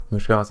Moi,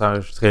 je commence à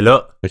enregistrer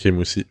là. Ok,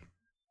 moi aussi.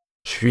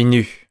 Je suis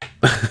nu.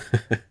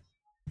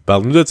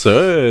 Parle-nous de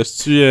ça.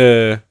 Si tu.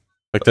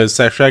 Fait que t'as le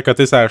sachet à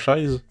côté de sa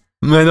chaise.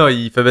 Mais non,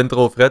 il fait ben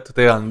trop frais, tout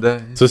est rendu dedans.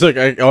 C'est ça,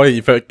 quand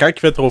il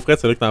fait trop frais,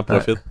 c'est là que t'en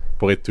profites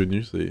pour être tout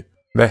nu.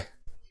 Ben.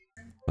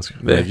 Parce que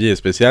la vie est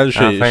spéciale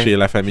chez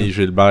la famille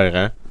Gilbert,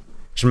 hein.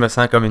 Je me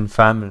sens comme une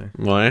femme,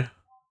 là. Ouais.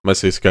 Mais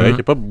c'est correct,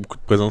 y'a pas beaucoup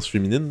de présence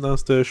féminine dans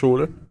ce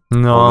show-là.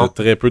 Non. On a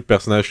très peu de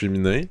personnages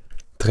féminins.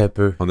 Très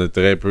peu. On a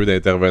très peu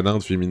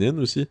d'intervenantes féminines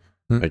aussi.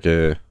 Fait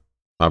que.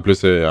 En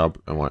plus, ouais.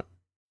 Ok,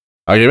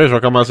 ben, je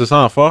vais commencer ça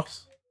en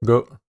force.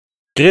 Go.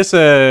 Chris,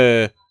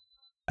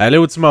 aller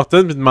au Tim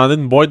Hortons pis demander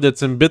une boîte de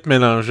Timbit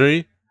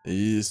mélangée.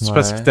 C'est-tu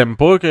parce qu'ils t'aiment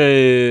pas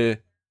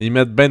qu'ils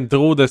mettent ben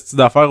trop de style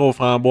d'affaires aux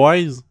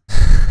framboises?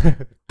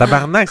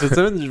 Tabarnak, cette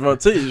semaine,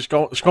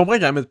 je comprends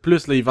qu'ils en mettent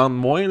plus, là, ils vendent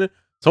moins, là.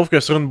 Sauf que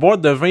sur une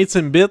boîte de 20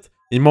 Timbits,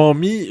 ils m'ont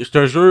mis, je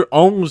te jure,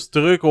 11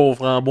 trucs aux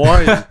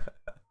framboises.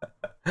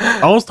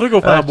 11 trucs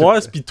aux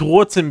framboises, pis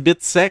 3 Timbits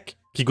secs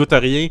qui goûtent à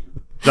rien.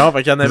 Genre,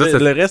 fait qu'il y en avait,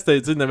 le reste,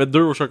 il y en avait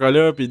 2 au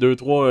chocolat, pis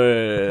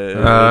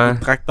 2-3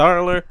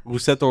 tracteurs, là, ou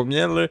 7 au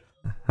miel, là.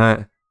 Ouais.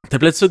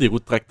 T'appelais ça des roues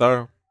de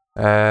tracteur?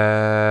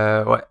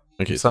 Ouais.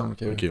 Ok, il me semble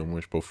que... ok, au moins,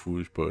 je suis pas fou,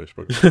 je suis pas...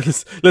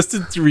 Là,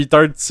 c'est tu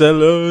retard tout seul,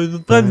 là. Je vais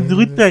prendre une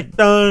roue de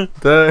tracteur.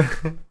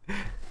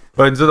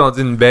 Ouais, nous autres, on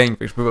dit une bang,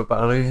 fait que je peux pas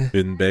parler.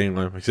 Une bang,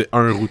 ouais. C'est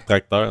un roue de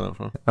tracteur, dans le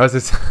fond. Ah, c'est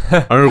ça.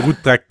 Un roue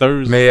de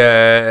tracteuse.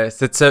 Mais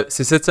c'est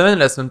cette semaine,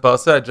 la semaine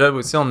passée, à Job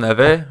aussi, on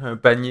avait un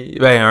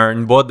panier,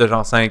 une boîte de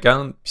genre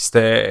 50, puis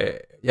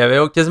c'était... Il y avait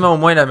quasiment au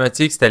moins la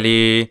moitié que c'était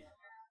les...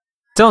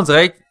 Tu sais, on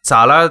dirait que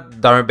ça a l'air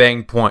d'un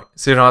bang point.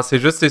 C'est genre, c'est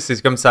juste,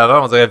 c'est comme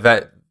saveur, on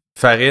dirait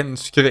farine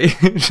sucrée.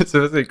 Je sais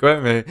pas c'est quoi,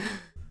 mais...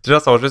 Genre,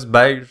 ils sont juste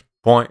beige,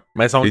 point.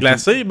 Mais ils sont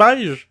glacés,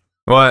 beige.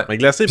 Ouais. Mais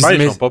glacés beige,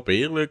 ils sont pas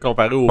pires, là,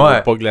 comparé aux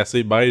pas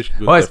glacés beige.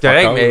 Ouais, c'est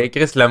correct, mais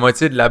Chris, la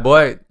moitié de la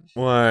boîte.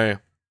 Ouais.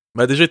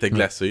 Mais déjà, il était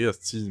glacé,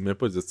 hostie. Mais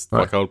pas de petite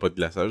pas de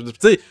glaçage.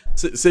 Tu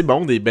sais, c'est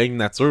bon des bangs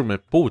nature, mais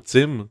pas au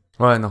Tim.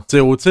 Ouais, non. Tu sais,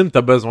 au Tim,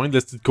 t'as besoin de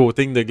ce petit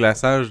coating de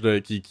glaçage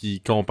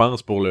qui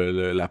compense pour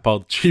la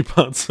pâte cheap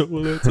en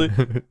dessous, là, tu sais.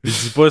 Je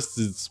dis pas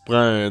si tu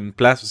prends une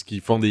place où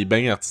ils font des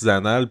bangs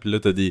artisanales, pis là,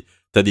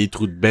 t'as des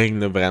trous de bangs,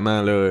 là,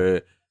 vraiment, là,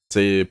 tu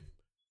sais,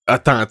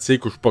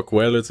 authentiques ou je sais pas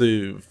quoi, là, tu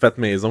sais, faites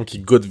maison qui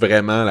goûte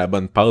vraiment la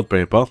bonne pâte, peu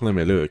importe, là,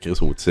 mais là, Chris,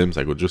 au Tim,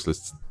 ça goûte juste le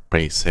petit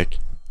pain sec.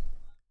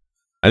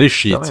 Allez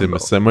chier, Tim, bon.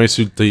 Ça m'a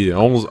insulté.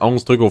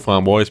 11 trucs aux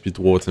framboises pis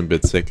 3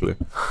 Timbits secs,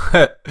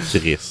 là.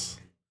 Chris.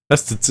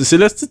 C'est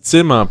le style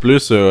Tim en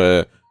plus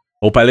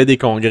au Palais des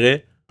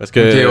Congrès. Parce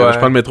que je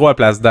prends le métro à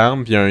Place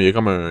d'Armes, pis il y a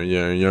comme il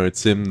y a un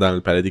Tim dans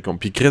le Palais des Congrès.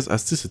 Pis Chris,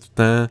 asti, c'est tout le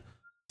temps.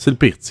 C'est le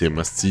pire Tim,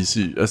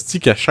 asti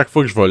qu'à chaque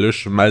fois que je vais là, je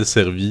suis mal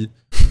servi.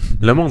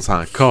 Le monde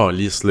s'en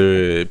calisse,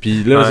 là.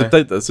 Pis là,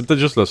 c'est peut-être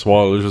juste le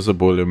soir, là, je sais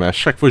pas, là. Mais à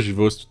chaque fois que j'y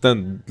vais, c'est tout le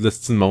temps le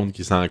style monde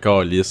qui s'en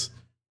calisse.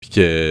 Pis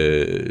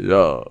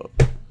que.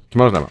 Qui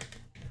mange la merde.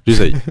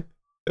 J'essaye.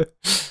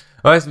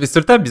 Ouais, mais c'est tout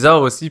le temps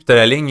bizarre aussi. Pis t'as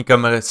la ligne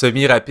comme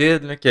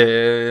semi-rapide, là,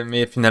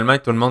 mais finalement,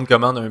 tout le monde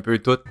commande un peu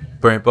tout,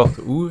 peu importe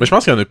où. Mais je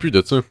pense qu'il y en a plus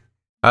de ça.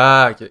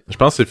 Ah, ok. Je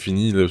pense que c'est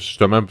fini, là,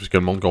 justement, puisque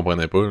le monde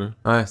comprenait pas, là.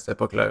 Ouais, c'était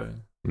pas clair.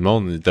 Le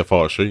monde était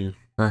fâché.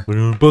 Ouais.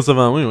 Pas ça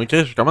avant moi. Ok,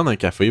 je commande un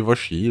café, va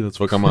chier, là. Tu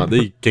vas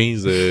commander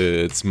 15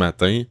 du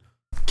matin.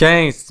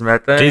 15 du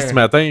matin. 15 du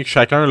matin,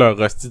 chacun leur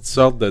rostie de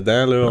sorte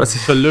dedans, là. Ouais,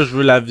 Celui-là, je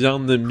veux la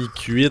viande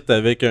mi-cuite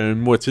avec une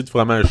moitié de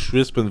fromage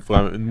suisse pis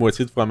une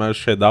moitié de fromage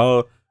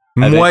cheddar.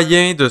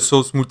 Moyen de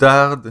sauce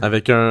moutarde.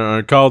 Avec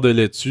un quart de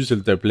laitue,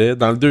 s'il te plaît.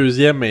 Dans le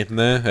deuxième,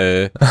 maintenant,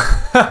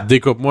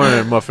 découpe-moi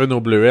un muffin au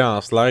bleuet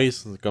en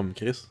slice, comme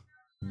Chris.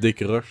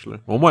 Décroche, là.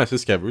 Au moins, c'est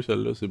ce qu'elle veut,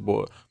 celle-là. C'est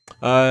beau.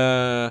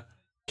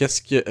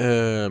 Qu'est-ce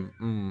que...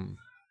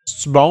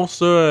 C'est-tu bon,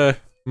 ça,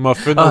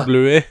 muffin au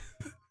bleuet?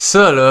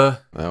 Ça,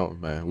 là... Ah,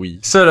 ben oui.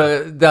 Ça,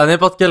 là, dans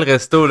n'importe quel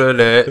resto,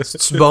 là,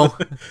 c'est-tu bon?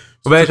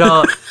 Ou ben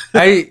genre,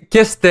 hey,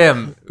 qu'est-ce que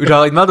t'aimes?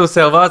 Genre, il demande au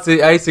serveur, tu sais,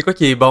 hey, c'est quoi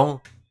qui est bon?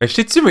 Mais je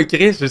sais-tu, mais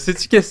Chris, je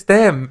sais-tu qu'est-ce que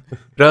t'aimes?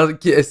 Genre,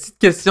 cette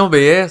question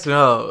BS,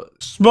 genre...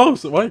 C'est bon,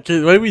 ça, ouais,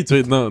 oui, tu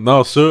sais,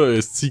 non, ça,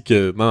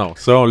 non,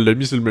 ça, on l'a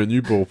mis sur le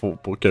menu pour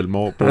que le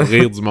monde, pour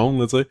rire du monde,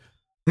 là, tu sais.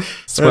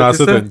 Si tu prends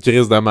ça, t'as une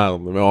crise de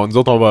merde. Mais nous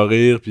autres, on va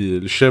rire, pis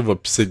le chef va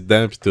pisser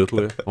dedans, pis tout,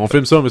 là. On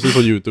filme ça, on met ça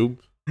sur YouTube.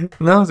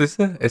 Non, c'est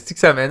ça. Est-ce que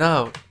ça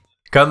m'énerve?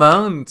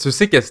 Commande, tu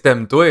sais qu'est-ce que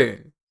t'aimes, toi.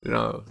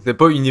 Genre, c'est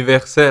pas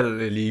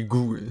universel, les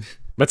goûts.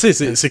 Mais tu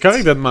sais, c'est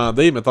correct de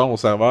demander, mettons, au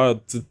serveur,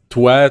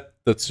 toi,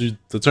 t'as-tu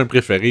un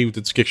préféré ou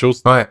t'as-tu quelque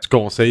chose que tu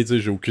conseilles, tu sais,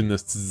 j'ai aucune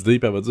idée,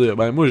 pis elle va dire,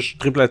 ben moi, je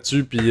triple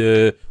là-dessus, pis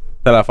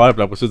t'as l'affaire,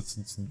 pis après ça,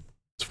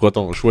 tu feras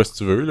ton choix si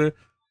tu veux, là.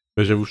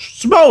 Mais j'avoue,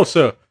 c'est bon,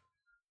 ça!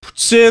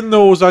 Poutine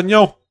aux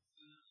oignons!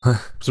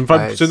 Tu me fais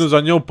une poutine aux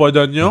oignons, pas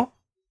d'oignons?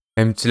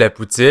 Aimes-tu la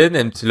poutine?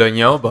 Aimes-tu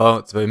l'oignon?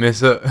 Bon, tu vas aimer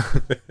ça.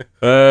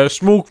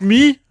 Smoke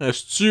me?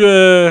 Est-ce-tu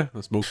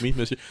Smoke me,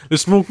 monsieur. Le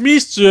smoke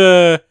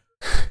me,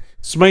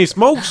 tu mets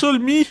smoke, ça, le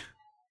me?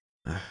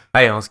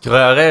 Hey, on se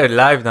croirait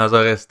live dans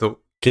un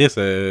resto. Chris,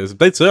 c'est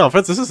peut-être ça. En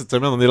fait, c'est ça, cette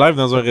semaine, on est live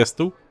dans un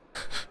resto.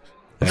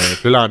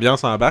 Puis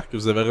l'ambiance embarque.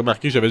 Vous avez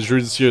remarqué que j'avais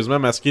judicieusement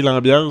masqué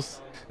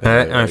l'ambiance.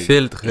 Un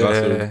filtre.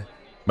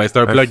 Ben, c'est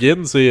un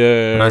plugin,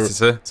 c'est... ouais, c'est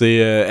ça.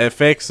 C'est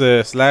FX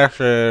 /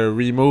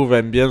 Remove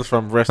Ambience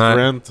from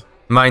Restaurant.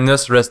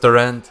 Minus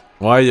Restaurant.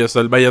 Ouais, il y a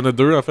ça. Ben, il y en a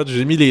deux, en fait.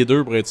 J'ai mis les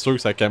deux pour être sûr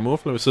que ça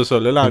camoufle. Mais c'est ça,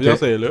 là,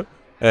 l'ambiance est là.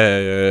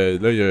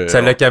 Là y a,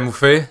 ça l'a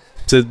camouflé.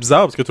 C'est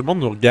bizarre parce que tout le monde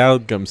nous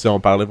regarde comme si on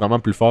parlait vraiment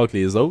plus fort que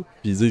les autres.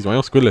 Puis ils disent,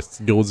 voyons, c'est quoi le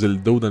petit gros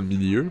dildo dans le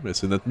milieu? Mais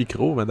c'est notre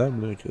micro,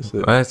 madame. Là,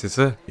 ouais, c'est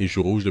ça. Il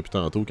joue rouge depuis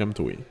tantôt, comme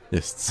toi.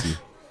 Esti.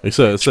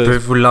 Je peux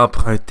vous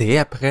l'emprunter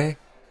après?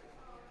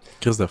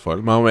 Crise de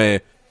folle. Bon,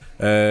 mais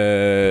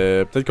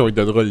peut-être qu'on lui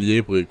donnera le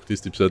lien pour écouter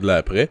cet épisode-là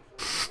après.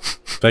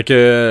 Fait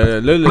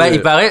que là, ben,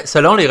 il paraît,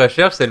 selon les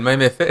recherches, c'est le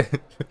même effet.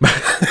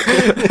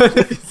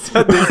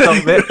 Ça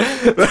désormais.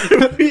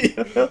 Oui.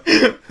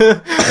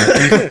 Ça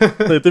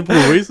a été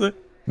prouvé, ça.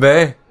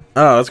 Ben.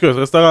 Ah, en tout cas, ce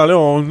restaurant-là,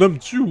 on le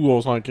nomme-tu ou on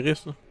s'en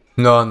crisse?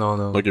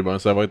 Non. Ok, ben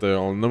ça va être.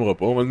 On le nommera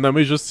pas. On va le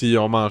nommer juste si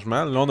on mange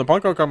mal. Là, on n'a pas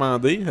encore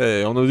commandé.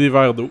 On a des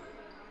verres d'eau.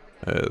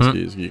 Ce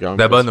qui est quand même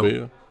de la bonne eau.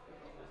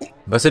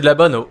 Ben, c'est de la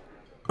bonne eau.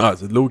 Ah,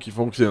 c'est de l'eau qui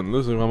fonctionne,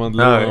 là. C'est vraiment de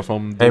l'eau en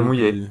forme d'eau.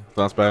 Mouillée.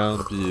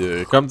 Transparente.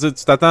 Puis, comme tu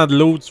t'attends de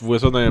l'eau, tu vois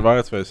ça dans un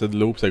verre, tu fais c'est de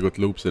l'eau, puis ça goûte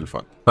l'eau, puis c'est le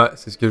fun. Ouais,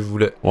 c'est ce que je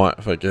voulais. Ouais,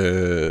 fait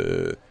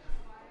que.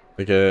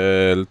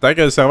 Le temps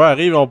que le serveur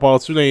arrive, on part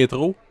dessus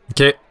l'intro. Ok.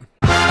 Les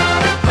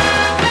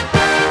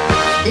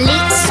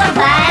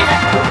Sobers.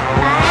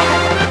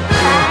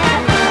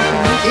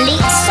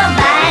 Les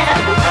Sobers.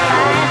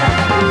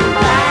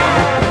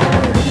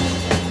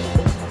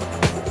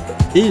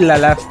 Et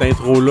là, cette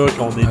intro-là,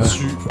 qu'on est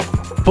dessus,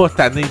 pas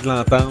tanné de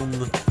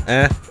l'entendre,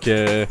 hein,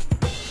 que...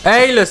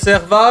 Hey, le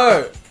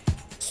serveur!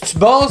 C'est-tu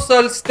bon,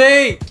 ça, le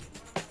steak?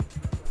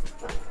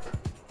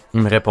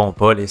 Il me répond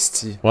pas,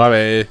 l'esti. Ouais,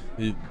 ben,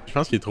 je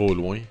pense qu'il est trop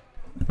loin.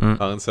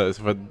 Ça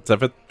fait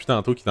depuis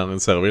tantôt qu'il est en train de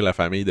servir la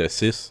famille de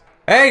 6.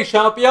 Hey,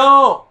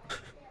 champion!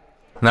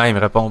 Non, il me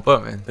répond pas,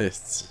 man.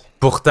 Esti.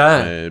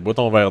 Pourtant, bois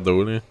ton verre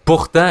d'eau, là.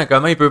 Pourtant,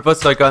 comment il peut pas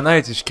se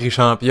reconnaître si je crie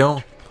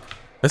champion?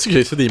 Est-ce que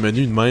j'ai ça des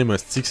menus de même,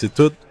 hostie, que c'est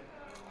tout... Tu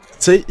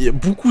sais, il y a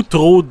beaucoup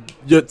trop...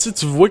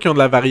 Tu vois qu'ils ont de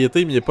la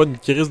variété, mais il n'y a pas une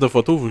crise de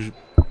photos.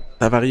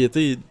 La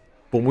variété,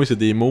 pour moi, c'est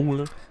des mots,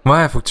 là.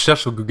 Ouais, faut que tu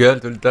cherches sur Google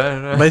tout le temps,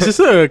 là. Ben c'est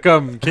ça,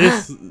 comme, Chris...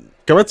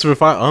 Comment tu veux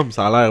faire? Ah, mais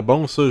ça a l'air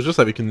bon, ça, juste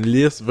avec une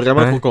liste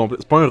vraiment trop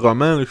complète. C'est pas un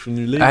roman, là, je suis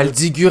nulé.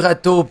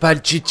 Aldigurato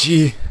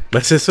Palchichi. Ben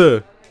c'est ça. De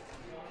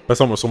toute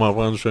façon, on va sûrement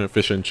prendre un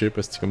fish and chip,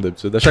 c'est comme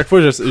d'habitude. À chaque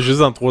fois, juste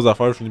dans 3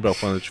 affaires, je finis par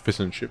prendre un fish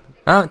and chip.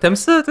 Ah, t'aimes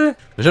ça, toi?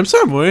 J'aime ça,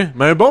 moi.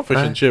 Mais un bon fish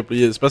and chip.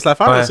 C'est parce que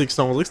l'affaire, là, c'est qu'ils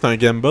sont dit que c'est un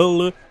gamble,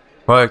 là.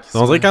 Ouais,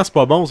 on dirait que quand c'est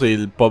pas bon, c'est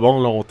pas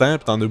bon longtemps,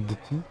 pis t'en as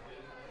beaucoup.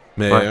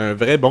 Mais un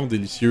vrai bon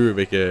délicieux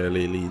avec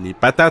les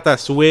patates à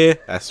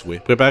souhait.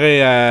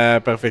 Préparées à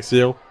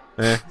perfection.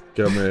 Hein?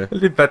 Comme.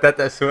 Les patates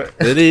à souhait.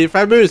 Les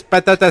fameuses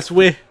patates à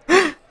souhait.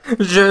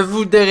 Je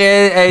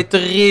voudrais être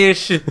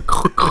riche.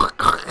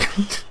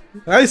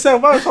 Hey,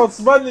 serveur,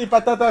 sont-tu bonnes les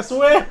patates à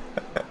souhait?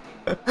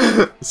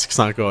 C'est qu'ils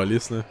s'en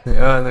calissent, là.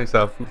 Ah non, il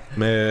s'en fout.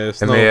 Mais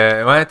sinon.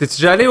 Mais ouais, t'es-tu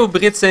déjà allé au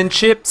Brits and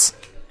Chips?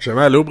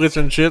 Jamais allé au Brits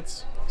and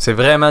Chips. C'est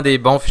vraiment des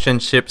bons fish and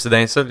chips, c'est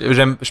dans ça.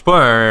 Je suis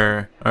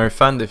pas un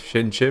fan de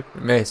fish and chips,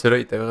 mais celui-là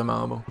il était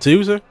vraiment bon. C'est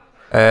où ça?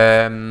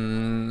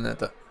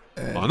 Attends.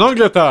 En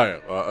Angleterre.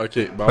 Ah,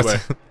 ok, bon ben.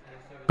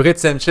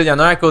 Brits and Chips, il y en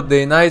a un à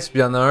Côte-des-Neiges, puis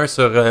il y en a un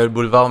sur le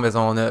boulevard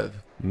Maisonneuve.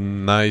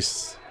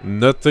 Nice.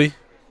 Noté.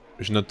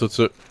 Je note tout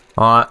ça.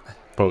 Ouais.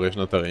 Pas vrai, je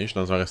note rien. Je suis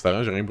dans un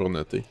restaurant, j'ai rien pour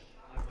noter.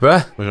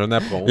 Quoi? Moi, j'en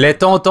apprends. Les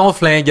tontons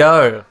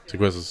flingueurs. C'est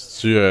quoi ça?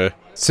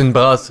 C'est une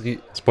brasserie.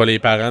 C'est pas les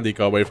parents des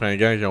cowboys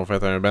fringants qui ont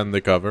fait un band de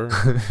cover?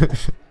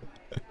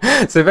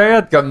 C'est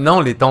vrai comme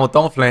nom, les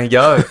tontons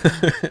flingueurs.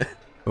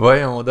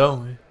 Voyons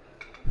donc.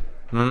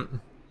 Bon,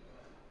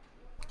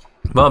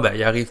 ben,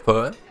 il arrive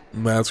pas. Hein?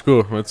 Ben, en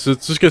tout cas, tu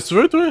sais ce que tu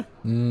veux, toi?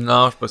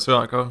 Non, je suis pas sûr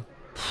encore.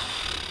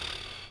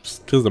 C'est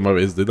une crise de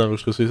mauvaise idée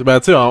d'enregistrer ça. Ben,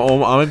 tu sais,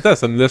 en même temps,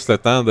 ça nous laisse le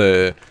temps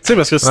de... Tu sais,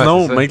 parce que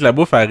sinon, même que la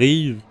bouffe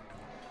arrive, tu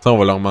sais, on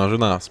va leur manger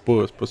dans... C'est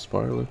pas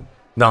super, là.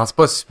 Non, c'est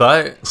pas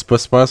super. C'est pas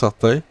super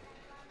certain.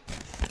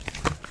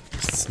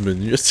 C'est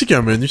menu. Est-ce qu'il y a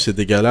un menu, c'est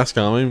dégueulasse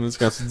quand même, là?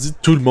 Quand tu dis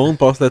tout le monde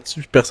passe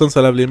là-dessus, personne se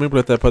lave les mains pour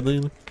le taponner,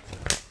 là.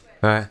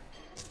 Ouais.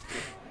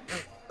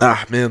 Ah,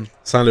 man,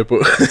 sens-le pas.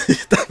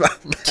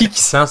 Qui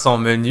sent son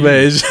menu?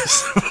 Ben, je sais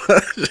pas.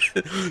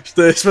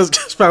 C'est parce que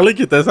je parlais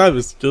qu'il était ça,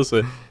 mais c'est que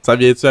ça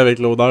vient-tu avec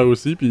l'odeur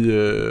aussi, pis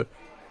je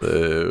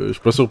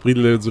suis pas surpris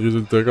du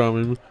résultat quand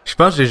même. Je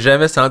pense que j'ai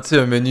jamais senti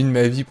un menu de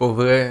ma vie pour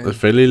vrai.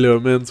 Fais-les là,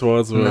 man, tu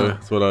vois non.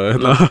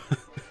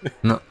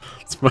 Non.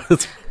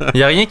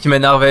 Y'a rien qui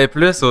m'énervait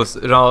plus.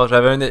 Genre,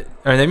 j'avais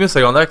un ami au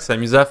secondaire qui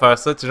s'amusait à faire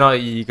ça. Tu sais, genre,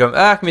 il comme,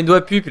 ah, que mes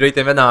doigts puent, pis là, il te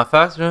met dans la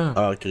face, genre.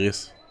 Ah,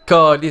 Chris.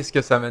 Calisse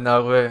que ça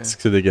m'énervait. C'est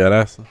que c'est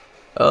dégueulasse.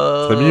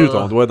 C'est mieux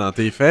ton doigt dans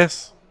tes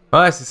fesses.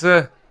 Ouais, c'est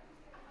ça.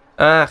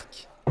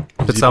 Arc.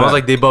 Tu t'avances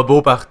avec des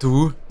bobos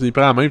partout. Tu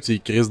prends la main pis tu les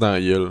crisses dans la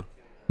gueule.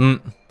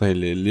 Putain,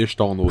 liche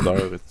ton odeur.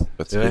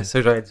 C'est vrai, c'est ça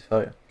que j'aurais dû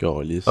faire.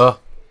 Calisse. Ah.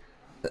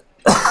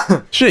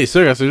 Je suis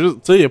sûr, c'est juste.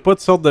 Tu sais, y'a pas de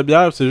sorte de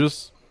bière, c'est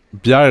juste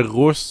bière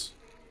rousse.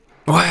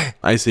 Ouais.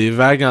 Hey, c'est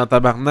vague en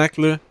tabarnak,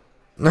 là.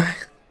 Ouais.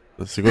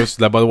 C'est quoi, c'est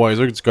de la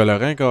Budweiser avec du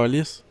colorant,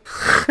 Calisse?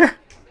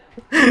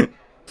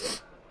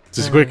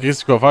 Tu sais quoi, Chris,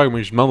 tu vas faire?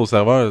 Moi, je demande au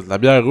serveur, la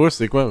bière rousse,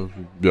 c'est quoi?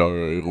 Bière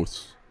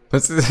rousse.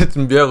 C'est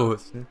une bière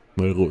rousse.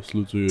 Bière rousse,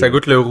 là, tu Ça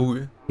goûte le roux.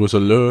 Tu vois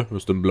celle-là,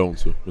 c'est une blonde,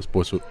 ça. Mais c'est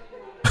pas ça.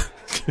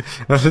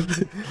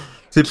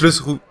 C'est plus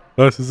roux.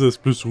 Ah, c'est ça,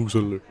 c'est plus roux,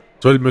 celle-là.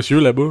 Tu vois, le monsieur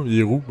là-bas, il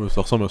est roux, mais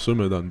ça ressemble à ça,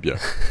 mais dans une bière.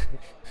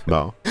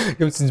 Bon.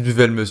 Comme si tu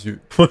buvais le monsieur.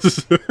 Ouais, c'est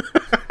ça.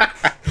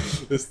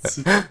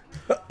 Esti.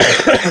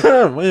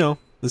 Voyons.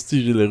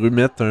 Esti, j'ai les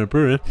rhumettes un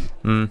peu, hein.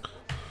 Hmm.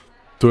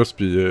 Tous,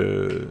 pis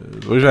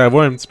j'ai la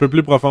voix un petit peu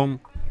plus profonde.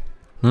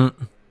 Hmm.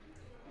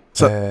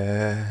 Ça-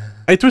 Euh...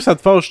 Hey, toi, ça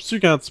te fâche-tu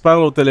quand tu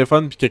parles au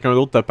téléphone pis quelqu'un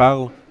d'autre te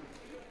parle?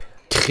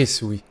 Chris,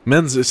 oui.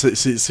 Man,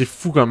 c'est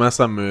fou comment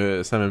ça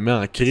me met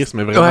en crise,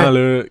 mais vraiment,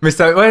 là... Mais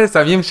ça, ouais,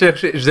 ça vient me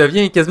chercher. Je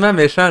deviens quasiment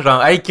méchant,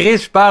 genre, hey Chris,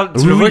 je parle, tu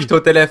Oui, le vois oui. que je suis au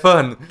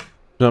téléphone.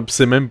 Genre, pis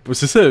c'est même...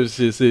 C'est ça,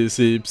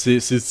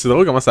 c'est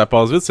drôle comment ça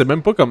passe vite. C'est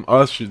même pas comme,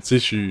 ah, tu sais,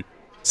 je suis...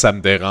 Ça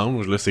me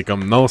dérange, là. C'est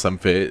comme, non, ça me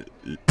fait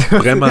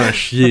vraiment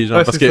chier, genre.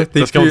 Ouais, parce c'est ça, que t'es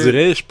parce qu'on plus-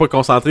 dirait, je suis pas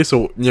concentré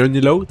sur ni un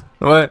ni l'autre.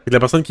 Ouais, Fait que la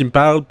personne qui me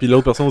parle, puis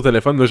l'autre personne au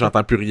téléphone, là,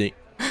 j'entends plus rien.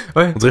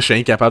 ouais. On dirait que je suis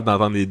incapable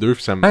d'entendre les deux,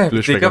 puis ça me... Ouais, puis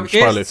là, je t'es fais comme comme, je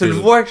perds le Chris, tu le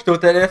fil. vois que je suis au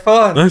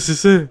téléphone. Ouais, c'est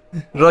ça.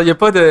 Genre, y a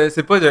pas de.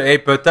 C'est pas de, hey,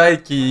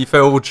 peut-être qu'il fait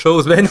autre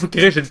chose. Ben non,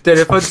 Chris, j'ai le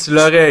téléphone sur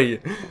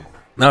l'oreille.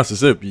 Non, c'est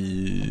ça,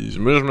 puis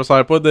moi, je me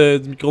sers pas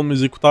du micro de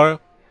mes écouteurs.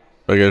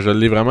 Fait que je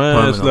l'ai vraiment Ouais,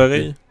 moi sur non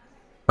l'oreille.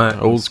 Ouais.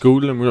 Old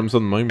school, là. Moi, j'aime ça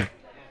de même.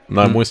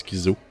 Non, Mm. moi,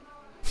 schizo.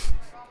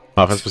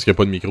 En fait, c'est parce qu'il n'y a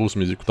pas de micro sur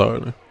mes écouteurs,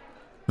 là.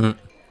 Mm.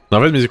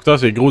 En fait, mes écouteurs,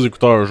 c'est les gros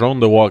écouteurs jaunes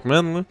de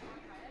Walkman,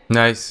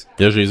 là. Nice.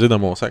 Là, je les ai dans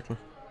mon sac, là.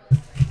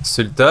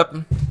 Sur le top.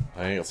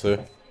 Ouais, regarde ça.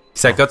 Puis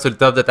ça cote sur le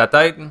top de ta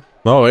tête.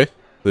 Ah ouais,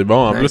 c'est bon.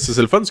 En Nice. plus,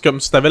 c'est le fun. C'est comme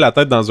si t'avais la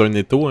tête dans un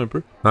étau, un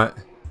peu. Ouais.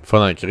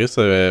 Fun en crise.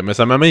 Mais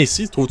ça m'amène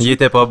ici, trop Il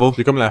était pas beau.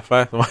 J'ai comme la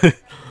faire. Ouais.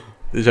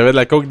 J'avais de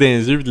la coke dans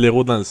les yeux et de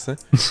l'héros dans le sang.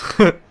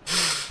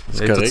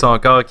 Il y a tout son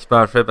corps qui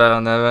penchait par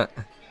en avant.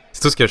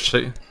 C'est tout ce que je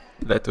sais.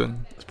 de La toune.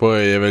 C'est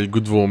pas, il avait le goût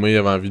de vomir, il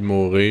avait envie de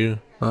mourir.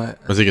 Ouais.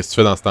 Mais c'est qu'est-ce que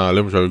tu fais dans ce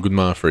temps-là? Moi, j'avais le goût de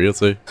m'enfuir, tu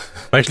sais.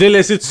 Fait que je l'ai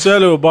laissé tout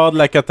seul au bord de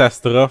la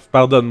catastrophe.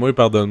 Pardonne-moi,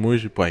 pardonne-moi.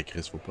 J'ai pas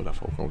écrit, faut pas la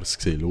faire compte, parce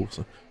que c'est lourd,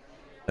 ça.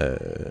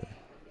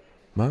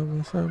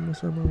 Maman, ça,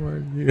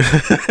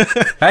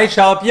 Hey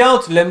champion,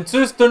 tu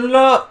l'aimes-tu ce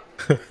tune-là?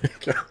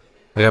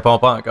 Réponds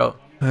pas encore.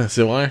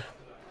 c'est vrai.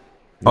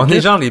 On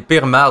est genre les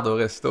pires mardes au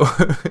resto.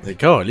 C'est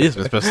caliste,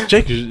 mais c'est parce que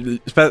check,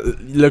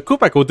 le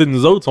couple à côté de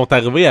nous autres sont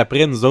arrivés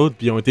après nous autres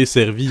puis ils ont été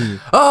servis.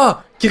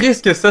 Ah!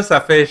 Chris que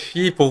ça fait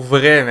chier pour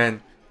vrai, man.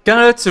 Quand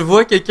là, tu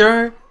vois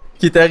quelqu'un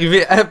qui est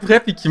arrivé après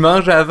puis qui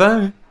mange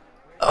avant.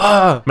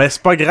 Ah! Mais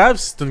c'est pas grave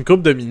si c'est une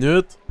couple de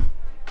minutes.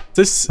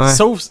 Tu sais, Ouais.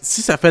 sauf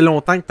si ça fait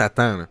longtemps que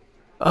t'attends, là.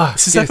 Ah!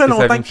 Si ça Chris, fait vient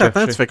longtemps me que t'attends,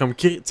 chercher. tu fais comme...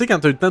 Tu sais, quand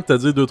t'as eu le temps de te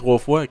dire 2-3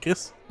 fois, Chris,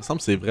 ça me semble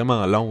que c'est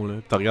vraiment long, là.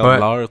 Tu regardes Ouais.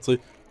 l'heure, tu sais.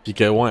 Pis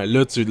que, ouais,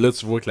 là, tu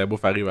vois que la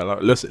bouffe arrive à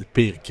l'heure. Là, c'est le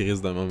pire Chris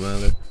de moment,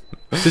 là.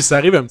 Tu sais, si ça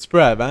arrive un petit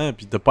peu avant,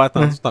 pis t'as pas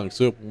attendu tant que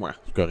ça, ouais,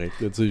 c'est correct,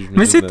 là, tu sais. je me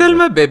Mais dis, c'est là,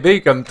 tellement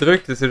bébé comme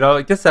truc, c'est genre,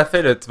 qu'est-ce que ça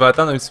fait là? Tu vas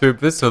attendre un petit peu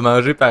plus, tu vas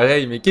manger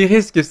pareil, mais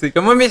qu'est-ce que c'est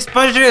comme moi, mais c'est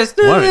pas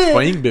juste! Ouais, mais c'est pas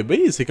rien que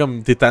bébé, c'est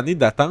comme t'es tanné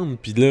d'attendre,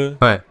 pis là,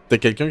 Ouais, t'as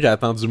quelqu'un qui a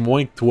attendu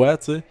moins que toi,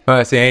 tu sais.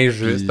 ouais, c'est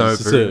injuste Puis un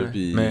c'est peu. ça, là.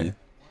 puis- Mais...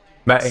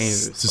 Ben, Tu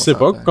injuste. sais on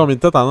pas s'entend. combien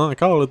de temps t'en as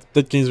encore, là,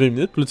 peut-être 15-20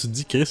 minutes, pis là tu te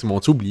dis, Chris, ils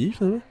m'ont-tu oublié,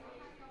 finalement?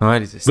 Ouais,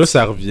 les Là,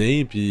 ça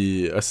revient,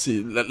 puis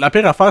la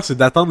pire affaire, c'est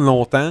d'attendre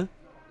longtemps,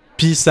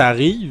 puis ça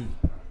arrive,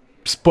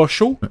 puis c'est pas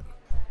chaud.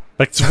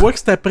 Fait que tu vois que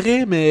c'était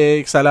prêt,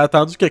 mais que ça l'a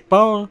attendu quelque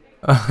part.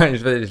 Ouais,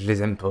 je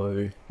les aime pas,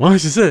 eux. Ouais,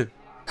 c'est ça.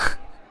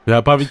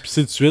 J'avais pas envie de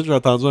pisser tout de suite, j'ai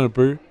attendu un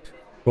peu.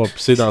 On va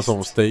pisser dans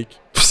son steak.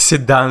 Puis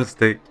c'est dans le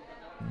steak.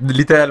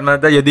 Littéralement,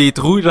 il y a des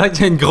trous, genre, il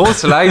y a une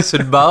grosse slice sur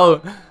le bord.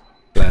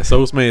 La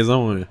sauce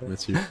maison,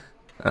 Mathieu.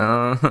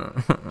 Ah.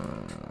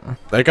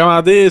 T'as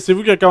commandé, c'est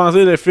vous qui avez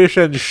commandé le fish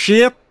and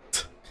shit?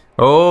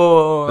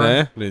 Oh!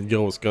 Hein? Il y a une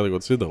grosse crotte de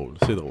côté. C'est drôle,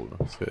 c'est drôle.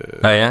 Parce que...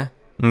 Ouais, hein?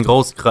 Une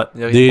grosse crotte.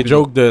 Il y a rien Des de-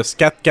 jokes de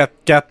scat 4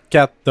 4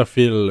 4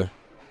 tophile.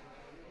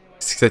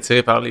 C'est que c'est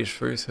tiré par les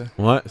cheveux, ça.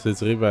 Ouais, c'est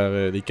tiré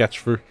vers les 4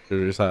 cheveux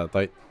que j'ai sur la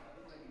tête.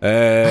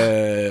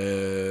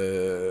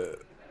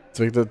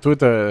 Tu sais que toi,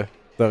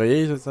 t'as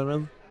rien cette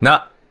semaine? Non!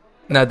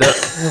 Nada.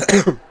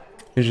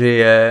 J'ai.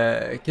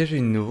 Qu'est-ce que j'ai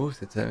de nouveau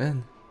cette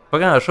semaine? Pas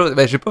grand chose.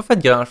 Ben, j'ai pas fait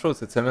grand chose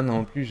cette semaine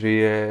non plus.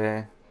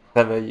 J'ai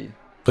travaillé.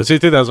 T'as-tu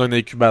été dans un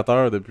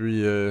incubateur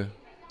depuis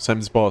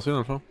samedi passé, dans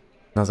le fond?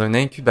 Dans un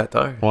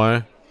incubateur. Ouais.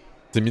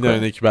 T'es mis dans Quoi?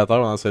 un incubateur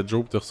pendant 7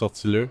 jours pis t'es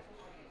ressorti là.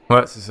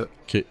 Ouais, c'est ça.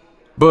 Ok.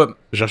 Boum!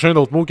 J'ai cherché un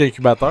autre mot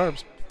qu'incubateur,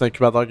 pis c'est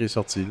incubateur qui est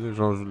sorti, là.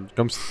 Genre,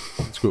 comme si...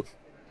 En tout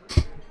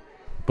cas.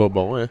 Pas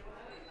bon, hein?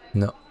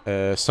 Non.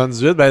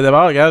 78, ben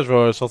d'abord, regarde, je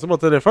vais sortir mon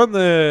téléphone.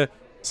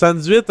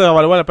 78, on va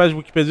aller voir la page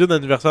Wikipédia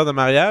d'anniversaire de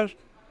mariage.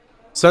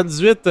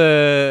 78, tu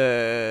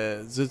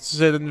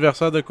sais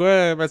l'anniversaire de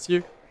quoi,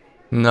 Mathieu?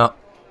 Non.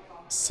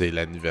 C'est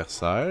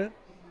l'anniversaire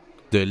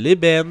de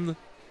l'ébène.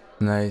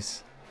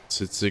 Nice.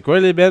 Tu sais quoi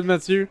l'ébène,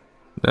 Mathieu?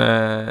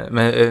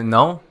 Mais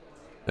non.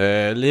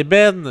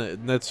 L'ébène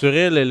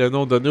naturel est le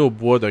nom donné au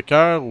bois de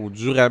cœur ou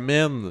du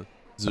ramen,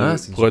 Ah,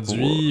 c'est du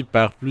produit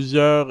par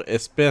plusieurs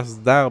espèces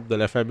d'arbres de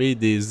la famille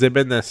des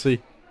ébénacées.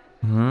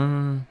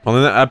 On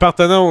est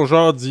appartenant au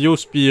genre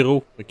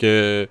Diospyro. Fait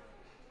que.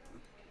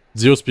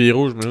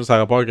 Diospyro, je me dis ça a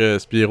rapport avec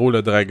Spyro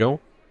le dragon.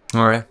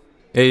 Ouais.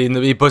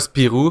 Et pas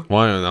Spirou.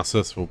 Ouais, non,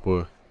 ça, faut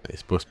pas.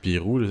 C'est pas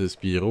Spyro, là, c'est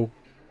Spyro.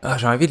 Ah,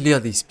 j'ai envie de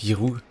lire des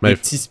Spirou. Ben, Des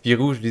petits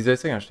Spirou, je lisais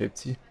ça quand j'étais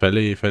petit.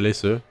 Fallait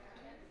ça.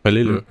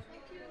 Fallait là.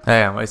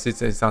 Ouais, on va essayer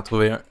d'en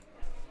trouver un.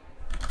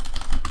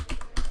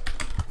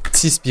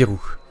 Petit Spirou.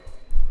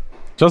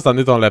 Tu vois, t'en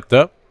es ton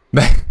laptop.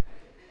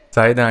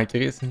 Ça aide dans la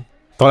crise. Hein.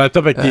 Ton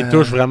laptop avec tes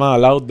touches vraiment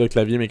loud de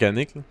clavier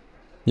mécanique. Là.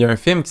 Il y a un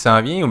film qui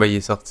s'en vient ou ben il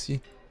est sorti?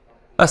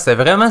 Ah, c'était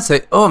vraiment...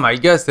 Oh my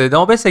god, c'était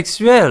donc ben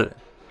sexuel!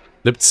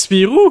 Le petit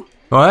Spirou?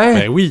 Ouais?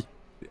 Ben oui.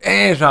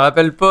 J'en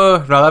rappelle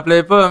pas. Je m'en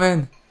rappelais pas,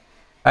 man.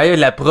 Ah, il y a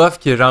la prof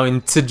qui a genre une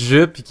petite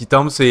jupe pis qui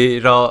tombe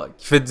sur... Genre,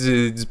 qui fait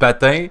du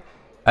patin.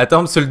 Elle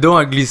tombe sur le dos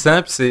en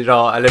glissant pis c'est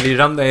genre... Elle a les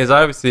jambes dans les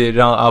airs pis c'est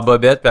genre en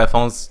bobette pis elle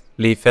fonce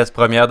les fesses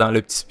premières dans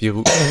le petit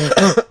Spirou.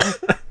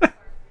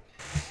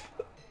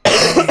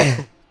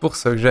 Pour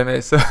ça que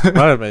j'aimais ça.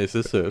 Ouais, ben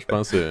c'est ça, je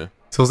pense. C'est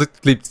pour ça que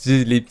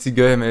tous les petits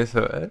gars aimaient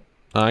ça. Hein?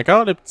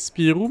 Encore le petit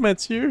Spirou,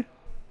 Mathieu?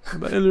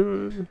 Ben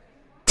là.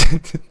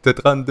 T'as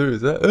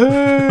 32 ans.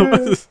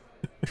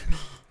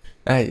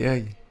 Aïe,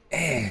 aïe.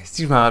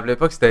 Si je m'en rappelais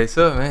pas que c'était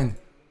ça, man.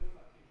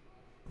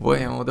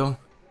 Voyons donc.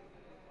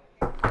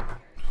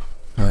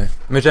 Ouais.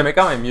 Mais j'aimais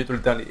quand même mieux tout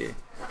le temps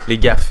les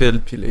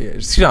Garfield pis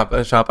les... Si j'en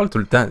parle tout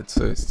le temps de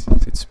ça,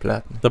 c'est-tu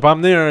plate? T'as pas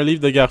amené un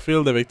livre de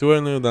Garfield avec toi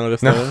là, dans le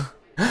restaurant?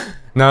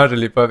 Non, je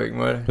l'ai pas avec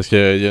moi. Là. Parce qu'il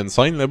y a une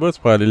scène là-bas, tu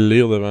pourrais aller le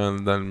lire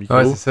dans le micro.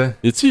 Ouais, c'est ça.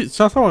 Et tu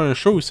sens avoir un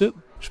show ici?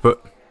 Je sais pas.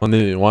 On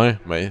est. Ouais,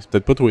 mais c'est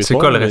peut-être pas tous les C'est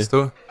soirs. quoi le mais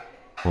resto?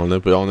 On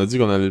a dit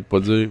qu'on allait pas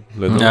dire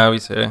le nom. Ah oui,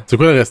 c'est vrai. C'est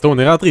quoi le resto? On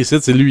est rentré ici,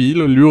 c'est lui,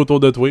 là, lui autour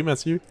de toi,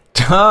 Mathieu.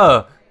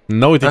 Ah!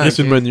 Non, il est écrit Ah,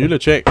 sur le ok. menu, là,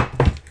 check.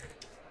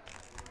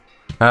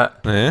 Ah,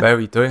 Hein? ben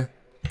oui, toi. Ouais.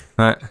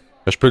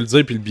 Ben, je peux le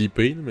dire puis le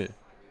biper, mais.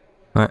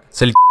 Ouais.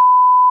 C'est le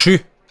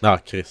chu. Ah,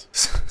 Chris.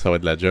 Ça va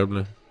être de la job,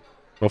 là.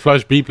 Va falloir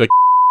que je bip le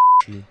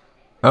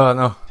Ah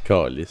non.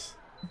 calice.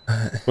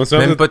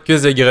 Même pas de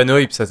cuisse de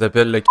grenouille pis ça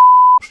s'appelle le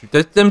chu.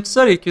 T'aimes-tu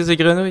ça, les cuisses de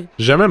grenouille?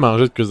 J'ai jamais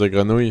mangé de cuisse de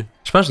grenouille.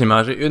 Je pense que je l'ai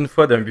mangé une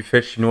fois d'un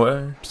buffet chinois.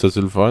 Pis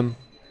c'était le fun.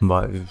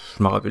 Bah,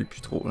 je m'en rappelle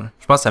plus trop. Là.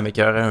 Je pense que ça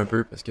m'écœurait un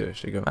peu parce que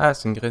j'étais comme, ah,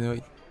 c'est une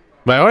grenouille.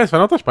 Ben ouais, ça fait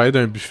longtemps que je parlais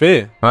d'un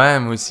buffet. Ouais,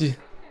 moi aussi.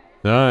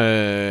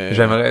 Là,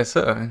 J'aimerais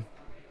ça. Hein.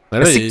 ben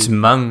là, Qu'est-ce que tu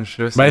manges,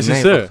 là? Ben, c'est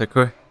ça. n'importe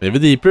quoi. Il y avait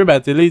des pubs à la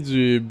télé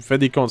du buffet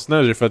des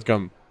continents, j'ai fait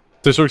comme.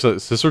 C'est sûr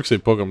que c'est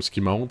pas comme ce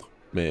qu'ils montrent,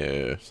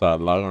 mais ça a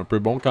l'air un peu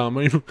bon quand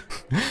même.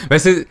 Ben,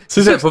 c'est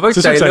ça. Faut pas que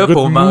c'est tu sûr ailles ça là goûte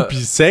pour mou manger.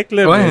 pis sec,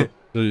 là, Ouais.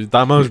 mais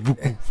t'en manges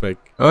beaucoup. Fait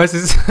que... Ouais, c'est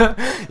ça.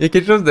 Il y a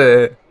quelque chose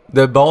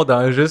de bon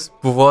dans juste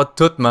pouvoir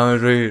tout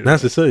manger. Là. Non,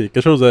 c'est ça, il y a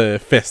quelque chose de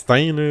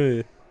festin,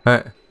 là.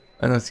 Ouais.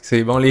 Ah non, c'est que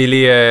c'est bon.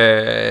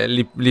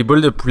 Les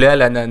boules de poulet à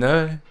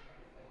l'ananas. Là.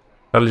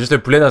 Alors, juste le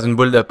poulet dans une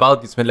boule de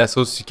pâte et tu mets de la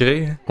sauce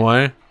sucrée. Là.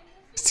 Ouais.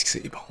 C'est que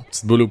c'est bon.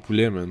 Petite boule au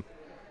poulet, man.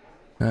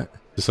 Ouais.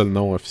 C'est ça le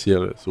nom officiel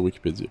là, sur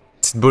Wikipédia.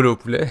 Petite boule au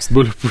poulet. Petite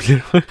boule au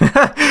poulet, ouais.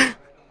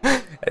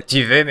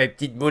 Tu veux mes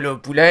petites boules au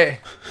poulet?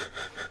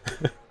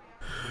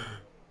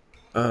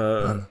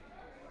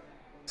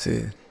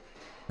 C'est...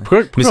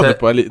 Pourquoi Mais qu'on ça- n'est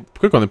pas allé,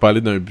 pourquoi qu'on n'est pas allé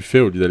dans un buffet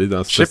au lieu d'aller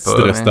dans ce Je sais petit pas,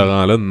 man.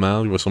 restaurant-là de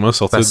merde? Il va sûrement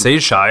sortir. Parce que c'est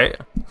cher.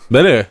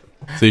 Ben là,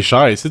 c'est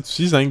cher. Ici,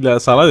 tu sais,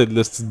 ça a l'air d'être de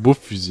la petite bouffe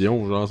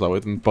fusion. Genre, ça va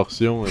être une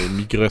portion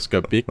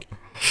microscopique.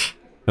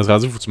 Parce que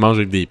rendu, faut que tu manges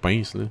avec des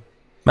pinces, là.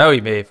 Ben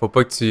oui, mais faut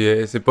pas que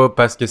tu... c'est pas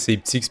parce que c'est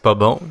petit que c'est pas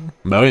bon.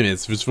 Ben oui, mais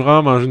tu veux-tu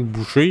vraiment manger une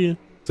bouchée? Hein?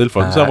 C'est le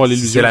fun, tu sais, avoir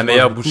l'illusion. C'est la que tu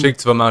meilleure manges beaucoup. bouchée que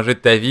tu vas manger de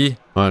ta vie.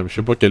 Ouais, mais je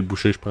sais pas quelle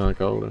bouchée je prends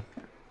encore, là.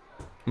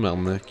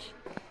 Marnac.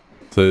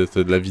 C'est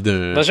de la vie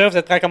d'un. Bonjour, vous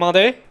êtes prêt à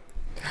commander?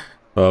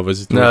 Ah,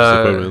 vas-y, toi, je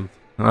sais pas, man.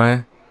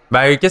 Ouais.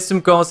 Ben, qu'est-ce que tu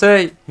me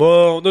conseilles?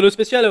 Bon, on a le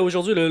spécial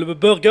aujourd'hui, le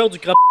burger du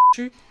crapaud.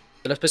 C'est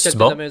la spécialité C'est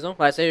bon? de la maison.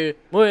 Ouais, c'est.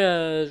 Moi,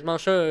 je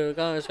mange ça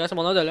quand c'est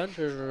mon heure de lunch.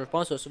 Je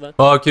pense ça souvent.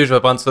 Ah, ok, je vais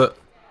prendre ça.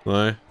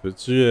 Ouais.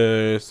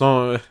 Veux-tu,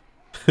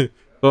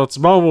 sont-tu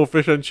bons vos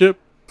fish and chips?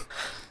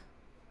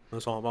 Ils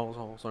sont bons,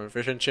 ils sont un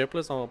fish and chip, là.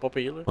 Ils sont pas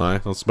pires, là. Ouais,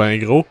 sont-tu bien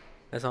gros?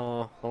 Ils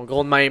sont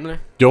gros de même, là.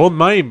 Gros de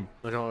même!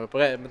 Genre,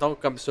 après, mettons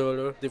comme ça,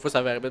 là. Des fois,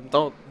 ça varie.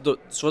 Mettons,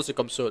 soit c'est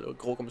comme ça, là.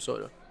 Gros comme ça,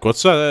 là. Crois-tu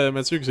ça,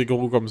 Mathieu, que c'est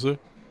gros comme ça?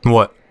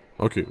 Ouais.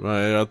 Ok, ouais,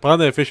 on va te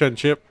prendre un fish and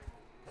chip.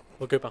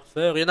 Ok,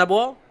 parfait. Rien à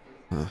boire?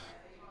 Je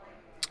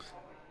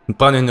vais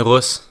prendre une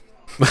rousse.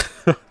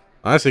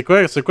 Ah, c'est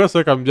quoi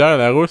ça comme bière,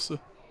 la rousse?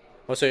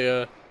 Moi,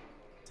 c'est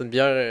une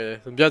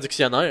bière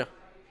dictionnaire.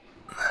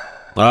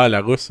 Ah,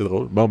 la rousse, c'est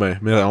drôle. Bon, ben,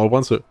 mais on va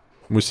prendre ça.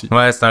 Moi aussi.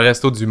 Ouais, c'est un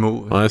resto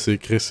d'humour. Ouais, c'est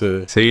Chris.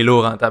 C'est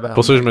lourd en tabac.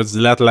 Pour ça, je me dis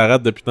latte la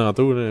rate depuis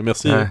tantôt. Là.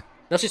 Merci. Ouais.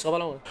 Merci, ce sera pas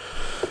long.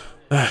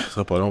 Hein. Ça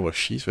sera pas long, on va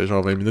chier. Ça fait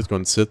genre 20 minutes qu'on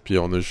est ici, puis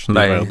on a juste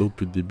Ben. des verres d'eau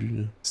depuis le début.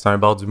 Là. C'est un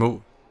bar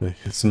d'humour. Ouais.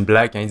 C'est une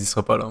blague, hein, il dit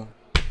sera pas long.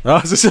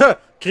 Ah, c'est ça!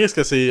 Chris,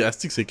 que c'est.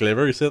 Asti, que c'est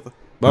clever ici.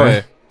 Bon,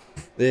 Ouais.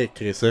 Eh,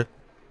 Chris, hein.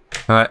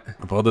 Ouais.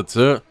 À part de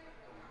ça.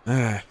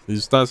 Les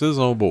ustensiles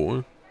sont beaux,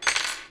 hein.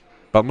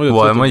 Parle-moi de ça.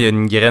 Ouais, toi. moi, il y a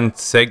une graine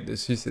sec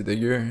dessus, c'est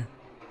dégueu. Hein.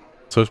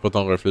 Ça, c'est pas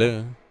ton reflet,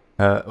 hein.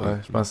 Ouais,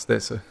 je pense que c'était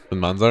ça. Tu peux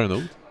demander un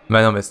autre.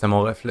 Ben non, mais c'était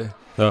mon reflet.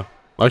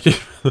 Ok.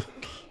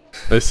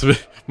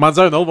 M'en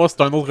dire un autre, voir si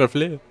c'est un autre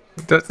reflet.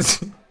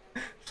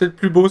 C'est le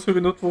plus beau sur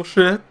une autre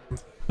fourchette.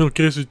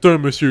 Ok, c'est un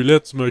monsieur là,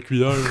 tu m'as la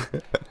cuillère.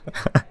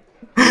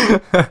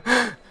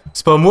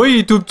 C'est pas moi, il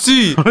est tout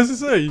petit. Ouais, c'est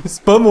ça.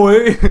 C'est pas moi.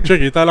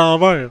 Check, il est à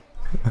l'envers.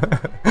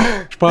 Je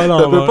suis pas à Ça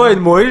l'envers. peut pas être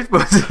moi,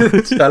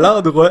 je suis à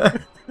l'endroit.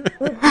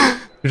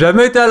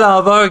 Jamais été à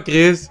l'envers,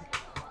 Chris.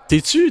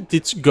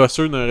 T'es-tu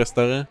gosseur d'un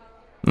restaurant?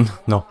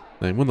 Non.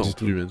 Ben, moi non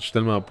plus, man. Je suis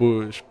tellement pas.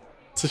 Tu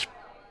sais,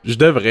 je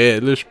devrais.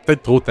 Là, je suis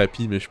peut-être trop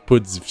tapis, mais je suis pas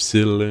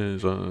difficile, là.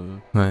 Genre.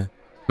 Ouais.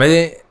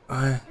 Mais,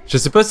 ouais. Je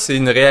sais pas si c'est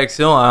une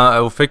réaction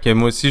au fait que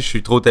moi aussi je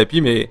suis trop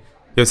tapis, mais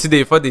il y a aussi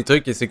des fois des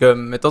trucs et c'est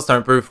comme, mettons, c'est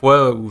un peu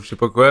froid ou je sais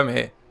pas quoi,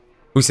 mais.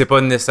 Ou c'est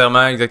pas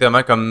nécessairement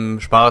exactement comme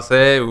je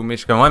pensais, ou mais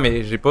je suis comme, ouais,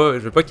 mais je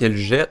veux pas qu'elle le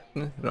jette,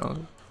 hein, genre.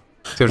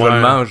 Parce que je vais Ouais.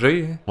 le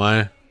manger.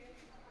 Ouais.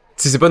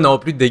 Si c'est pas non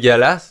plus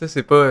dégueulasse, là,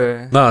 c'est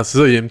pas. Non, c'est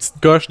ça, il y a une petite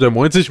coche de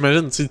moins. Tu sais,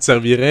 j'imagine, tu te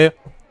servirais,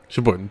 je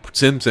sais pas, une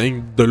poutine, pis c'est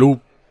de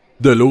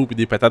l'eau pis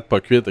des patates pas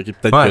cuites. Ok,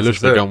 peut-être Ouais, que là, c'est je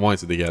fais ça. comme, ouais,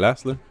 c'est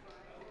dégueulasse, là.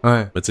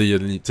 Ouais. Mais tu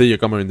sais, il y a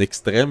comme un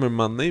extrême à un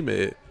moment donné,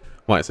 mais.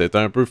 Ouais, ça a été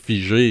un peu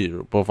figé. Je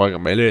vais pas faire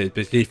comme, ben là,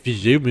 parce qu'elle est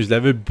figée, mais je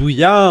l'avais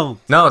bouillante.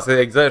 Non, c'est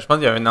exact. Je pense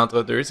qu'il y a un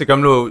entre-deux. C'est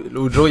comme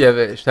l'autre jour,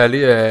 j'étais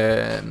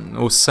allé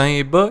au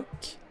Saint-Boc.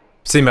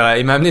 Puis il m'a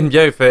amené une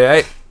bière. Il fait,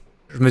 hey,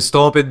 je me suis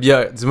trompé de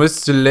bière. Dis-moi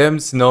si tu l'aimes,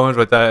 sinon je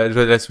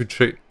vais la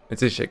switcher. Mais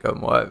tu sais, j'étais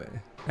comme, ouais,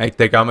 mais hey,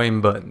 t'es quand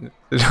même bonne.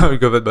 Genre, le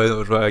gars fait, ben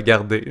non, je vais la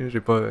garder. J'ai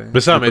pas.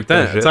 Mais ça, j'ai en pas même que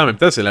la temps, jette. en même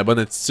temps, c'est la bonne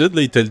attitude,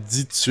 là. Il te le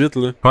dit tout de suite,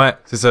 là. Ouais,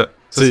 c'est ça.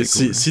 Ça, T'sais,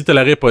 c'est cool. si te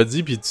l'aurais pas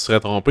dit pis tu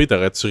serais trompé,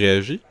 t'aurais-tu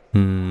réagi?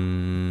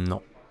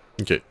 Non.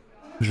 Ok.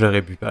 Je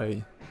l'aurais bu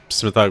pareil. Pis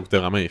si mettons à goûter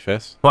vraiment les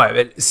fesses. Ouais,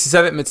 mais si ça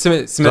avait. Mais tu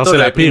sais, si Genre, mettons, c'est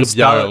la j'avais pris pire une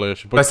bière, stout- là.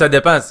 Je sais pas. Ben, ça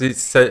dépend. Tu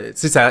sais,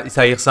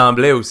 ça y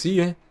ressemblait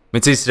aussi, hein. Mais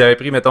tu sais, si j'avais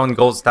pris, mettons, une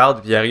grosse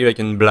stout, puis il arrive avec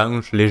une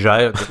blanche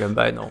légère, t'es comme,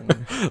 ben non.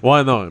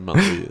 Ouais, non,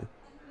 mentir.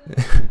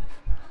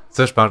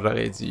 Ça, je pense que je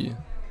l'aurais dit.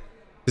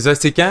 C'est ça,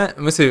 c'est quand.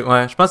 Moi, c'est.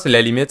 Ouais, je pense que c'est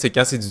la limite, c'est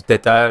quand c'est du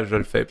tétage, je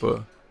le fais pas.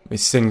 Mais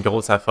si c'est une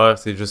grosse affaire,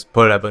 c'est juste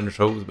pas la bonne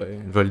chose, ben,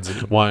 je vais le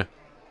dire. Ouais.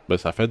 Ben,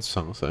 ça fait du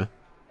sens, hein.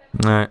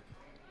 Ouais.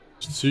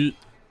 Tu.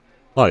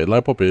 Ah, il a de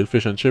l'air pas payé, le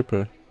fish and chip.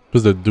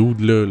 Plus de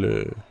dude, là,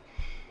 le.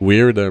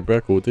 Weird un peu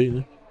à côté,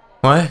 là.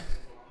 Ouais.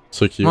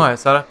 Ça qui est. Ouais,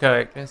 ça a l'air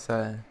correct, hein.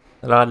 Ça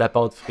a l'air de la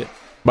pâte frite.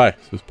 Ben,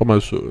 c'est pas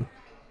mal ça.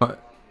 Là. Ouais.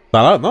 Ça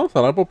a l'air. Non, ça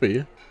a l'air pas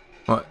payé.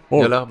 Ouais. Oh.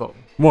 Il a l'air bon.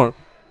 Ouais.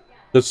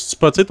 T'as-tu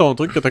spoté ton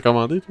truc que t'as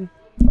commandé, toi?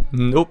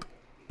 Nope.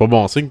 Pas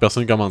bon signe,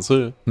 personne commande ça.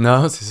 Hein.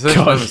 Non, c'est ça, je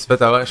pense que je me suis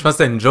fait avoir. Je pense que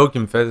c'était une joke qui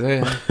me faisait.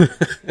 Hein.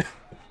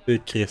 Et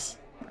Chris.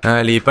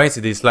 Ah, les pains,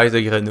 c'est des slices de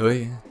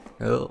grenouille.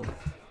 Oh.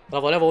 Ben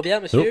voilà vos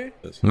bières, monsieur.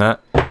 Oh. Non.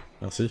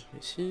 Merci.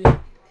 Ici.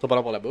 Sont pas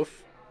là pour la bouffe.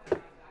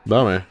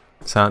 Bon, ben.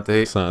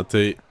 Santé.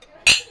 Santé.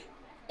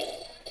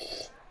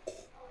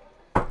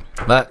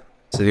 Ouais,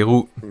 c'est des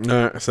roues.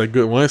 Ça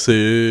goûte. Ouais,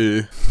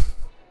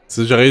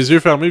 J'aurais les yeux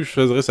fermés puis je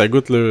faisais ça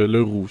goûte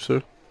le roux, ça.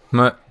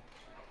 Ouais.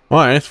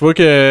 Ouais, hein, tu vois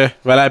que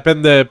valait la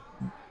peine de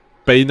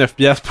payer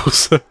 9$ pour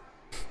ça.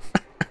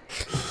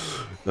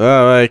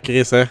 Ah ouais,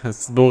 Chris, hein, un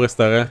petit beau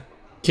restaurant.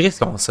 Chris,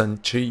 qu'on sonne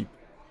cheap.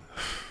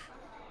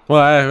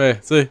 Ouais, tu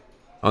sais,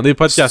 on est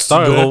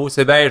podcasteurs. C'est gros,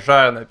 c'est bien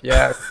cher, 9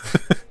 piastres.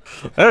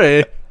 Hein.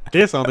 Ouais,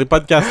 Chris, on est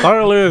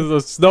podcasteurs, là.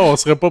 Sinon, on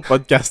serait pas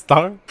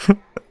podcasteurs.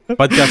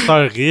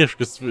 Podcasteur riche,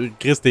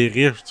 Chris, t'es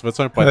riche, tu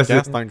fais-tu un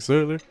podcast tant que ça,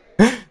 là?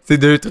 C'est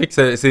deux trucs,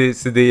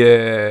 c'est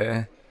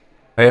des.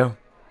 Voyons.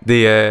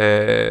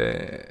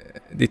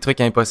 Des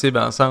trucs impossibles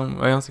ensemble.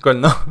 Voyons, c'est quoi le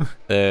nom?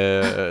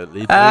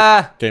 Les trucs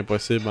Ah!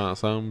 impossibles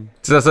ensemble.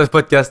 C'est ça,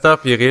 podcasteur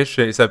puis riche,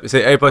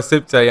 c'est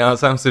impossible que ça aille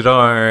ensemble. C'est genre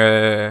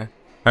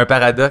un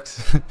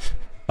paradoxe.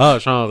 Ah,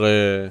 genre,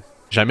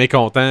 jamais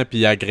content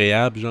pis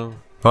agréable, genre.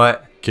 Ouais.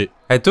 Ok.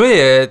 Et toi,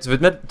 tu veux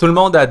te mettre tout le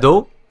monde à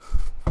dos?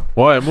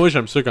 Ouais, moi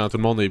j'aime ça quand tout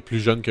le monde est plus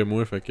jeune que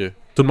moi, fait que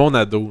tout le monde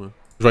ado. Hein.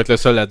 Je vais être le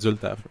seul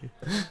adulte à la fin.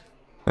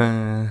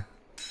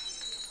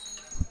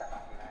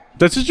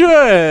 T'as-tu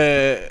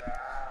déjà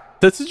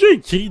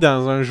écrit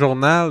dans un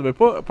journal, mais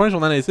pas un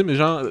journal intime, mais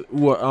genre,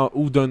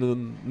 ou d'un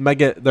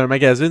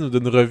magazine ou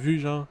d'une revue,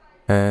 genre?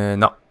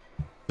 Non.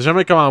 T'as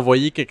jamais comme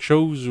envoyé quelque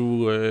chose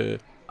ou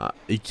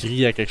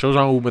écrit à quelque chose,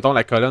 genre, ou mettons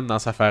la colonne dans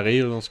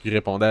Safari, là, ce qui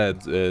répondait à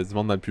du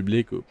monde dans le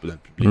public, ou dans le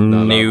public,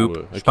 dans leur, Nope.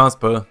 ok. Je pense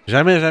pas.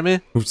 Jamais?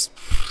 Ou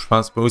je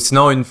pense pas. Ou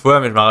sinon, une fois,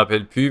 mais je m'en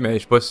rappelle plus, mais je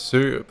suis pas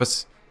sûr.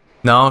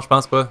 Non, je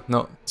pense pas.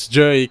 Non. Tu as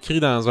déjà écrit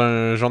dans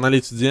un journal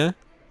étudiant?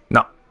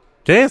 Non.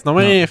 Qu'est-ce? Non,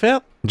 mais Non. rien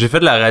fait? J'ai fait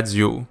de la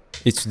radio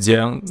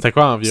étudiante. C'était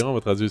quoi environ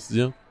votre radio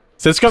étudiant?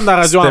 C'était-tu comme dans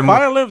Radio C'était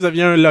Enfer, là? Vous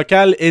aviez un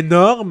local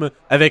énorme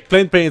avec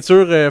plein de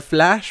peintures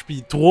flash,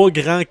 puis 3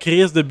 grands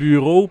crises de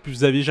bureaux, puis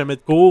vous aviez jamais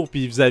de cours,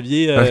 puis vous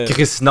aviez...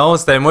 Chris, non,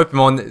 c'était moi puis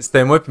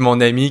mon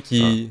ami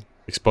qui...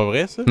 C'est pas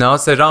vrai, ça? Non,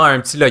 c'était genre un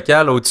petit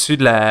local au-dessus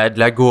de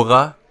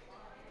l'Agora,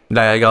 de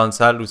la grande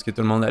salle où tout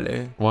le monde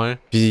allait. Ouais.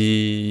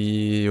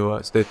 Puis ouais,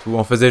 c'était tout.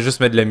 On faisait juste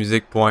mettre de la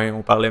musique, point.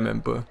 On parlait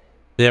même pas.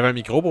 Il y avait un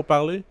micro pour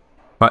parler?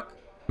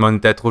 Mais on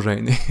était trop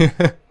gênés.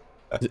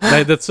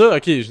 Ben, de ça,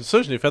 ok,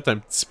 ça, je l'ai fait un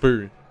petit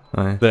peu.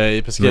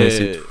 Ouais. Parce que. Mais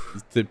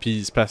c'est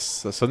Puis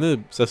ça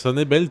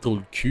sonnait belle trop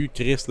le cul,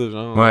 Chris, là,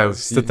 genre. Ouais,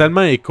 aussi. C'était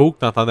tellement écho que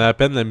t'entendais à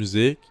peine la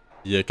musique.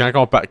 Puis,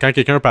 quand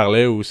quelqu'un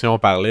parlait ou si on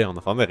parlait, on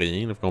n'entendait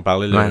rien. Là, qu'on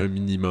parlait Ouais. un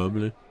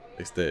minimum. Là.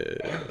 Fait que c'était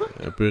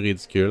un peu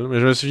ridicule. Mais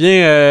je me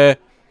souviens,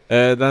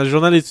 dans le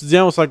journal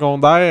étudiant au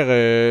secondaire,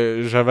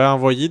 j'avais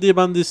envoyé des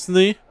bandes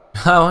dessinées.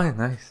 Ah ouais,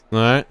 nice.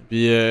 Ouais.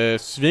 Puis, tu te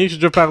souviens que j'ai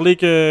déjà parlé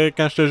que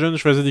quand j'étais jeune,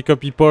 je faisais des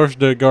copies poches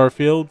de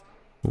Garfield.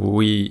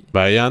 Oui.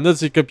 Ben, il y en a de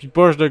ces copies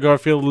poches de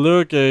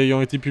Garfield-là qui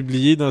ont été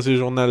publiés dans ces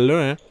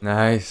journaux-là,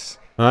 hein. Nice.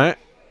 Ouais.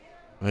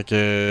 Fait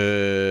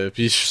que.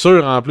 Puis je suis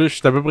sûr, en plus, je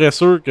suis à peu près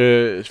sûr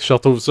que. Je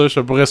retrouve ça, je suis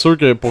à peu près sûr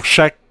que pour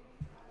chaque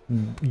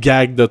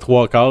gag de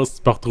 3 cases,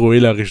 tu peux retrouver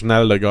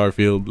l'original de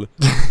Garfield.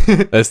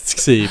 Est-ce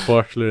que c'est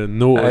poche, là?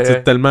 No, Ouais, c'est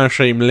ouais. tellement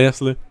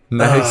shameless, là.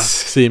 Ah,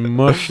 Nice. c'est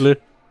moche, là.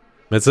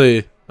 Mais tu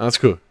sais, en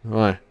tout cas,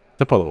 ouais.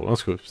 C'était pas drôle, en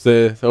tout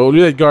cas. Au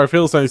lieu d'être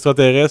Garfield, c'est un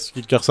extraterrestre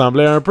qui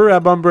ressemblait un peu à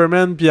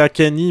Bomberman puis à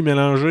Kenny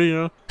mélangé,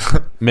 là.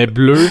 Mais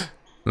bleu.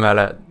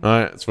 Malade.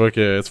 Ouais,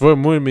 tu vois,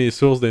 moi, mes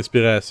sources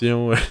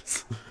d'inspiration,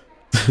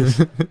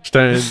 c'était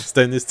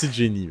un esti de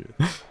génie.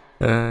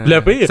 Là. Le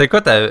pire- C'est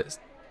quoi ta.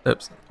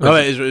 Oups. Ah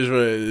ouais,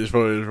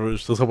 je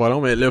serai pas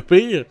long, mais le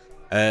pire,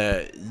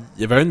 il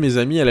y avait un de mes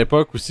amis à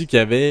l'époque aussi qui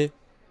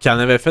en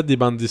avait fait des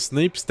bandes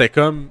dessinées, puis c'était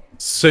comme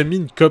semi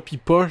une copie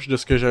poche de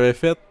ce que j'avais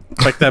fait.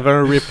 Fait que t'avais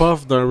un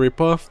rip-off d'un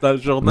rip-off dans le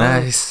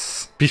journal.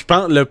 Nice. Puis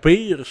le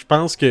pire, je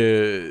pense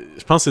que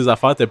ces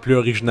affaires étaient plus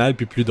originales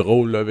puis plus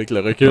drôles là, avec le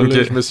recul. Ok.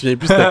 Là. Je me souviens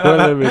plus c'était quoi,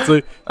 là, mais tu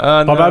sais,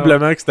 Ah, non.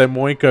 probablement que c'était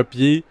moins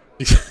copié.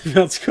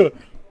 En tout cas,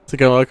 c'est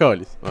comme encore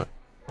lisse.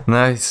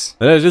 Ouais. Nice.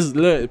 Là,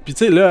 puis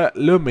tu sais, là,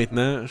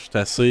 maintenant, je suis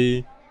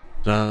assez.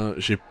 Genre,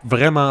 j'ai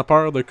vraiment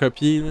peur de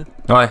copier,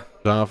 là. Ouais.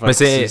 Genre, fait Mais que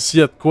c'est- s'il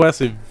y a de quoi,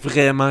 c'est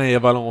vraiment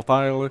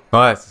involontaire, là.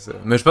 Ouais, c'est ça.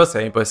 Mais je pense que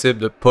c'est impossible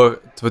de pas.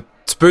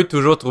 Tu peux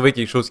toujours trouver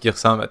quelque chose qui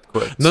ressemble à de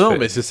quoi. Tu Non, fais-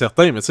 mais c'est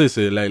certain, mais tu sais,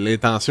 c'est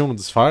l'intention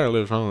d'y se faire,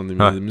 là. Genre,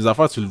 Ouais. mes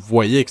affaires, tu le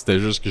voyais que c'était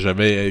juste que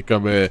j'avais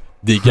comme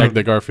des gags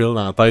de Garfield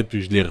en tête,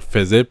 puis je les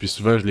refaisais, puis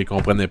souvent, je les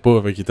comprenais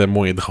pas, fait qu'ils étaient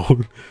moins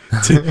drôles.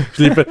 Tu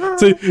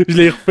sais, je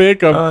les refais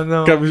comme, Oh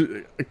non.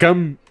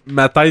 comme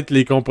ma tête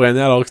les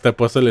comprenait alors que c'était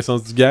pas ça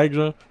l'essence du gag,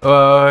 genre.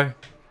 Ouais.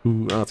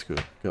 Ou, en tout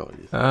cas,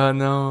 calisse. Ah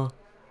non.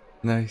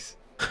 Nice.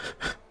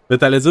 Mais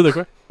t'allais dire de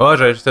quoi? Oh,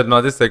 j'allais juste te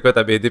demander c'était quoi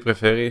ta BD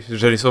préférée.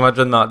 Je l'ai sûrement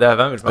déjà demandé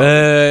avant, mais je m'en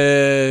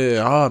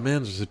Ah,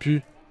 man, je sais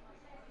plus.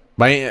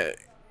 Ben,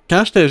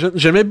 quand j'étais jeune,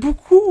 j'aimais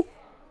beaucoup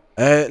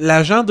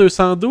l'agent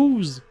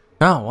 212.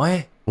 Ah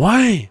ouais.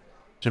 Ouais!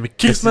 J'aimais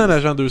crissement c'est-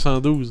 l'agent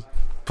 212.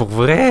 Pour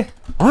vrai?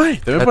 Ouais,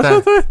 t'aimais pas Attends.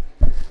 ça,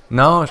 toi?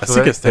 Non, je Ah, trouvais c'est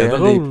que que c'était c'était un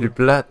des drôle. plus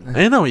plates.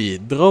 Eh non, il est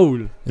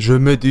drôle. Je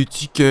me dis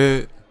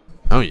que.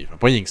 Non, il fait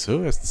pas rien que ça,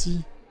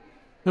 esti.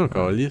 Non,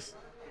 calisse.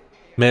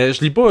 Mais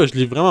je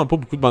lis vraiment pas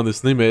beaucoup de bandes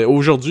dessinées, mais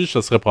aujourd'hui,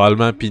 ça serait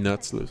probablement Peanuts,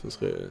 là. Ça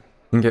serait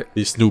Ok.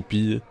 les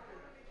Snoopy.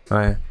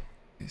 Ouais.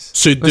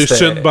 C'est Moi, c'était-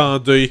 dessine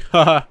bandé.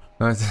 Haha.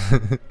 Ouais,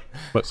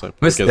 Ouais, c'est un peu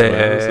moi, quasiment,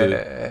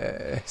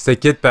 c'était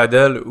Kid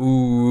Paddle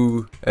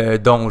ou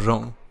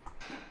Donjon.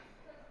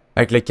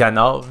 Avec le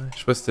canard. Je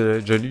sais pas si t'as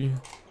déjà lu.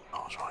 Non,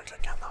 genre avec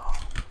le canard.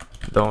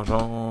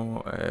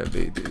 Donjon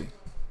BD.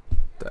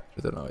 Attends,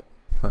 je vais te l'envoyer.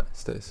 Ouais,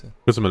 c'était ça.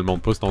 Pourquoi tu me le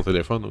montres pas sur ton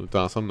téléphone? On était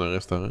ensemble dans un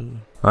restaurant.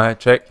 Ouais,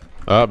 check.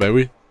 Ah, ben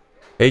oui.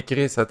 Hey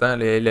Chris, attends,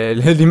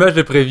 l'image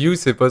de preview,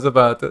 c'est pas ça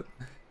par tout.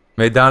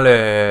 Mais dans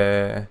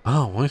le.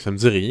 Ah, ouais, ça me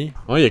dit rien.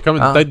 Ouais, il y a comme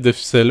une Ah. tête de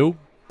ficello.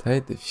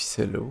 Tête de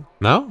ficello.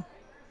 Non?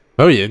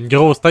 Ah oui, il y a une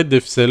grosse tête de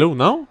ficello,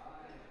 non?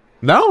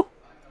 Non?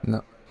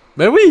 Non.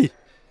 Ben oui!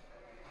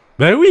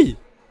 Ben oui!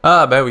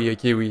 Ah, ben oui, ok,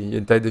 oui, il y a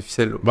une tête de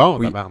ficello. Bon,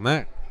 oui.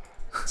 tabarnak.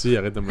 Tu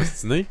arrête de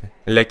m'ostiner.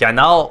 Le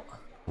canard.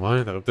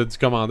 Ouais, t'aurais peut-être dû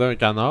commander un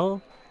canard.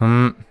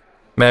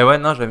 Mais ouais,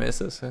 non, j'aimais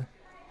ça.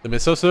 T'aimais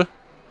ça, ça?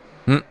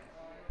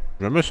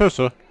 J'aimais ça.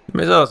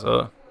 J'aimais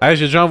ça. Hey,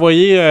 j'ai déjà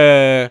envoyé.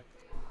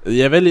 Il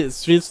y avait les. Tu te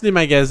souviens-tu des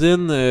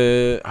magazines.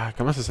 Ah,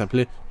 comment ça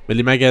s'appelait? Mais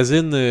les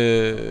magazines.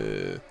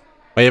 Ben,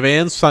 il y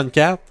avait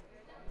N64.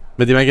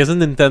 Mais des magazines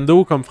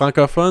Nintendo comme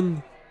francophones.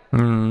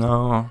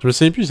 Non. Je me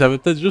souviens plus, ça avait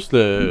peut-être juste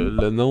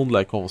le nom de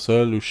la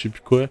console ou je sais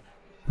plus quoi. Ok.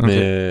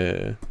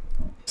 Mais.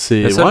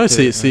 C'est. Mais ça, Ouais,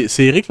 que-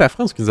 c'est Eric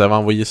Lafrance qui nous avait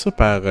envoyé ça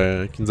par.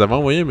 Qui nous avait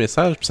envoyé un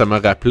message, puis ça m'a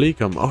rappelé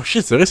comme. Oh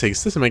shit, c'est vrai, ça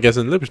existait ces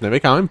magazines-là, puis je n'avais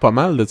quand même pas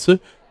mal de ça.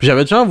 Puis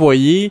j'avais déjà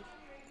envoyé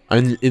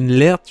une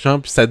lettre,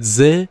 genre, puis ça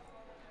disait.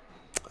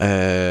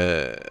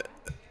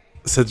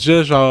 Ça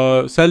disait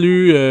genre.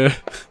 Salut,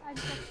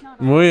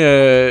 moi,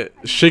 je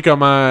sais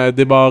comment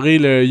débarrer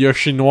le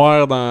Yoshi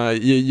noir dans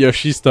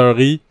Yoshi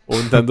Story au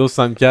Nintendo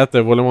 64.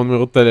 Voilà mon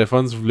numéro de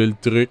téléphone si vous voulez le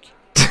truc.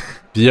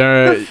 Puis il y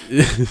a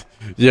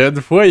il y a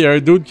une fois, il y a un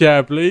dude qui a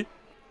appelé.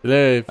 Puis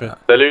là, il fait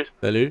Salut.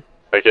 Salut.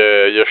 Fait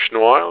que Yoshi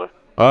noir, là.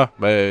 Ah,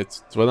 ben,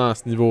 tu vas dans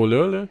ce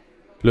niveau-là, là.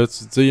 Puis là, tu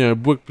sais, il y a un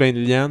book plein de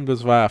lianes, puis là,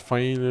 tu vas à la fin,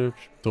 là.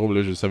 Puis je trouve,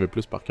 là, je le savais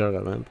plus par cœur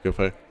avant. Puis que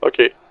faire.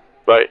 Ok.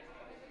 Bye.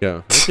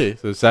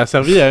 Ok, ça a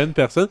servi à une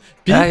personne.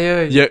 Puis, Aïe,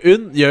 aïe.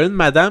 il y a une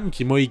madame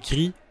qui m'a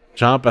écrit,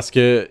 genre, parce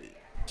que.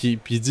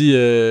 Puis dit.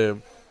 Elle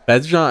a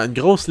dit, genre, une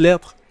grosse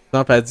lettre.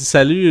 Genre, puis elle a dit,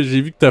 salut,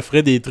 j'ai vu que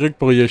t'offrais des trucs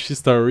pour Yoshi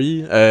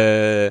Story.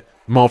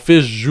 mon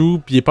fils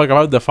joue, puis il est pas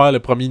capable de faire le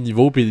premier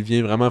niveau, puis il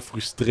devient vraiment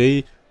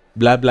frustré,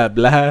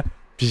 blablabla.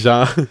 Puis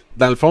genre,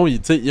 dans le fond, il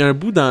y a un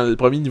bout dans le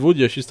premier niveau de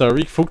Yoshi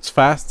Story qu'il faut que tu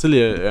fasses, tu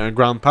sais, un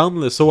ground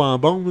pound, le saut en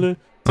bombe, là.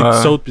 Tu sais, que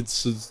tu sautes, puis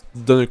tu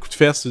donnes un coup de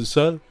fesse sur le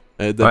sol.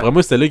 D'après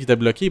moi, c'était là qui était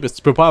bloqué, parce que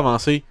tu peux pas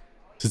avancer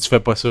si tu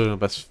fais pas ça, genre,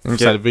 parce que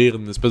ça le vire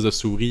une espèce de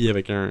souris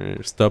avec un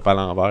stop à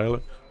l'envers, là.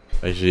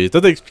 J'ai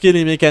tout expliqué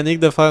les mécaniques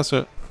de faire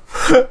ça.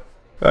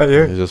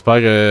 J'espère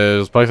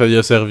que ça lui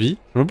a servi. Je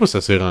sais même pas si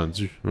ça s'est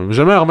rendu. Je m'ai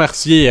jamais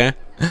remercié, hein.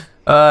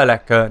 Ah, la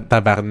conne.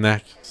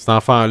 Tabarnak. Cet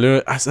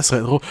enfant-là. Ah, ça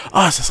serait drôle.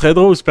 Ah, ça serait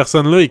drôle si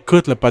personne-là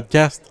écoute le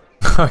podcast.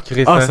 Ah,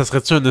 Chris. Ah, ça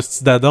serait-tu un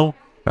hostie d'adon?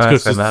 Parce que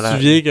si tu te malade.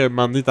 souviens qu'à un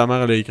moment donné, ta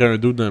mère elle a écrit un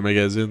dude dans un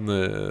magazine,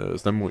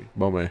 c'était moi.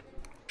 Bon, ben.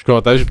 Je suis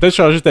content. J'ai peut-être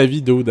changé ta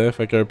vie, dude, hein.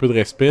 Fait qu'un peu de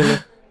respect, là.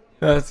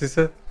 Ah, c'est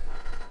ça.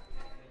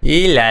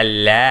 Et là.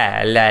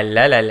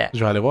 Je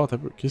vais aller voir un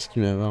peu. Qu'est-ce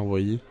qu'il m'avait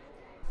envoyé?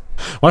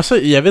 Ouais, ça,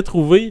 il avait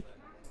trouvé.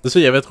 C'est ça,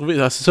 il avait trouvé.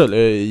 Ah, c'est ça.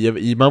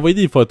 Il m'a envoyé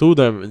des photos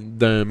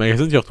d'un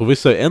magazine qu'il a retrouvé,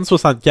 ça.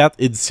 N64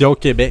 Édition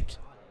Québec.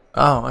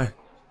 Ah, ouais.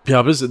 Puis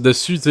en plus,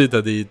 dessus, tu sais,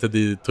 t'as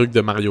des trucs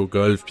de Mario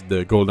Golf puis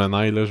de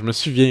GoldenEye, là. Je me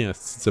souviens de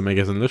ce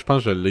magazine-là. Je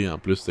pense que je l'ai en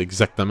plus. C'est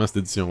exactement cette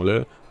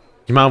édition-là.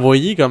 Il m'a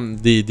envoyé comme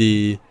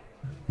des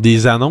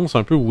annonces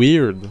un peu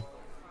weird.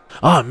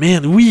 Ah,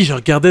 man, oui, je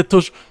regardais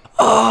toujours.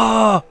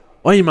 Ah!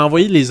 Ouais, il m'a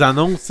envoyé les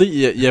annonces, tu sais.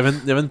 Il y avait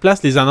une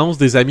place, les annonces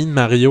des amis de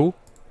Mario.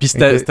 Puis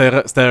c'était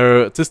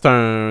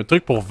un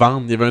truc pour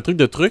vendre. Il y avait un truc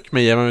de truc,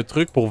 mais il y avait un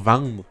truc pour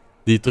vendre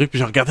des trucs. Puis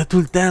je regardais tout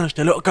le temps.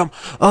 J'étais là comme,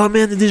 oh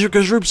man, il y a des jeux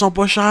que je veux, puis ils sont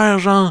pas chers,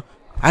 genre.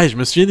 Hey, je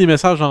me souviens des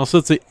messages genre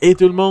ça, tu sais. Hey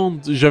tout le monde,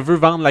 je veux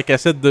vendre la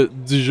cassette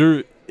du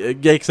jeu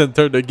Gag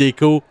Center de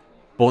Gecko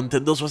pour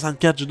Nintendo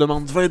 64. Je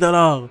demande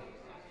 20$.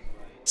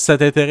 Si ça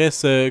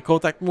t'intéresse,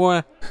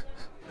 contacte-moi.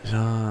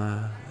 Genre.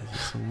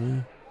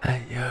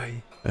 Aïe, aïe.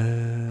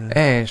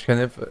 Je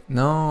connais pas.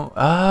 Non.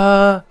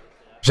 Ah!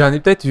 J'en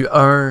ai peut-être eu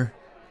un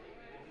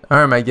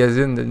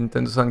magazine de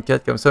Nintendo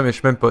 64 comme ça, mais je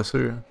suis même pas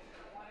sûr.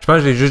 Je pense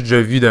que j'ai juste déjà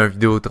vu dans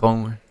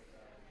Vidéotron, hein,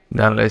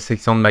 dans la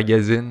section de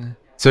magazines.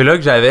 Ceux-là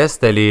que j'avais,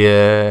 c'était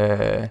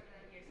les...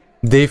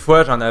 Des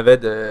fois, j'en avais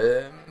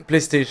de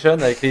PlayStation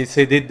avec les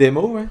CD de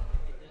démo. Hein.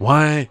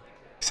 Ouais.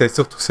 C'est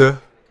surtout ça.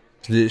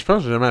 Je pense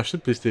que j'ai jamais acheté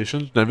de PlayStation.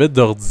 J'en avais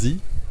d'ordi.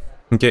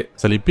 Ok.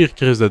 C'est les pires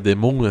crises de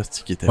démo, là,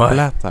 qui étaient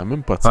plates. Ça a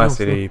même pas de sens. Ouais,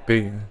 c'est là. les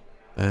pires.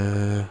 Y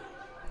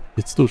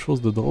a-t-il d'autres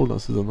choses de drôles dans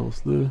ces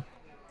annonces-là?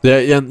 Il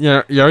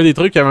y a un des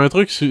trucs, il y avait un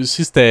truc, si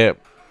c'était...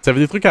 T'avais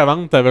des trucs à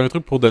vendre, t'avais un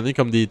truc pour donner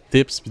comme des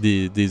tips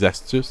pis des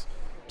astuces.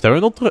 Pis t'avais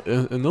un autre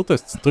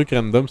petit truc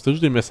random, c'était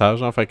juste des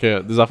messages, hein, fait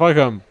que des affaires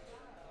comme...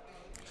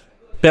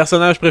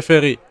 Personnages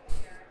préférés.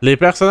 Les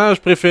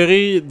personnages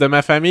préférés de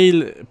ma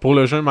famille pour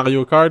le jeu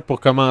Mario Kart, pour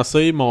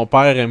commencer, mon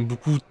père aime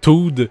beaucoup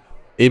Toad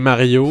et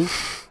Mario.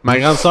 Ma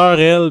grande sœur,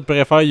 elle,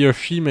 préfère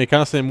Yoshi, mais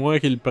quand c'est moi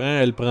qui le prends,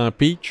 elle prend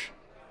Peach.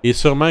 Et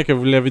sûrement que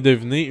vous l'avez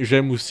deviné,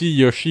 j'aime aussi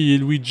Yoshi et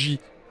Luigi.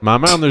 Ma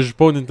mère ne joue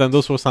pas au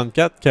Nintendo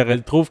 64 car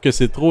elle trouve que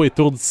c'est trop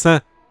étourdissant.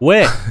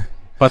 Ouais!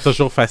 Pas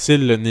toujours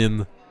facile le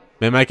nin.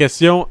 Mais ma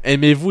question,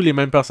 aimez-vous les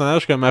mêmes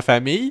personnages que ma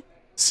famille?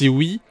 Si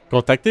oui,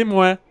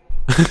 contactez-moi.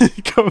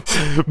 Comme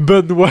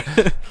Benoît.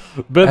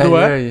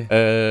 Benoît. Aïe,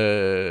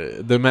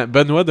 aïe.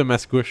 Benoît de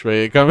Mascouche.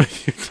 Mais comme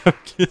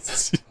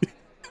qu'est-ce que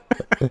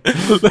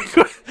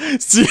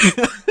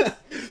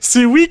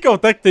si oui,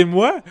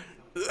 contactez-moi.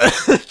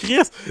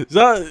 Chris,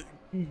 genre,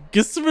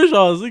 qu'est-ce que tu veux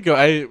jaser? Comme,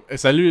 hey,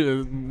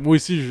 salut, moi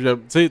aussi, tu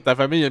sais, ta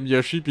famille aime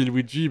Yoshi pis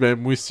Luigi, ben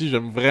moi aussi,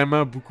 j'aime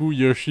vraiment beaucoup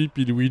Yoshi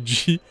pis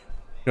Luigi.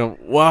 Comme,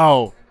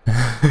 wow!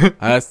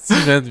 Asti,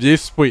 man, viens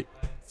souper.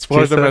 Tu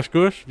proches de ma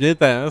couche? Viens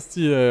t'en,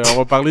 Asti, on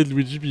va parler de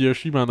Luigi pis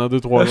Yoshi pendant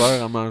 2-3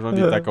 heures en mangeant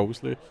des tacos,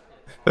 là.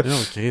 Non,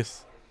 Chris.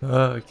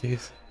 Ah, ok.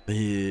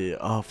 Et,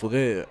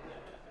 faudrait...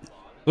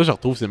 Là, je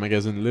retrouve ces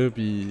magazines-là,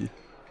 pis...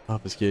 Ah,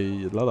 parce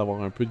qu'il y a l'air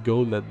d'avoir un peu de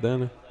gold là-dedans,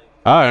 là.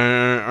 Ah,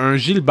 un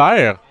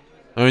Gilbert.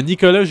 Un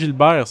Nicolas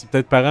Gilbert, c'est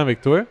peut-être parent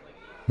avec toi?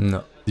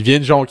 Non. Il vient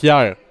de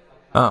Jonquière.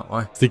 Ah,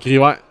 ouais. C'est écrit,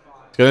 ouais.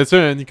 Tu connais-tu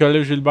un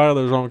Nicolas Gilbert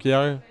de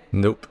Jonquière?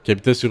 Nope. Qui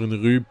habitait sur une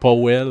rue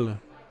Powell.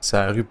 C'est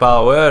la rue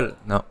Powell?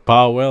 Non.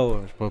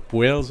 Powell, je sais pas,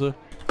 Powell, ça?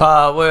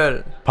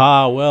 Powell!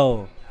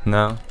 Powell.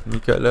 Non.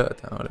 Nicolas,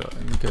 attends là.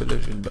 Nicolas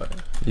Gilbert.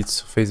 Il est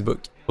sur Facebook?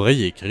 Faudrait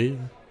y écrire.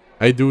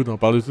 Hey, dude, on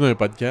parle de tout dans un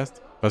podcast.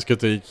 Parce que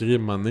t'as écrit à un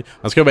moment donné.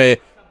 En tout cas, ben,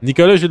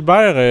 Nicolas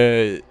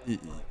Gilbert,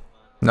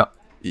 Non.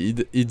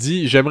 Il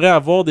dit « J'aimerais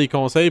avoir des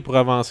conseils pour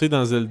avancer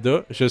dans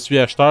Zelda. Je suis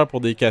acheteur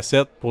pour des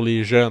cassettes pour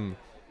les jeunes.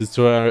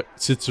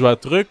 Si tu as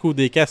truc ou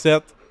des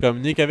cassettes,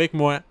 communique avec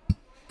moi. »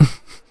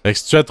 Fait que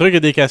si tu as truc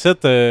et des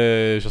cassettes,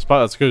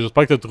 j'espère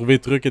que tu as trouvé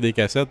truc et des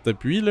cassettes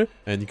depuis, là.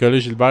 Nicolas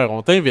Gilbert,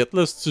 on t'invite,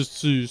 là. Si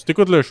tu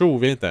écoutes le show,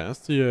 viens-t'en.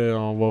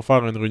 On va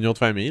faire une réunion de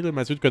famille, là.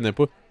 Mathieu, tu connais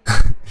pas.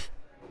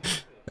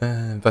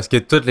 Parce que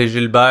tous les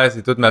Gilbert,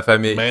 c'est toute ma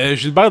famille. Mais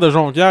Gilbert de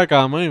Jonquière,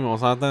 quand même, on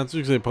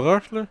s'entend-tu que c'est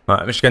proche, là?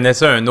 Ouais, mais je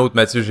connaissais un autre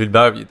Mathieu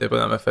Gilbert, il était pas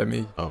dans ma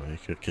famille. Ah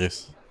ouais,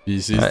 Chris.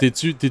 Puis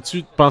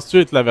penses-tu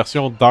être la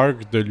version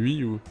dark de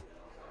lui ou...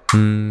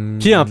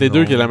 Qui entre les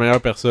deux qui est la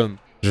meilleure personne?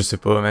 Je sais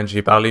pas, man.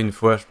 J'ai parlé une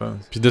fois, je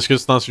pense. Puis de ce que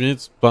tu t'en souviens,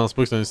 tu penses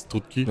pas que c'est un petit trou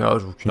de cul? Ah,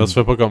 j'ai aucune Non, tu idée.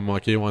 fais pas comme,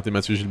 ok, ouais, t'es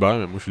Mathieu Gilbert,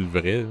 mais moi, je suis le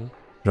vrai. Là.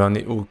 J'en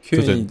ai Toi,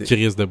 aucune t'as une idée.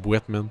 crise de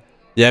boîte, man.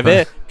 Il y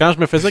avait, quand je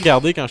me faisais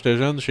garder quand j'étais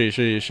jeune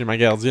chez ma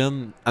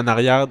gardienne, en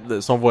arrière,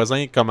 son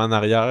voisin, comme en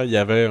arrière, il y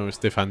avait un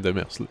Stéphane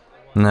Demers.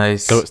 Là.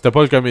 Nice. C'était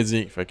pas le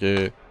comédien, fait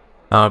que,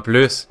 En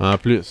plus. en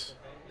plus.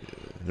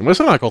 J'aimerais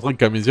ça rencontrer le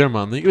comédien à un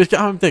moment donné. Mais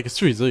en même temps, qu'est-ce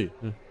que tu veux dire?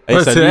 Hey,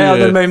 Ouais, salut,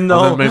 on a le même nom.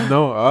 On a le même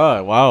nom.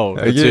 Ah, wow.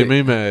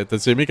 Ok.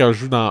 T'as-tu aimé quand je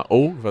joue dans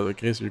O? Fait que,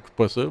 Chris, j'écoute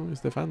pas ça, moi,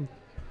 Stéphane.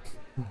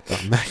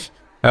 Tabarnak.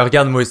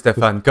 Regarde-moi,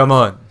 Stéphane. Come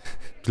on.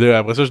 Puis là,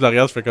 après ça, je le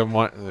regarde, je fais comme,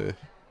 ouais, je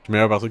suis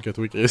meilleure personne que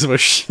toi, Chris, va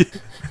chier.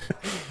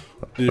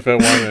 Puis il fait,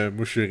 ouais,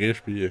 moi, je suis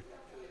riche, puis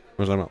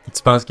moi, j'en marre.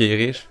 Tu penses qu'il est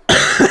riche?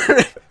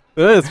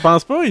 Ouais, tu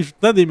penses pas? Il joue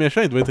dans des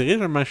méchants, il doit être riche,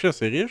 un méchant,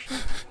 c'est riche.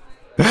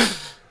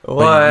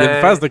 Ouais. Ben, il y a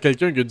une face de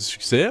quelqu'un qui a du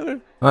succès, là.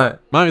 Ouais.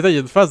 Mais en même temps, il y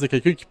a une face de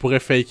quelqu'un qui pourrait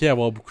faker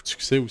avoir beaucoup de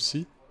succès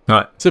aussi.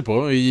 Ouais. Tu sais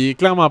pas, il est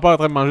clairement pas en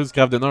train de manger du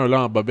craft dinner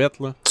là en bobette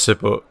là. Je sais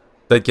pas.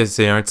 Peut-être que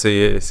c'est un de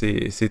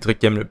ses trucs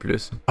qu'il aime le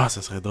plus. Ah,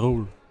 ça serait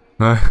drôle.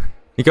 Ouais.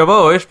 Et comme,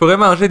 ouais, je pourrais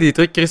manger des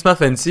trucs Christmas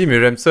fancy, mais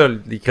j'aime ça,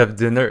 les craft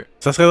dinner.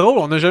 Ça serait drôle,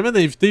 on n'a jamais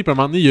d'invité, puis à un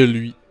moment donné, il y a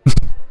lui.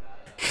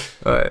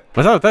 Ouais.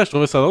 Mais ça, en même temps, je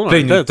trouvais ça drôle. Puis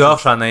là, en il même nous temps,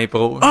 torche en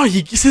impro. Ah,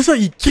 c'est ça,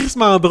 il est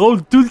crissement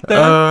drôle tout le temps.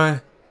 Ah ouais.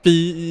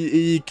 Puis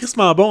il est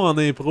crissement bon en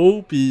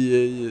impro,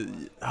 puis.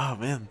 Ah,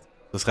 man.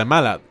 Ça serait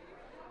malade.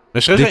 Mais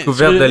je serais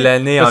Découverte je serais de gêné-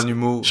 l'année parce- en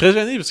humour. Je serais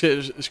gêné parce que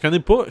je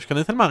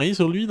connais tellement rien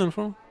sur lui, dans le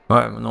fond.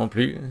 Ouais, moi non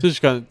plus. Tu sais,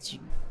 je connais.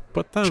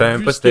 Pas de temps. Je savais même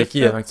vu pas ce c'était qu'il qui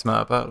fait. avant que tu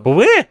m'en parles. Pour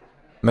vrai?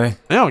 Mais,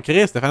 Non, on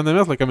crée Stéphane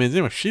Demers, le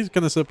comédien. Moi, je sais, tu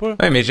connaissais pas.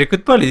 ouais, mais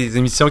j'écoute pas les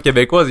émissions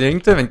québécoises. Il y a une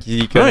que toi, man,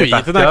 qui Ouais, connaît mais il par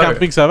était dans cœur.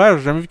 Camping Sauvage.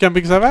 J'ai jamais vu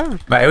Camping Sauvage.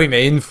 Ben oui,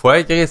 mais une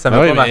fois, Chris, ça m'a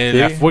Ah ouais, pas mais marqué.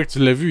 la fois que tu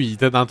l'as vu, il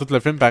était dans tout le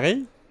film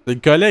pareil. C'est le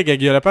collègue à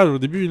Guillaume Lepage au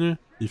début, là.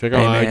 Il fait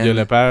comme Hey, un man. Guillaume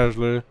Lepage,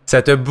 là.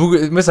 Ça t'a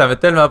Moi, ça m'a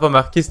tellement pas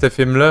marqué, ce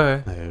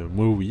film-là. Hein.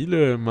 Moi, oui, là.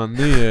 À un moment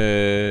donné,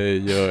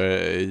 il y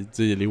a tu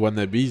sais, les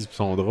wannabes qui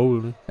sont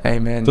drôles, là. Hey,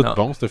 man, Tout non.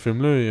 bon, ce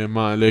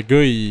film-là. Le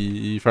gars,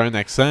 il fait un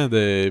accent,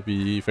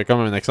 puis il fait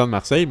comme un accent de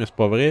Marseille, mais c'est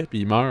pas vrai, puis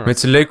il meurt. Mais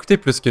tu l'as écouté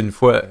plus qu'une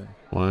fois.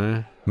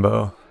 Ouais.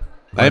 Bon.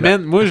 Hey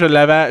man, moi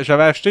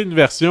j'avais acheté une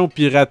version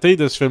piratée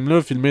de ce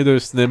film-là, filmé d'un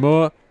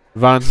cinéma,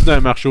 vendu dans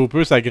un marché aux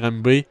puces à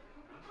Granby.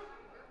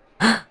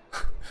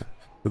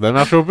 Dans le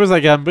marché aux puces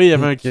à Granby, il y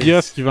avait un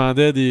kiosque qui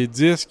vendait des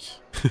disques.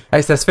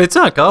 Hey, ça se fait-tu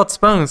encore, tu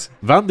penses?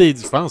 Vendre des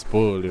disques, je pense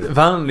pas, là.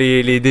 Vendre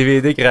les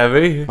DVD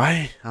gravés?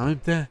 Ouais, en même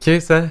temps. Ok,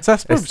 ça? Ça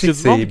se peut, Est-ce parce qu'il y a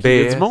que du monde, c'est il y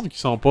a du BS? monde qui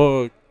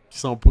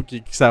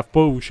savent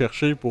pas où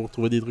chercher pour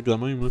trouver des trucs de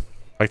même, là.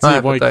 Fait que tu sais, Ouais,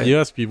 ils voient un peut-être.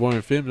 kiosque, puis ils voient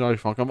un film, genre ils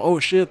font comme, oh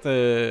shit,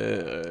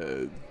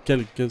 qu'est-ce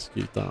qui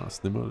est en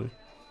cinéma, là?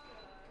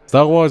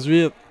 Star Wars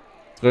 8,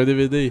 sur un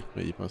DVD.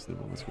 Mais il est pas en cinéma,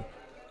 en tout cas.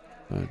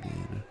 Ouais, bien,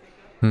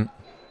 là.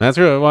 Mais en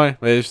tout cas, ouais,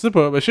 mais je sais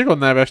pas, je sais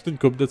qu'on avait acheté une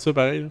coupe de ça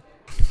pareil, là.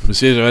 Je me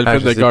souviens, j'avais le Ah,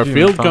 film je de sais plus, mais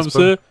Garfield je pense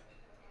comme pas.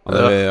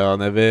 ça.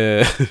 On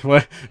avait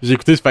ouais, j'ai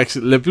écouté, fait que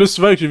le plus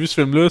souvent que j'ai vu ce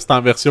film-là, c'était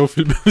en version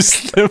filmée au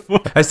cinéma.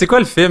 Hey, c'est quoi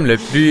le film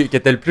que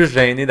t'es le plus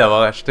gêné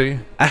d'avoir acheté?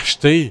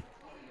 Acheté.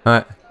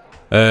 Ouais.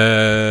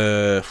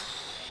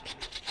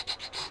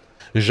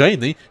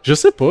 Gêné. Je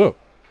sais pas.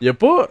 Y a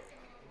pas.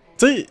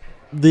 Tu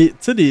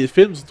sais, des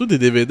films, surtout des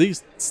DVD,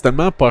 c'est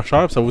tellement pas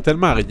cher, pis ça vaut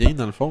tellement rien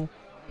dans le fond,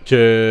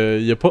 que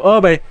y a pas.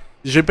 Ah ben,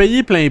 j'ai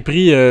payé plein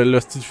prix le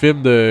style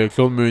film de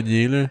Claude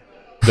Meunier, là.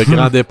 De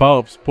Grand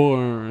Départ, pis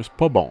c'est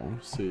pas bon.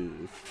 C'est.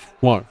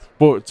 Ouais.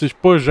 Tu sais, je suis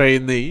pas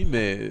gêné,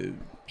 mais.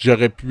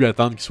 J'aurais pu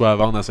attendre qu'il soit à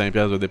vendre à 5$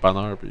 de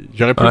dépanneur, pis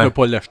j'aurais pu Ouais. ne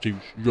pas l'acheter.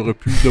 J'aurais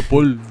pu ne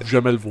pas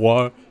jamais le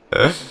voir.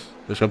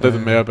 Je serais peut-être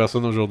une meilleure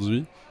personne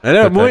aujourd'hui. Mais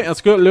là, Peut-être. moi, en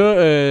tout cas,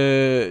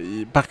 là,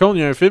 par contre,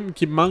 il y a un film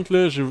qui me manque,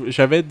 là.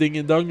 J'avais Ding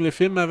et Dong, le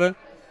film, avant,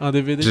 en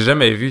DVD. J'ai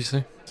jamais vu ça.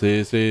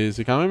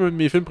 C'est quand même un de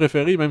mes films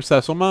préférés, même si ça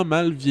a sûrement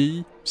mal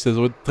vieilli, puis ça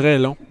doit être très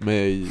long.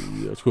 Mais,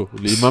 en tout cas,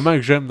 les moments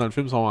que j'aime dans le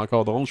film sont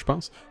encore drôles, je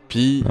pense.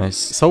 Puis,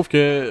 Nice. sauf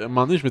que, à un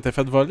moment donné, je m'étais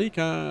fait voler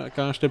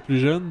quand j'étais plus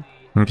jeune.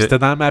 Ok. C'était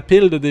dans ma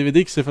pile de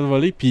DVD qui s'est fait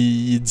voler, puis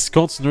il est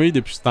discontinué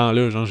depuis ce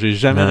temps-là. Genre, j'ai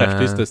jamais Ah.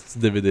 racheté ce petit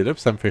DVD-là,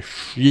 puis ça me fait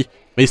chier.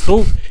 Mais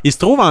il se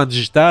trouve en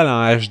digital,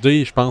 en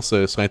HD, je pense,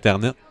 sur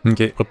Internet. Ok.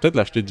 Je pourrais peut-être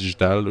l'acheter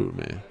digital, là,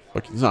 mais...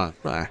 Ok, non,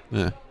 ouais.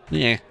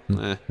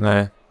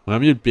 Ouais. On a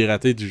mieux le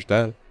pirater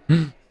digital. Mais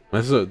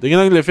c'est ça. Dès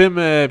que le film...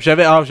 puis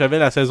j'avais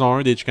la saison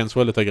 1 des Chicken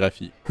Swell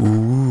autographiée.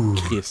 Ouh.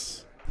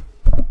 Chris.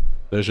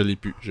 Là, je l'ai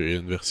plus. J'ai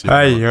une version.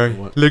 Aïe, Ouais. aïe.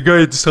 Le gars,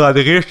 il a dû se rendre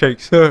riche avec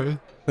ça.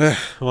 hein.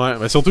 Ouais,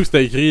 mais surtout que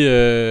c'était écrit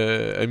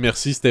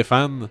merci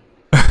Stéphane.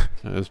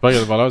 J'espère que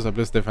le voleur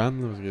s'appelait Stéphane.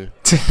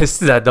 Parce que...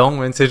 C'est la donne,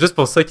 man. C'est juste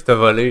pour ça qu'il t'a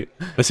volé.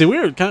 Mais c'est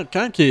weird,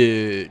 quand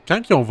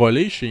ils ont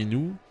volé chez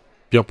nous,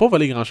 puis ils ont pas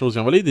volé grand chose. Ils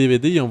ont volé des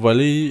DVD, ils ont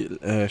volé,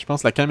 je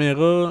pense, la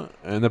caméra,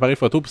 un appareil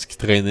photo, parce qu'il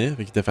traînait,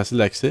 fait qu'il était facile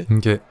d'accès.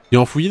 Ok. Ils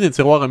ont fouillé dans les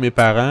tiroirs à mes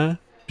parents,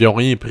 puis ils ont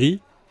rien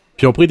pris.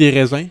 Puis ils ont pris des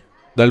raisins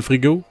dans le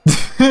frigo.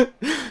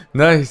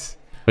 Nice.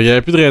 Fait qu'il y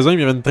avait plus de raisins, mais il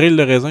y avait une trail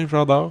de raisins,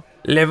 genre dehors.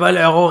 Les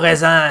voleurs au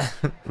raisin.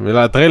 Mais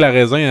la trail à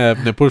raisin, elle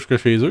venait pas jusque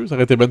chez eux, ça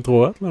aurait été ben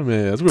trop hot, là,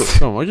 mais en tout cas,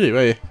 bon, ok,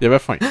 ouais, il y avait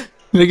faim.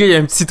 Le gars, il y a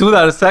un petit trou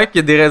dans le sac, il y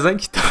a des raisins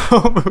qui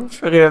tombent au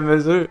fur et à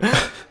mesure.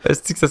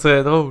 Est-ce que ça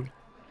serait drôle?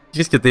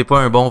 Qu'est-ce que t'es pas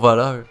un bon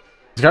voleur?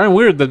 C'est quand même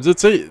weird de me dire,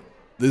 tu sais,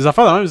 des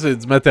affaires de même, c'est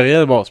du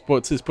matériel, bon,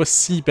 c'est pas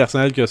si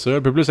personnel que ça,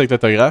 un peu plus avec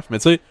l'autographe, mais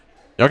tu sais,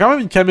 il y a quand même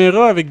une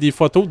caméra avec des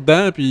photos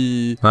dedans,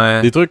 puis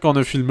Ouais. des trucs qu'on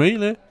a filmés,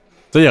 là. Tu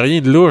sais, il y a rien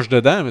de louche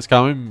dedans, mais c'est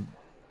quand même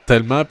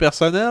tellement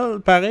personnel,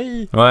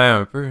 pareil. Ouais,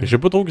 un peu. Je sais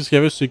pas trop ce qu'il y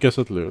avait sur ces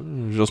cassettes-là.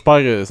 J'espère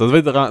que ça devait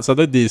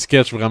être des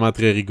sketchs vraiment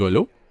très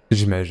rigolos.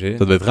 J'imagine.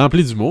 Ça devait être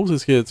rempli d'humour, c'est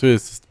ce que tu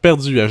c'est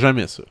perdu à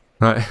jamais ça.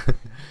 Ouais.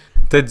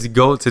 Peut-être du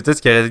gold, c'est peut-être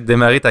ce qui aurait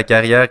démarré ta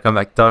carrière comme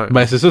acteur.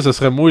 Ben c'est ça, ce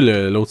serait moi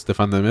l'autre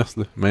Stéphane Demers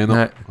là. Mais non,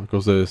 Ouais. en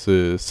cause de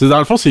c'est dans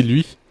le fond c'est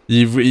lui.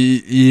 Il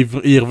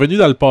est revenu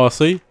dans le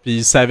passé, puis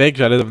il savait que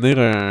j'allais devenir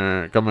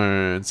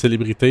une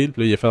célébrité,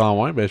 puis là il a fait en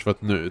ouais, ben je vais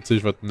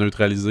te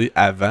neutraliser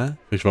avant,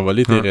 fait que je vais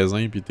voler tes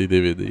raisins puis tes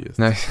DVD.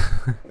 Ouais.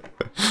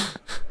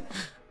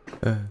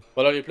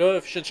 Voilà les plats,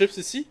 fish and chips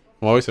ici.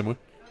 Ouais, c'est moi.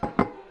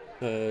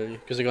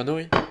 Que c'est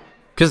grenouille.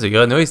 Qu'est-ce que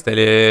grenouille?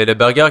 C'était le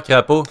burger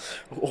crapaud.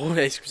 Oh,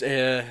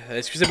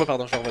 excusez-moi,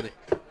 pardon, je vais revenir.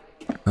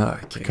 Ah,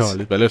 ok.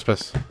 Calé. Ben là c'est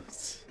parce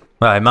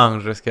Ouais,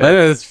 mange jusqu'à. ben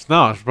là,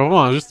 non, je peux pas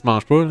manger si tu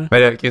manges pas là. Ben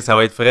là, ok, ça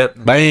va être fret.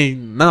 Ben,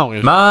 non,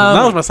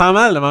 je me sens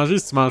mal de manger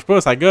si tu manges pas,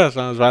 ça gâche.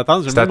 Hein. Je vais attendre,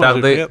 je vais C'est manger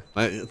attardé. frette.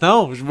 Ben,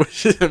 non,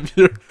 j'aime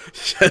mieux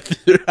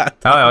attendre.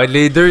 Ah ouais, on va être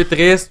les deux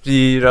tristes,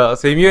 pis genre,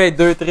 c'est mieux être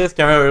deux tristes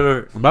qu'un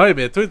heureux. Ben oui,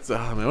 mais toi,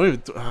 mais oui, mais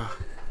toi,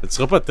 tu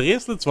seras pas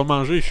triste, là, tu vas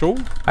manger chaud.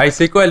 Hey,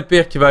 c'est quoi le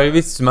pire qui va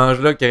arriver si tu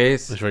manges là,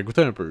 Chris? Je vais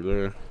goûter un peu,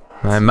 là.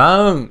 Ben,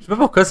 mange! Je sais pas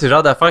pourquoi c'est le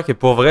genre d'affaire que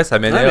pour vrai ça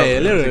m'énerve. Ouais,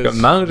 mais là, C'est comme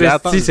mange, je vais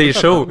attendre, si c'est je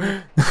vais chaud.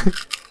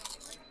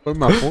 Pas de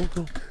ma faute,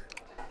 là.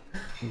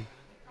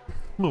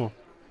 Bon.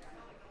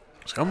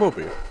 C'est quand même pas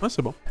pire. Ouais,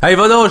 c'est bon. Hey,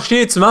 va donc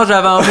chier, tu manges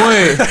avant moi!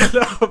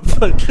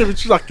 Là,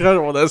 crème-tu dans le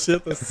mon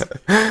assiette, aussi.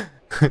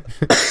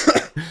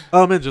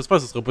 Ah, man, j'espère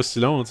que ce sera pas si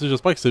long, tu sais.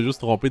 J'espère qu'il s'est juste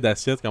trompé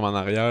d'assiette comme en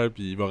arrière,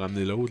 puis il va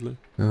ramener l'autre, là.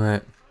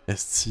 Ouais,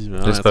 Esti,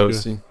 man. j'espère en tout cas,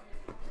 aussi.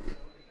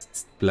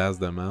 Petite place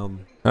de merde.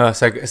 Ah,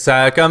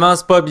 ça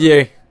commence pas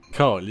bien.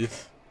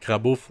 Calice.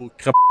 Crabeau,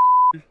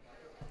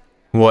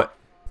 Ouais.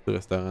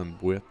 restaurant de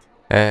boîte.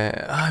 Il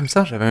me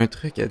semble que j'avais un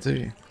truc à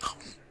dire.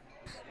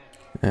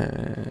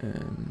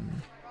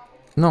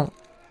 Non.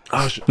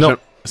 Ah, Non.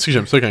 Est-ce que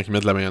j'aime ça quand ils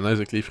mettent de la mayonnaise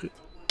avec les frites?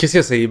 Qu'est-ce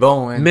que c'est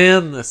bon, hein?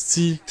 Man,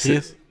 esti,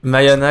 Chris.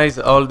 Mayonnaise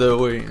all the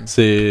way.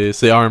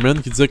 C'est Harmon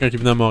qui disait quand il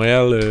venait à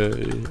Montréal,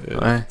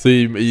 Ouais.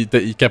 tu sais,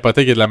 il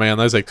capotait qu'il y a de la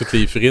mayonnaise avec toutes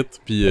les frites,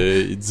 puis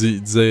il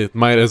disait «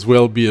 Might as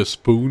well be a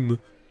spoon ».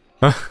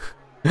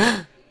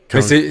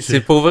 Mais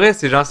c'est pour vrai,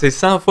 c'est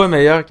 100 fois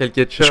meilleur que le Je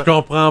ketchup.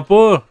 comprends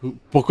pas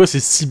pourquoi c'est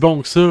si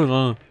bon que ça,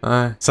 genre.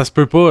 Ouais. Ça se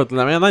peut pas.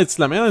 La mayonnaise,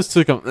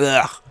 c'est comme...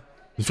 Ugh.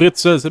 Une frite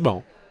seule, c'est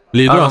bon.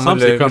 Les deux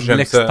ensemble, c'est comme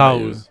j'aime ça,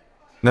 l'extase.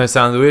 Dans un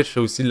sandwich,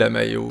 aussi de la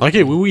mayo. Ok,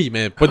 oui,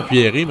 mais pas de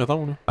cuillerée,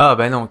 mettons, là. Ah,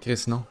 ben non,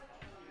 Chris, non.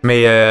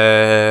 Mais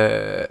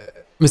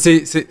mais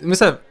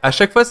ça, à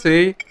chaque fois,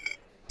 c'est...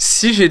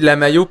 Si j'ai de la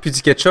mayo puis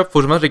du ketchup, faut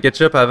que je mange le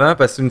ketchup avant,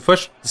 parce qu'une fois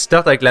je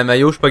starte avec la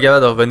mayo, je suis pas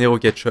capable de revenir au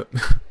ketchup.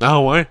 Ah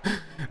ouais?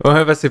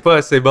 Ouais, parce que c'est pas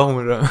assez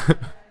bon, genre.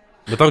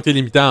 Mettons que t'es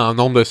limité en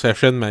nombre de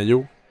sachets de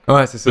mayo.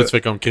 Ouais, c'est ça. Là, tu fais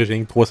comme Chris,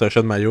 j'ai 3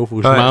 sachets de maillot, faut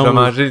que Ouais, je je vais mange.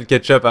 manger le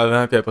ketchup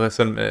avant, puis après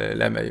ça,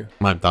 la mayo.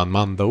 Même t'en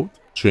demandes d'autres.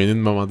 Tu es venu de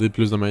me demander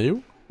plus de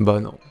maillot? Bah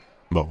non,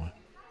 Bon, ouais.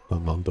 T'en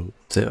demandes d'autres.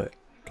 c'est vrai.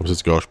 Comme ça,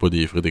 tu gâches pas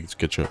des frites avec du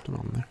ketchup, tout le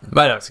monde.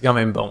 Ben là, c'est quand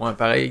même bon, hein,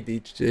 pareil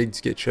avec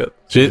du ketchup.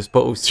 Tu C'est juste pas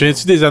aussi Tu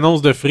viens-tu des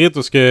annonces de frites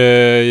où ce que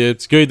y a un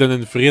petit gars il donne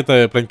une frite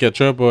plein de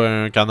ketchup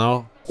à un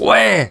canard? bon.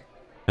 Ouais!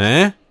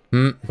 Hein?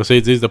 Hmm. Ça,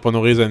 ils disent de pas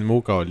nourrir les animaux,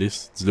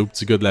 calice. Dis-le au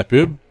petit gars de la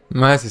pub.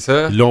 Ouais, c'est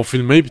ça. Ils l'ont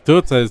filmé pis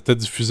tout, c'était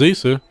diffusé,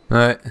 ça.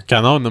 Ouais. Le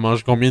canard, il a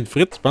mangé combien de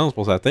frites, tu penses,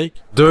 pour sa take?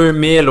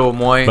 2000 au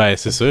moins. Ben,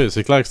 c'est ça,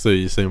 c'est clair que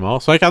c'est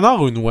mort. C'est un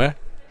canard ou une oie?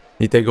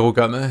 Il était gros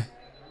comment?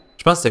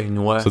 Je pense que c'était une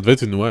oie. Ça devait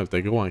être une oie,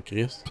 c'était gros en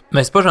crise.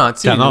 Mais c'est pas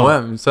gentil, Canard. une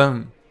oie, il me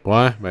semble.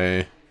 Ouais,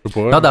 ben, je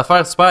sais pas. Genre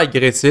d'affaires super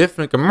agressif,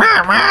 là, comme...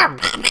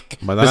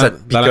 Ben, Là, ça te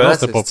dans l'annonce, picosse,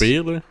 c'était pas c'est-tu.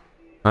 pire, là.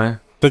 Ouais.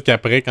 Peut-être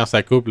qu'après, quand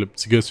ça coupe, le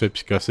petit gars se fait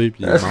picosser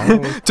pis il est mort.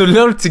 là. Tout le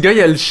long, le petit gars,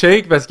 il a le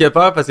shake parce qu'il a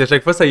peur, parce qu'à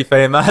chaque fois, ça lui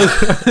fait mal.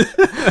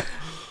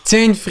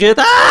 Tiens, une frite!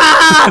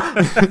 Ah!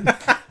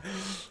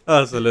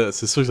 Ah,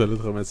 c'est sûr que ça l'a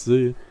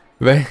traumatisé.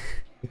 Ben,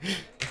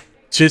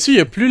 Tu sais, il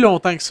y a plus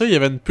longtemps que ça, il y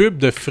avait une pub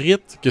de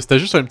frites, que c'était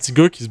juste un petit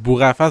gars qui se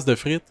bourrait la face de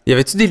frites. y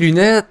avait-tu des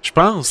lunettes? Je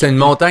pense. C'est une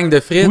montagne de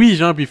frites? Oui,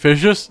 genre, pis il fait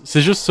juste.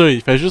 C'est juste ça,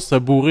 il fait juste se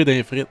bourrer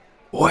d'un frites.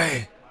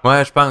 Ouais.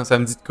 Ouais, je pense, ça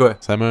me dit de quoi.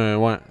 Ça me.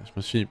 Ouais, je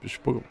me souviens, je sais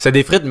pas. C'est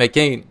des frites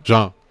McCain.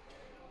 Genre.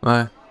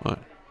 Ouais.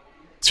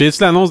 Tu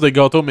viens-tu l'annonce de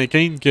gâteau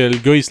McCain que le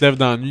gars il se lève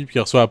dans la nuit pis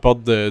qu'il reçoit la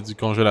porte du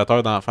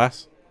congélateur d'en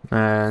face?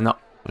 Non.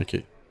 Ok.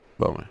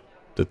 Bon, ouais.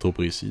 Peut-être trop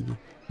précis.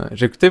 là. Ouais,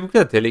 j'écoutais beaucoup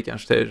la télé quand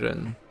j'étais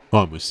jeune. Ouais,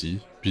 moi aussi.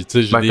 Pis tu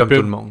sais, j'ai Ben, des comme tout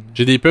le pubs. monde.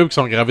 J'ai des pubs qui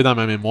sont gravés dans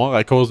ma mémoire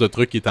à cause de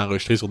trucs qui étaient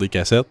enregistrés sur des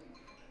cassettes.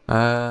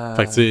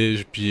 Fait que tu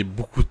sais, puis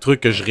beaucoup de trucs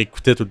que je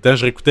réécoutais tout le temps.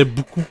 Je réécoutais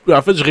beaucoup.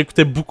 En fait, je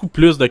réécoutais beaucoup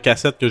plus de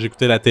cassettes que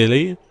j'écoutais la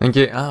télé. Ok,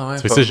 ah ouais.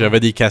 Fait que tu sais, j'avais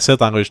des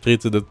cassettes enregistrées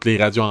tu sais, de toutes les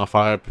radios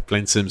Enfer, puis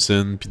plein de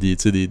Simpsons, puis des,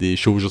 tu sais, des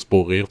shows juste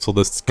pour rire, toutes sortes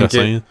de petits Ok.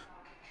 cossins.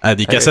 Ah,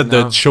 des cassettes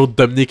non. de shows de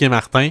Dominique et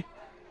Martin.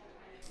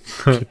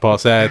 J'ai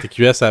passé à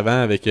TQS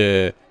avant avec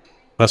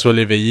François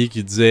Léveillé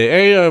qui disait «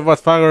 Hey, va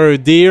te faire un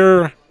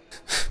deer! »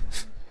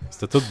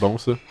 C'était tout bon,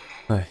 ça.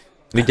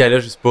 Les gars-là,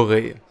 juste pour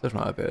rire. Ça, je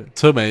m'en rappelle.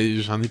 Ça, ben,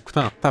 j'en ai écouté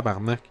en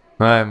tabarnak.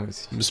 Ouais, moi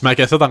aussi. Sur ma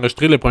cassette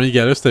enregistrée, le premier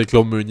gars-là, c'était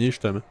Claude Meunier,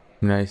 justement.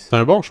 Nice. C'est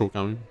un bon show,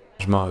 quand même.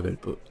 Je m'en rappelle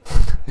pas.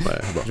 Ouais,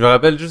 bon. Je me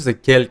rappelle juste de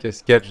quelques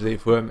sketchs des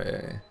fois,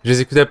 mais je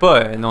les écoutais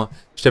pas. Non,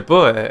 j'étais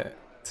pas.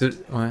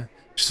 Ouais.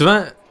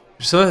 Souvent,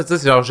 tu sais,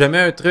 c'est genre j'aimais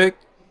un truc,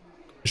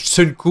 je suis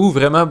sur le coup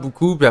vraiment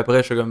beaucoup, puis après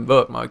je suis comme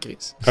bah, m'en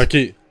crisse. Ok,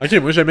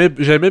 moi j'aimais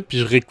puis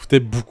je réécoutais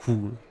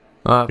beaucoup.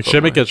 Ah, Fait que pas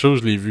j'aimais moi. quelque chose,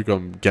 je l'ai vu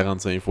comme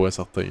 45 fois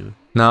certains. Là.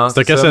 Non,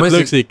 Cette c'est ça. Moi,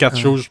 cassette-là, que c'est 4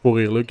 Ouais. choses pour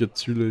rire là que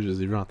dessus, là, je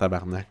les ai vus en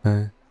tabarnak.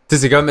 Ouais. Tu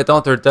sais, c'est comme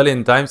mettons Turtle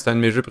in Time, c'est un de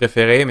mes jeux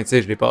préférés, mais tu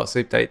sais, je l'ai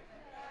passé peut-être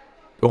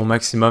au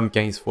maximum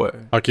 15 fois.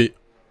 Ok.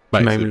 Ben,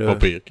 Même c'est là. pas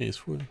pire, 15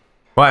 fois. Là.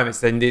 Ouais, mais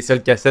c'était une des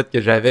seules cassettes que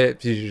j'avais,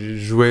 puis je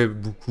jouais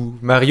beaucoup.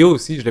 Mario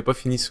aussi, je l'ai pas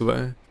fini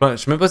souvent. Je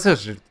sais même pas ça,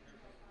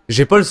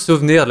 j'ai pas le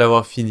souvenir de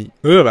l'avoir fini.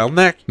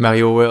 Barnac!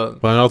 Mario World.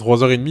 Pendant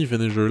 3h30, il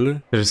finit le jeu là.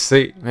 Je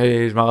sais,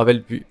 mais je m'en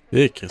rappelle plus.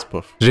 Eh, Chris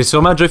Puff. J'ai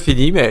sûrement déjà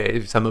fini,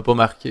 mais ça m'a pas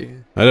marqué.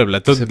 Ah là, la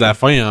toute C'est de la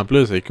fin en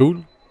plus, c'est cool.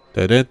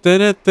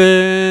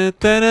 Ta-da-ta-da-ta,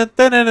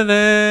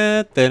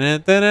 ta-da-ta-da-da-da,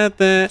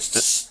 ta-da-ta-da-ta.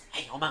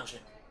 Hey, on mange.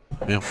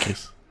 Merde,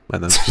 Chris.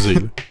 Madame, excusez,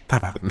 là.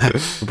 Tabarnak.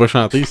 Faut pas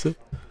chanter, ça.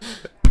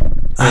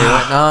 Mais ouais,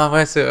 non,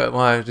 ouais, c'est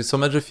ouais, j'ai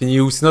sûrement déjà fini.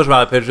 Ou sinon, je me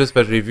rappelle juste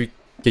parce que j'ai vu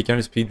quelqu'un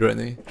le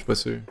speedrunner. Je suis pas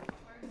sûr.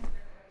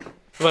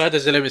 Voilà,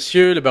 désolé,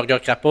 monsieur, le burger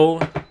crapaud.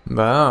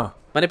 Bon,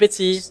 Bon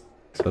appétit.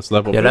 Ça se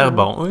l'a pour il a toi, l'air hein?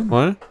 bon.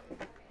 Ouais. Ouais.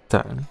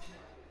 Attends.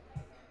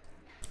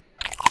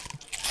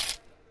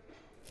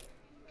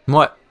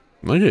 Ouais,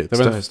 Ok,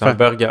 c'est un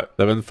burger.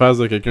 t'avais une phase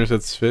de quelqu'un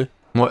satisfait.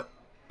 Ouais.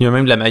 Il y a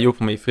même de la mayo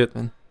pour mes frites,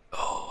 man.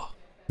 Oh,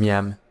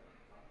 miam.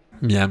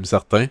 Miam,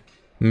 certain.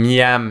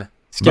 Miam.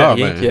 C'est qu'il y a Bon,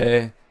 rien ben. qui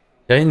est...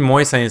 y a rien de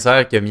moins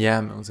sincère que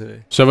miam, on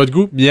dirait. Ça va de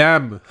goût?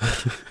 Miam.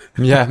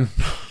 Miam.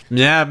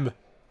 Miam.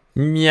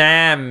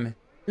 Miam.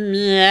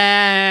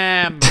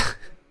 Miam.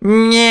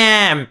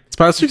 Miam. Tu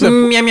penses-tu que ça...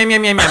 Miam, miam,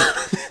 miam, miam, miam.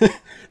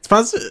 Tu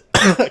penses...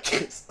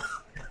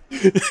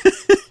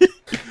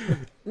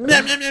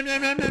 Miam, miam, miam,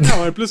 miam, miam,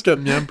 miam. Ouais, plus que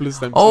miam, plus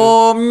t'aimes ça.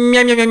 Oh,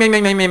 miam, miam, miam, miam,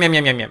 miam, miam, miam,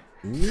 miam, miam, miam.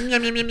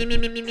 Miam, miam, miam, miam, miam,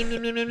 miam,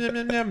 miam, miam, miam, miam,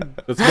 miam, miam.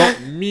 C'est bon?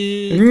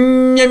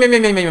 Miam, miam,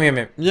 miam, miam, miam, miam,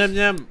 miam. Miam,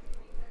 miam.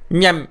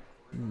 Miam.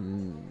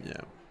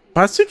 Miam.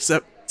 Penses-tu que ça...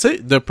 Tu sais,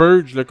 The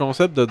Purge, le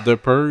concept de The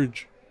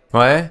Purge...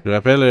 Ouais. Je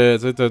rappelle,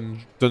 tu sais,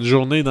 t'as une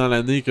journée dans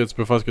l'année que tu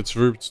peux faire ce que tu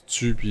veux, puis tu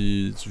tues,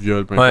 puis tu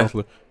violes, peu importe,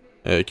 là.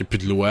 Qu'il n'y a plus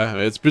de loi.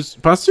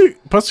 Penses-tu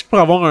que pour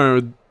avoir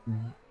une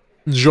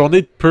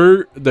journée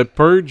de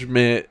purge,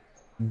 mais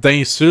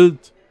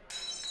d'insultes,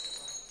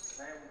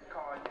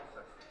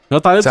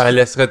 là, Ça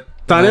laisserait...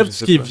 t'enlèves Ouais, tout je ce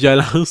sais qui est pas.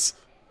 violence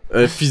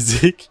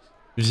physique,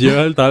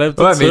 viol, t'enlèves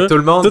tout Ouais, ça. mais tout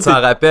le monde Tout s'en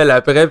rappelle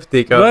après, pis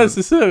t'es comme... Ouais,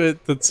 c'est ça, mais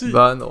t'as-tu...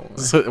 Bah non.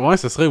 Ouais,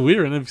 ça serait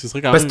weird, hein, parce que ce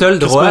serait quand Parce même que t'as le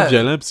crissement droit.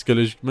 violent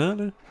psychologiquement,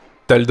 là.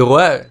 T'as le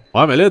droit.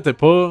 Ouais, mais là, y a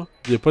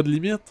pas de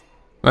limite.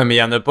 Ouais, mais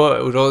y en a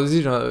pas.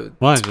 Aujourd'hui, genre...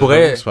 Ouais, tu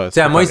pourrais... j'avoue que Tu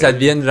sais, à moins que ça pareil.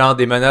 devienne genre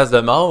des menaces de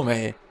mort,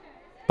 mais...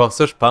 Pour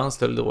ça, je pense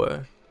que t'as le droit.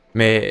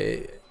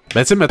 Mais...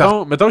 Ben, tu sais,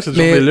 mettons que cette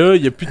Mais- journée-là,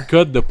 il n'y a plus de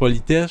code de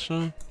politesse,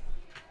 hein.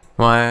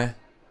 Ouais.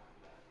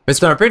 Mais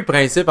c'est un peu le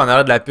principe en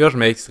arrière de la purge,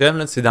 mais extrême,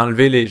 là, c'est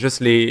d'enlever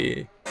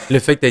le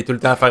fait que t'aies tout le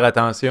temps à faire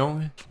attention.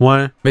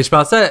 Ouais. Mais je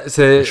pensais...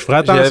 c'est... Je ferais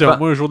attention.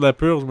 Moi, un jour de la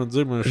purge, je me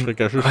disais, moi, je serais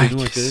caché Ouais, chez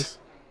nous, à Chris. Chris.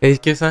 Hey,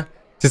 Chris, hein?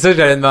 C'est ça que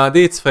j'allais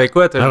demander. Tu ferais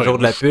quoi, toi, Ah le ouais, jour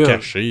de moi, la je suis purge?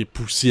 caché,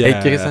 poussé Hey, à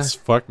Chris, hein? as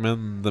fuck, man,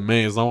 de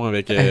maison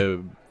avec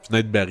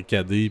fenêtre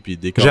barricadée, puis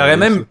des J'aurais câlisses.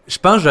 même... Je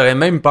pense que j'aurais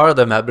même peur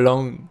de ma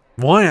blonde.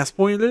 Ouais, à ce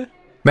point-là.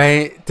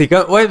 Ben, t'es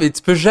comme... Ouais, mais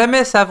tu peux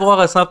jamais savoir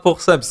à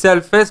 100%. Pis si elle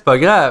le fait, c'est pas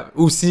grave.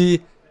 Ou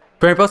si...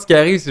 Peu importe ce qui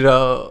arrive, c'est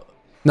genre...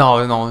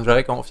 Non,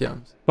 j'aurais confiance.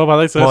 Pas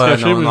pendant que tu restes Ouais,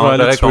 caché, non, mais non, je vais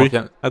aller j'aurais te tuer.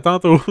 confiance. À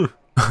tantôt.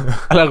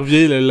 Elle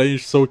revient, le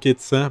linge soaké de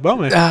sang. Bon,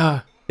 mais...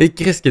 Ah! Et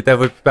Chris, que t'as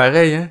plus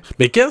pareil, hein?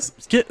 Mais qu'est-ce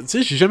que... Tu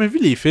sais, j'ai jamais vu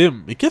les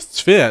films. Mais qu'est-ce que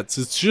tu fais?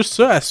 Tu juste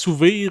ça,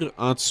 assouvir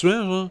en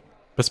tuant, genre?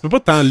 Parce que tu peux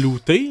pas t'en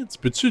looter. Tu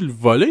peux-tu le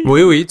voler?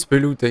 Oui, tu peux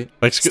looter.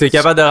 Fait que Si t'es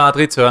capable de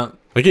rentrer, tu rentres.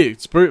 Ok,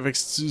 tu peux... Fait que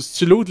si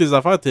tu lootes les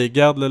affaires, tu les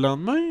gardes le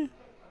lendemain?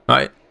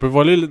 Ouais. Tu peux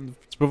voler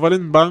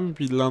une banque,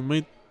 puis le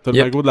lendemain, t'as le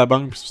Yep. magot de la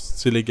banque, puis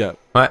c'est légal.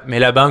 Ouais, mais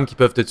la banque, ils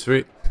peuvent te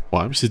tuer.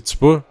 Ouais, mais si tu tues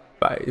pas,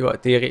 Ben, ouais,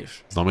 t'es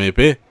riche. c'est dans mes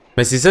épais.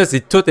 Mais c'est ça,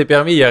 c'est tout est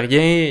permis, y a rien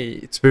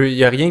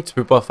que tu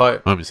peux pas faire.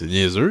 Ouais, mais c'est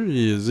niaiseux.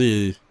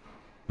 Le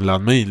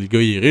lendemain, le gars,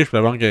 il est riche, puis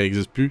la banque, elle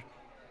existe plus.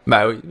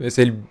 Ben oui, mais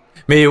c'est le...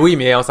 Mais oui,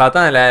 mais on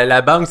s'entend,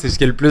 la banque, c'est ce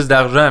qui a le plus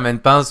d'argent, mais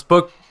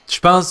je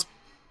pense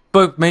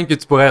pas même que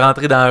tu pourrais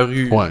rentrer dans la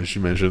rue. Ouais,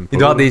 j'imagine pas. Il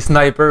doit y avoir des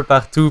snipers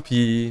partout,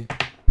 puis...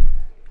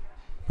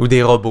 Ou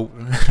des robots.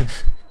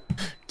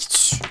 Qui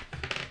tuent.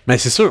 Mais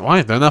c'est sûr,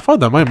 ouais, d'une affaire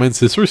de même, man,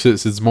 c'est sûr,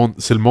 c'est du monde,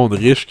 c'est le monde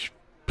riche qui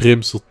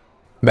prime sur tout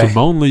Ben, le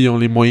monde, là. Ils ont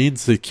les moyens de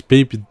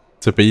s'équiper, puis de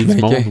se payer Ben,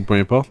 du monde, ok. ou peu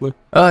importe, là.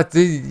 ah, tu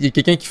sais, il y a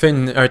quelqu'un qui fait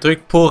un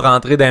truc pour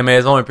rentrer dans les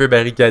maisons un peu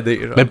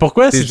barricadées, genre. Mais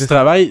pourquoi, C'est si tu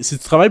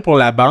juste- travailles pour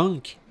la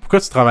banque, pourquoi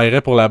tu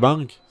travaillerais pour la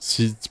banque?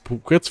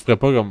 Pourquoi tu ferais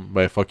pas comme,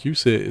 ben fuck you,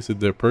 c'est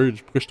The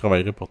Purge, pourquoi je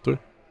travaillerais pour toi?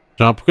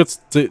 Genre, pourquoi tu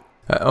sais,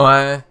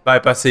 Ouais. Ben,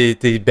 parce que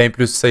t'es bien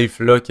plus safe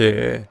là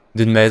que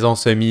d'une maison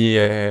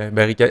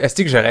semi-barricadée.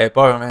 Est-ce que j'aurais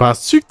peur, man?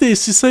 Penses-tu que t'es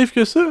si safe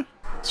que ça?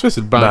 Tu sais,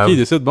 c'est le banquier Ben, qui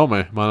décide, bon,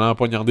 ben, m'en a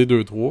empoignardé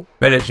 2-3.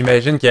 Ben là,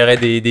 j'imagine qu'il y aurait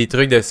des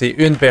trucs de c'est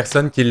une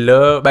personne qui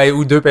l'a, ben,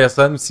 ou deux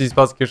personnes, s'il se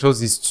passe quelque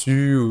chose, ils se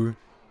tuent, ou.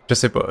 Je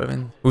sais pas,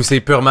 man. Ou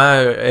c'est purement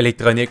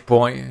électronique,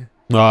 point.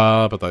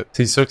 Ah, peut-être.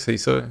 C'est sûr que c'est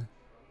ça.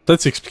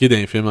 Peut-être s'expliquer dans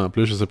les films en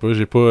plus, je sais pas,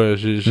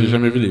 j'ai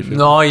jamais vu les films.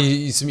 Non,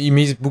 ils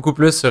misent beaucoup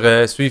plus sur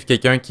suivre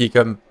quelqu'un qui est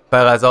comme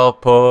par hasard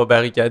pas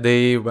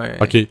barricadé, ou ben.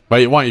 Ok,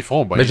 ben ouais, ils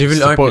font, ben. Ben, j'ai vu le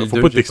c'est 1 pas, puis le faut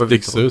 2, pas j'ai pas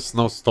t'expliquer vu le ça,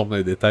 sinon si tu tombes dans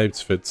les détails,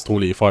 tu trouves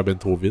les faire ben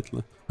trop vite, là.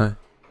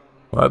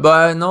 Ouais,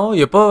 ben non,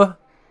 y a pas.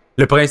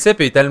 Le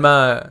principe est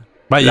tellement.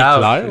 Ben, il est large,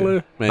 clair,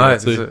 là. Mais, ouais,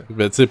 tu c'est sais, ça.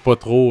 ben, tu sais, pas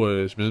trop,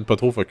 j'imagine pas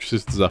trop focusser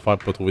sur tes affaires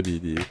pour pas trouver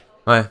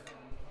Ouais.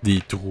 des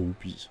trous,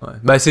 pis. Ouais.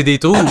 Ben, c'est des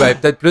trous, ben,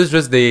 peut-être plus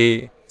juste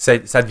des. Ça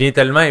devient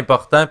tellement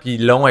important puis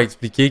long à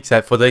expliquer que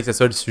ça faudrait que ce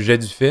soit le sujet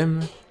du film.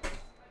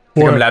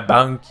 C'est Ouais. comme la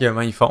banque,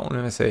 comment ils font,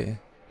 là.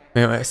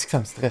 Mais ouais, c'est que ça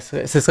me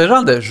stresserait. Ce serait le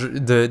genre de jeu,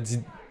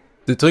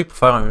 de truc pour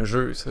faire un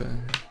jeu, ça.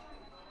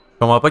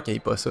 Je comprends pas qu'il y ait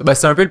pas ça. Ben,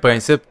 c'est un peu le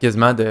principe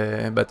quasiment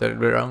de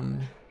Battleground.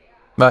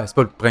 Ben, c'est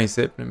pas le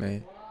principe, là,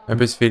 mais un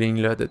peu ce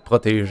feeling-là de te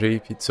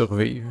protéger puis de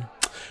survivre.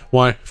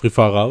 Ouais, free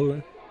for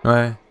all, là.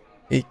 Ouais.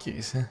 Et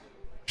que ça.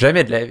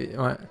 Jamais de la vie,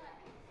 ouais.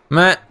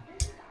 Mais.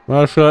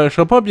 Ouais, je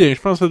serais pas bien,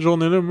 je pense, cette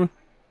journée-là, moi.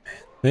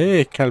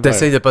 Eh, calme.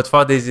 T'essayes de pas te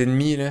faire des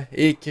ennemis, là.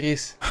 Et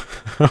Chris.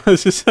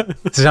 C'est ça.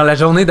 C'est genre la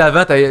journée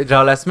d'avant,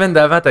 genre la semaine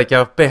d'avant, t'as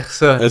cœur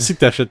personne. Ainsi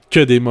que t'achètes que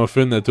des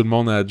muffins à tout le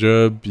monde à la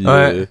job, pis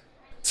Ouais.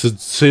 tu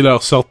sais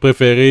leur sorte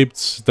préférée,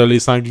 pis t'as les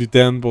sans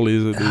gluten pour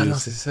les... Ah non,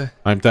 c'est ça.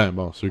 En même temps,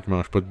 bon, ceux qui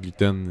mangent pas de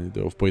gluten,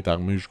 ils doivent pas être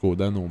armés jusqu'aux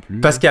dents non plus.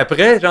 Parce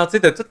qu'après, genre, tu sais,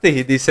 t'as tous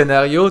des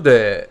scénarios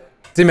de.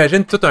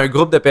 T'imagines tout un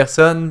groupe de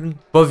personnes,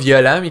 pas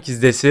violents, mais qui se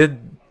décident,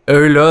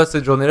 eux là,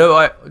 cette journée-là,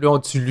 ouais, là, on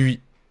tue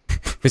lui.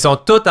 Mais ils sont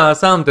tous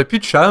ensemble, t'as plus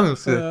de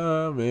chance.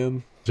 Ah,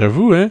 man.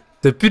 J'avoue, hein?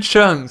 T'as plus de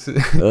chance.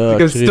 Ah, C'est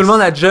comme si Chris. tout le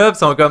monde à job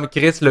sont comme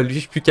Chris, là, lui, je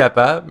suis plus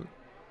capable.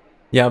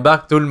 Il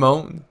embarque tout le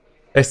monde.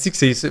 Est-ce que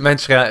c'est ça? Man,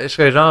 je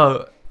serais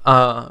genre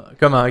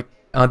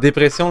en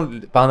dépression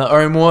pendant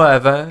un mois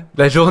avant.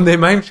 La journée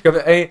même, je suis comme,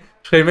 hey,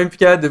 je serais même plus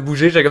capable de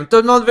bouger. J'étais comme, tout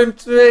le monde veut me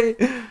tuer.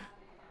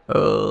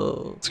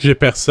 Oh. Parce que j'ai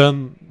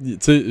personne... Tu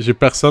sais, j'ai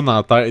personne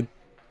en tête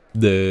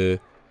de...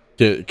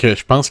 Que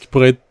je pense qu'il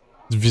pourrait être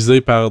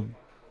visé par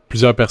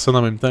plusieurs personnes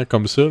en même temps,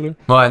 comme ça, là.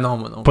 Ouais, non,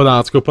 moi non. Pas dans...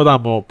 En tout cas, pas dans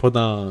mon... Pas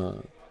dans...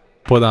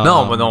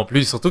 Non, moi non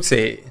plus. Surtout que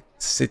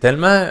c'est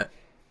tellement.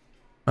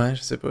 Ouais,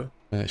 je sais pas.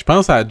 Je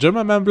pense à Jim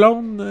à ma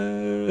blonde.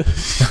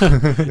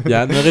 Il y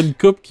en aurait une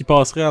couple qui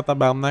passerait en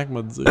tabarnak,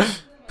 m'a dit.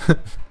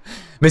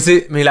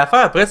 Mais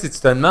l'affaire après, si tu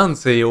te demandes,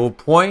 c'est au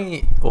point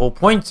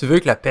que tu veux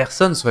que la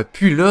personne soit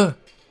plus là.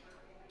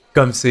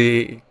 Comme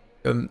c'est.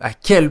 Comme à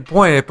quel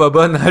point elle est pas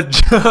bonne à le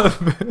job.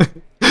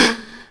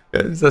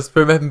 Ça se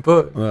peut même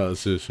pas. Ah,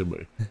 c'est bien.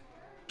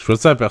 Je fais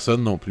ça à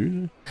personne non plus.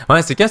 Là.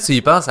 Ouais, c'est quand tu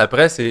y penses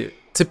après, c'est.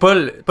 Tu sais, pas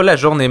la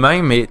journée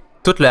même, mais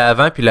tout le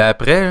avant puis le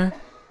après. Hein.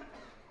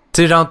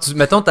 Tu sais, genre,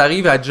 mettons,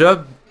 t'arrives à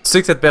job, tu sais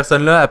que cette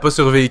personne-là a pas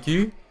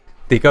survécu.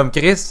 T'es comme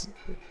Chris,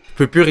 je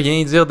peux plus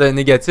rien dire de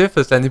négatif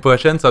parce que l'année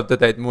prochaine, ça va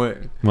peut-être être moi.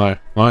 Ouais,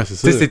 c'est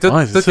ça. Tu sais, c'est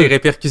Ouais, toutes ça. les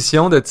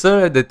répercussions de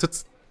ça, de tout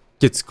ce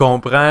que tu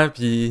comprends,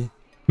 puis.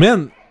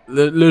 Man,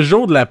 le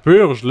jour de la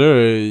purge,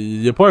 là,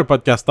 y a pas un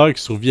podcasteur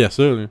qui survit à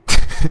ça. Là.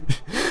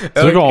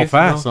 C'est ça qu'on Chris,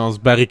 fasse, non. on se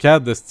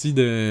barricade de style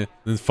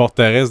d'une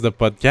forteresse de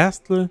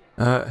podcast,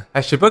 là.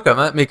 Je sais pas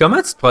comment. Mais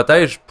comment tu te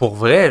protèges pour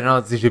vrai?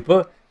 Genre, j'ai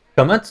pas.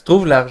 Comment tu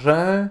trouves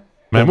l'argent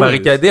pour Mais moi,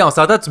 barricader? On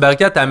s'entend, tu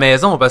barricades ta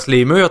maison parce que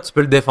les murs, tu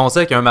peux le défoncer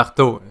avec un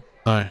marteau.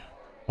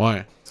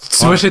 Ouais.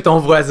 Tu vas chez ton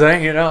voisin,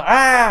 genre,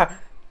 ah!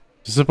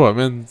 Je sais pas,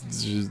 man.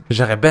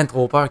 J'aurais ben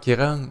trop peur qu'il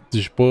rentre. Je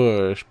suis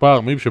pas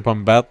armé, pis je sais pas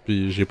me battre,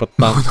 pis j'ai pas de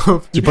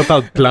temps. J'ai pas tant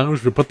de planches,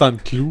 j'ai pas tant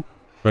de clous.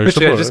 Ben, Moi, je sais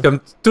serais pas, juste hein. comme,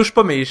 touche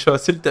pas mes chats,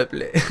 s'il te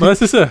plaît. Ouais,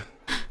 c'est ça.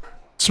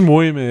 Tu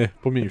moi, mais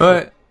pas mes chats.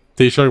 Ouais.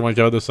 Tes chats, ils vont être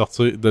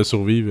capables de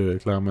survivre,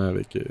 clairement,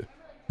 avec.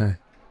 Ouais.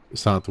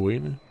 Sans toi, là.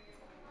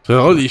 C'est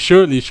drôle, les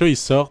chats, ils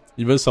sortent,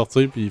 ils veulent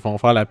sortir, puis ils font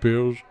faire la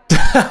purge. Puis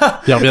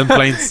ils reviennent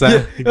pleins de sang,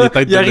 avec des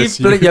têtes de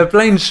monsieur. Il y a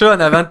plein de chats en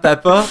avant de ta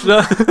porte,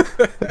 là.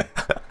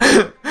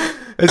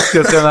 Est-ce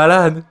que c'est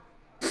malade?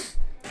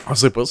 On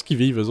sait pas ce qu'ils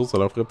vivent, eux autres, ça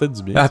leur ferait peut-être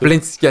du bien. Elle a ça. plein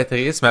de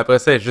cicatrices, mais après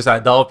ça, elle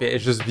adore pis elle est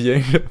juste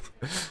bien.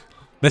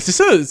 Mais c'est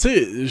ça, tu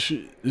sais,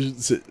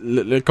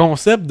 le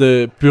concept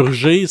de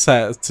purger,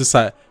 ça, tu sais,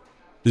 ça.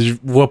 Je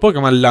vois pas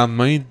comment le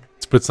lendemain,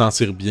 tu peux te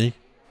sentir bien.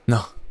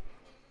 Non.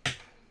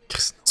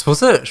 C'est pour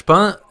ça, je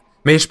pense.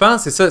 Mais je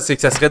pense, c'est ça, c'est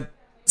que ça serait.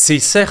 C'est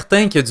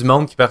certain qu'il y a du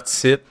monde qui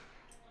participe.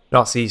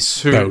 Genre, c'est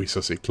sûr. Ben oui,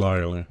 ça c'est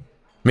clair, là.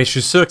 Mais je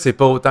suis sûr que c'est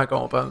pas autant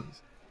qu'on pense.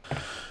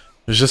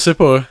 Je sais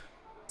pas.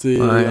 T'sais,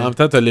 Ouais. En même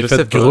temps, t'as Je l'effet sais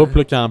de pas. groupe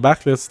là, qui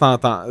embarque, là, tu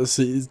t'entends.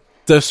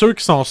 T'as ceux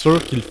qui sont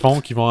sûrs qu'ils le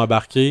font, qui vont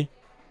embarquer.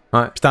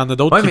 Ouais. Pis t'en as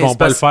d'autres Ouais, qui mais vont c'est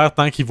pas le parce- faire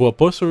tant qu'ils voient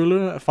pas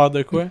ceux-là faire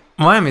de quoi.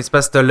 Ouais, mais c'est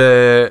parce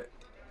que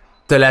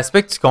t'as t'as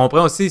l'aspect que tu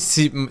comprends aussi.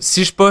 Si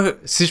je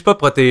suis pas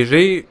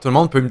protégé, tout le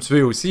monde peut me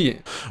tuer aussi.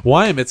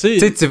 Ouais, mais tu Tu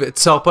sais. sais,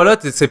 tu sors pas là,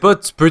 c'est pas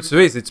tu peux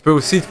tuer, c'est tu peux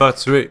aussi te faire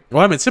tuer.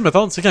 Ouais, mais tu sais,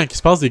 mettons, tu sais, quand il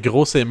se passe des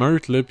grosses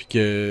émeutes, là, pis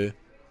que. Tu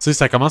sais,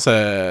 ça commence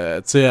à,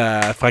 tu sais,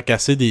 à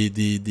fracasser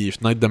des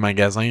fenêtres de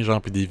magasins, genre,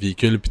 pis des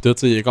véhicules, pis tout.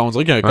 Tu sais, on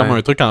dirait qu'il y a comme Ouais.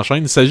 un truc en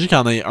chaîne. Il s'agit qu'il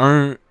y en ait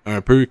un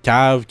peu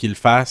cave qui le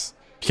fasse,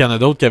 pis qu'il y en a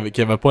d'autres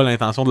qui avaient pas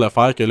l'intention de le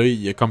faire, que là,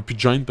 il y a comme plus de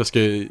gêne parce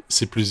que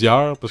c'est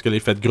plusieurs, parce que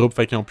l'effet de groupe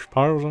fait qu'ils ont plus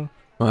peur, genre.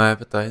 Ouais,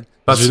 peut-être.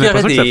 Parce J'ai qu'il y aurait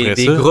l'impression que ça ferait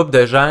des ça. groupes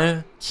de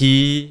gens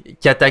qui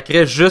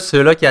attaqueraient juste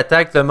ceux-là qui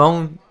attaquent le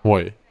monde.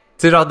 Ouais. Tu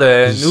sais, genre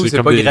de C'est nous, c'est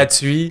comme pas des-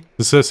 gratuit.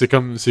 C'est ça, c'est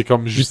comme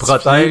Ils justifié.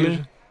 protègent.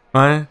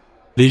 là. Ouais.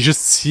 Les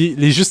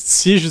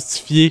justiciers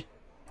justifiés.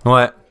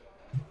 Ouais.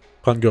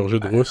 Prendre une gorgée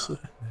de rousse.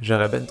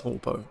 J'aurais ben trop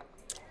peur.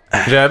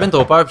 J'aurais ben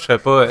trop peur, pis je serais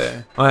pas.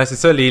 Ouais, c'est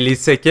ça, les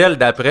séquelles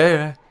d'après.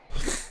 Là.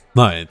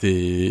 Ouais,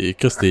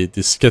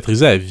 t'es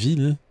cicatrisé à vie,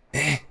 là.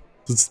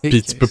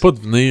 Pis tu peux pas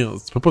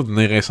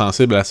devenir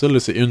insensible à ça, là.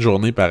 C'est une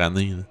journée par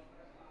année, là.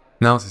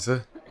 Non, c'est ça.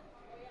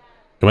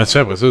 Comment tu fais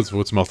après ça?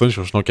 Tu m'entends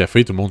chercher ton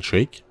café, tout le monde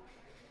shake.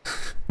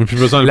 Mais plus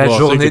besoin de La brasser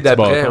journée avec le petit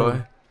d'après, bâton.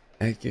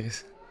 ouais. Hey,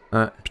 Chris.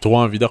 Puis trop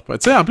envie de repas.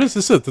 Tu sais, en plus,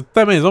 c'est ça. T'as toute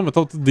ta maison,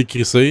 mettons, toute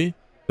décrissée.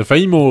 T'as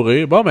failli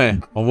mourir. Bon,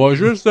 ben, on va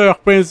juste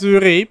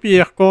repeinturer,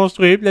 puis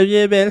reconstruire, puis la vie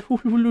est belle.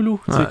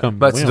 Oulouloulou. Tu sais, Ouais. comme,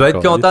 Ben, tu voyons, dois être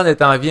câlisse. content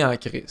d'être en vie en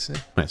crise.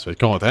 Ben, tu vas être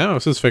content.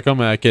 Ça, tu fais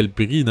comme à quel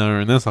prix? Dans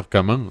un an, ça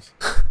recommence.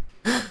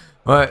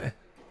 Ouais.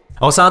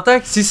 On s'entend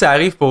que si ça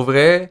arrive pour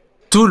vrai,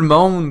 tout le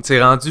monde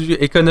s'est rendu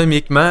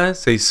économiquement,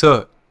 c'est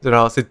ça.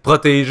 Genre, c'est de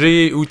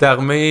protéger ou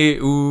t'armer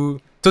ou.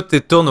 Tout te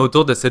tourne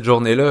autour de cette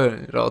journée-là.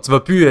 Genre, tu vas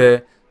plus.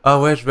 Ah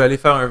ouais, je vais aller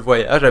faire un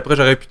voyage, après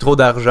j'aurai plus trop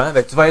d'argent.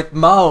 Ben, tu vas être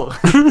mort.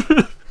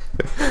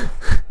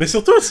 Mais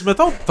surtout, si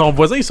mettons, ton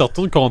voisin il se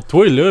retourne contre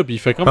toi, là, pis il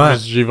fait comme Ouais.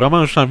 j'ai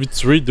vraiment juste envie de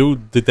tuer, dude,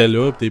 t'étais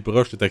là, pis t'es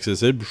proche, t'es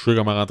accessible, je sais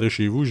comment rentrer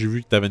chez vous, j'ai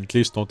vu que t'avais une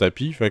clé sur ton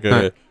tapis, fait que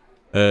Ouais.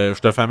 je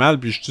te fais mal,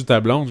 puis je tue ta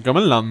blonde. Comment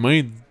le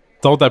lendemain, tu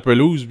tombes ta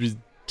pelouse, pis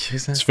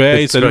Chris, hein? tu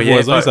fais hey, Tu peux salut rien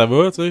voisin, faire. ça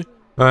va, tu sais?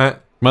 Ouais.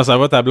 Comment ça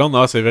va ta blonde?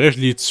 Ah, c'est vrai, je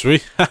l'ai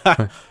tué.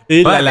 Et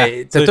Ouais, là, là,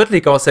 mais t'as toutes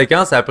les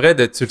conséquences après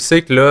de. Tu le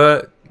sais que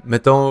là,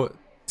 mettons,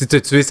 si tu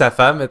as tué sa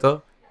femme,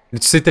 mettons. Tu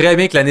sais très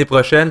bien que l'année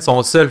prochaine,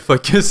 son seul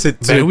focus, c'est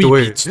de tuer ben oui, toi.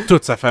 pis il tue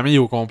toute sa famille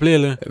au complet,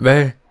 là.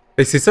 Ben,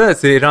 et c'est ça,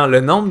 c'est genre le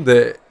nombre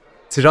de.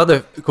 C'est genre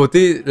de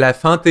côté la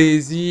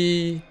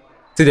fantaisie,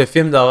 tu sais, de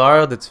films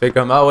d'horreur, de tu fais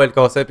comme ah ouais, le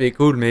concept est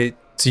cool, mais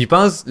tu y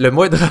penses le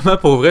moindrement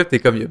pour vrai, pis t'es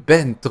comme il y a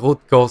ben trop de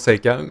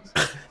conséquences.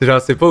 C'est genre,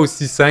 c'est pas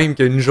aussi simple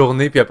qu'une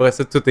journée, puis après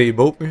ça, tout est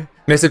beau.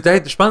 Mais c'est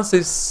peut-être, je pense que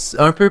c'est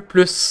un peu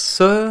plus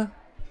ça,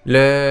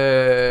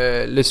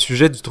 le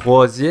sujet du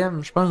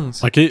troisième, je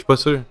pense. Ok, Je suis pas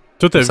sûr.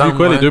 toi t'as me vu semble,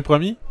 quoi, ouais. les deux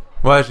premiers?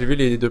 Ouais, j'ai vu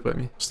les deux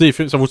premiers. C'est des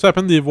films, ça vaut-tu la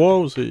peine de les voir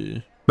ou c'est...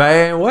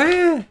 Ben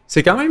ouais,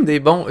 c'est quand même des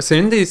bons. C'est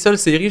une des seules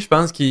séries, je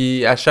pense,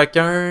 qui, à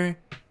chacun,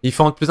 ils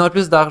font de plus en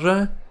plus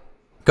d'argent.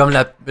 Comme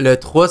le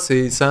 3,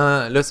 c'est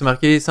 100, là, c'est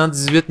marqué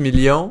 118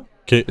 millions.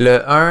 Ok.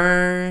 Le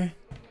 1,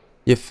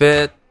 il a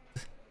fait.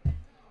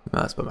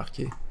 Ah, c'est pas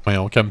marqué.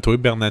 Voyons, calme-toi,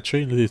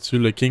 Bernatchez, là, es-tu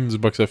le king du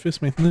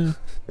box-office maintenant?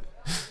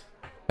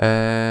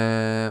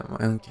 Ouais,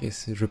 Chris,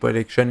 je veux pas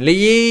Election.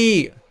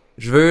 Lire!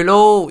 Je veux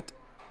l'autre!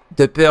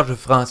 De purge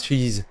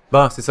franchise.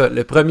 Bon, c'est ça.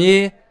 Le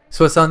premier,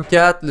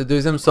 64. Le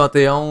deuxième,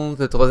 71.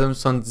 Le troisième,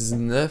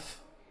 79.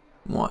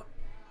 Ouais.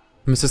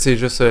 Mais ça, c'est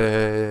juste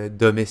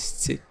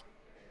domestique.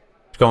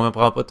 Je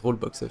comprends pas trop le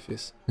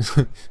box-office.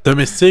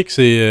 Domestique,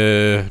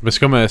 mais c'est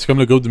comme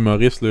le gars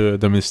d'humoriste, le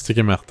Domestique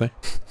et Martin.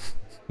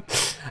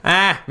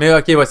 Ah! Mais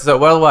ok, ouais, c'est ça.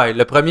 Worldwide.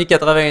 Le premier,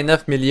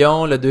 89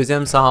 millions. Le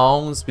deuxième,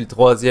 111. Puis le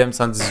troisième,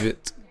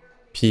 118.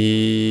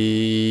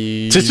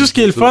 Puis. C'est tout ce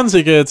qui est le fun,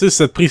 c'est que, tu sais,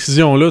 cette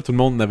précision-là, tout le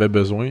monde en avait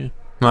besoin.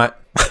 Ouais.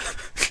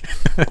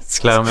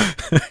 Clairement.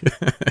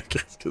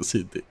 Qu'est-ce que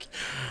c'est dick.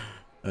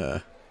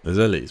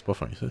 Désolé, c'est pas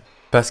fin, ça.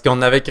 Parce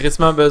qu'on avait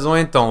crissement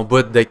besoin de ton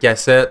bout de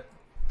cassette.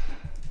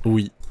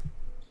 Oui.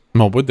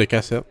 Mon bout de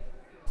cassette.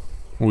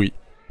 Oui.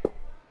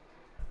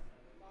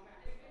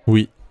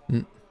 Oui.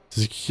 Mm.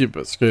 C'est qui,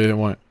 parce que,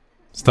 ouais.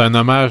 C'est un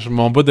hommage.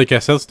 Mon bout de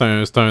cassette,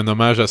 c'est un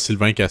hommage à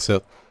Sylvain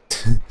Cassette.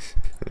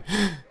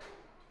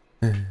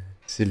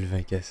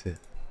 Sylvain Cassette.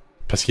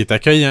 Parce qu'il est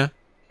accueillant.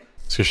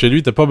 Parce que chez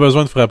lui, t'as pas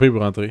besoin de frapper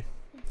pour entrer.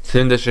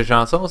 C'est une de ses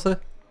chansons, ça?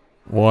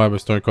 Ouais, ben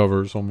c'est un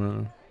cover, sûrement.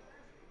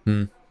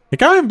 Hmm. C'est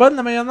quand même bonne,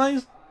 la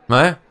mayonnaise.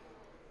 Ouais.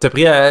 T'as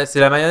pris. C'est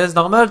la mayonnaise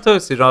normale, toi?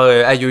 C'est genre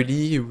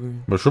aioli ou.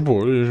 Ben, je sais pas,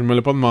 je me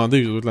l'ai pas demandé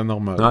que ça doit être la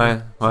normale.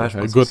 Ouais, je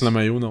Elle pense goûte que la c'est-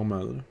 mayo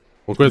normale.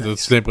 Pourquoi? Nice.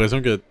 T'as-tu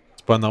l'impression que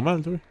c'est pas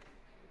normal, toi?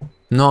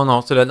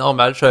 Non, c'est la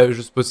normale. Je savais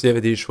juste pas s'il y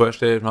avait des choix.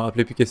 Je me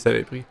rappelais plus qu'est-ce que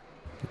t'avais pris.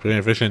 J'ai pris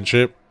un fish and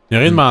chip. Il a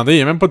rien demandé, il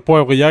y a même pas de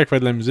poivrière qui fait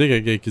de la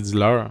musique qui dit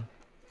l'heure.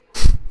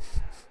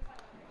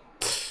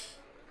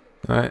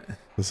 Ouais.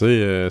 Tu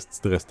sais, ce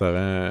petit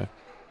restaurant.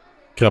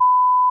 Crap.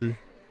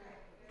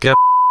 Crap.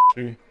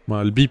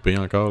 Bon, le bip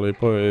encore, là,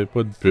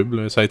 pas de pub.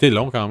 Là. Ça a été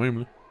long quand même.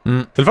 Là.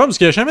 Mm. C'est le fun parce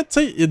qu'il y a jamais, tu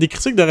sais, il y a des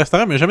critiques de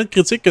restaurants, mais il y a jamais de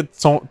critiques que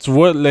tu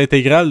vois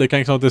l'intégrale de quand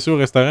ils sont assis au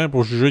restaurant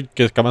pour juger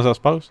comment ça se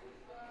passe.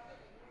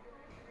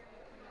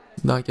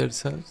 Dans quel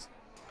sens?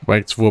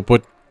 Ouais, que tu vois pas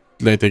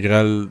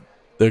l'intégrale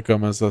de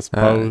comment ça se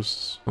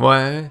passe.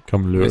 Ouais.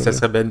 Comme là. Mais ça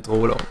serait ben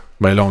trop long.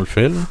 Ben là, on le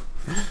fait, là.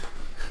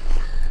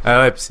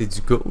 Ah ouais, pis c'est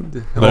du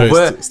gold. On Ben,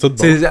 voit. c'est tout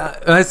bon.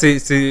 Ouais,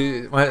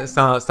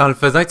 c'est en le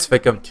faisant que tu fais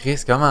comme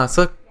Chris. Comment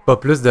ça, pas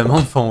plus de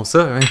monde font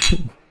ça, hein?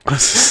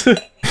 C'est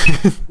ça.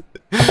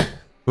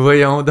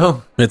 Voyons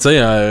donc. Mais tu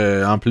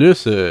sais, en plus,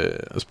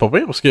 c'est pas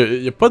pire parce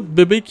qu'il y a pas de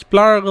bébé qui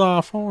pleure dans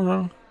le fond,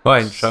 genre.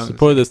 Ouais, une chance. C'est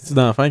pas de style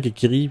d'enfant qui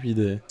crie pis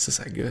de.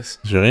 Ça gosse.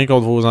 J'ai rien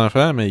contre vos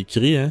enfants, mais ils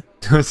crient, hein.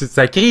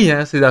 Ça crie,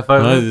 hein, ces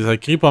affaires-là. Ouais, ça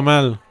crie pas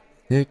mal.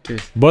 Ok.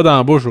 Bas dans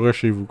la bouche, j'aurais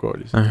chez vous, quoi.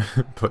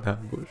 Pas dans la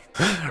bouche.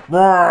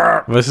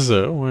 Ouais, c'est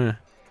ça, ouais.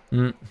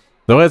 Mm.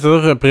 Devrait être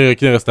un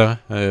prérequis de restaurant.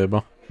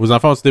 Bon. Vos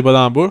enfants ont-ils des bas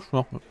dans la bouche?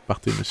 Non.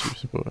 Partez, monsieur,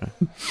 c'est pas vrai.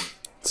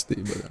 Tu t'es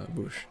bas dans la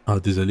bouche. Ah,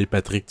 désolé,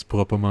 Patrick, tu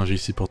pourras pas manger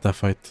ici pour ta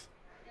fête.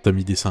 T'as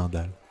mis des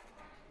sandales.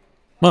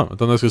 Bon,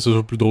 attendez à ce que ce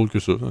soit plus drôle que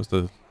ça.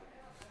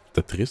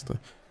 C'était triste. Là.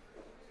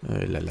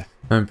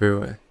 Un peu,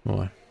 ouais.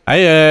 Ouais.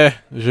 Hey,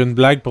 j'ai une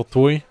blague pour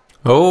toi.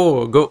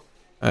 Oh, go.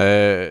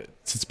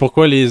 Sais-tu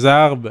pourquoi les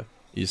arbres,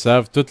 ils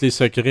savent tous les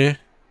secrets?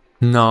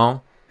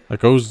 Non. À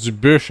cause du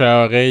bûche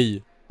à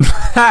oreille.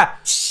 Ha!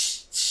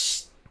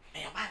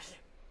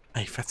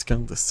 Hey,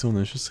 fatigante, on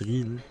a juste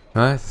ri, là.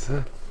 Ouais, c'est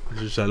ça. Je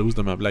suis jalouse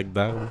de ma blague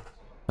d'arbre.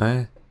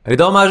 Ouais. Allez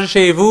donc manger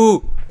chez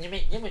vous! Moi,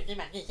 j'ai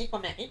marqué ici qu'on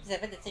m'arrive, puis ça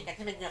fait de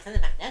 50e anniversaire de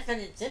mariage, ça,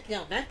 le titre, puis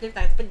on mange, puis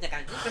t'arrêtes pas de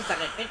déranger, puis ça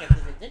aurait fait quand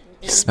tu veux dire.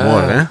 C'est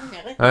moi, hein?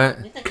 Ouais.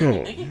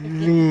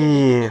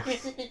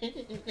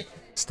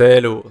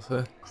 C'était lourd,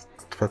 ça.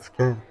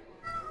 Fatigant.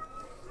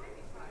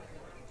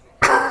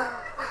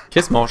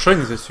 Qu'est-ce que mon chat il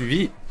nous a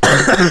suivis?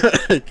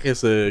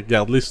 Chris,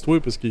 garde-les sur toi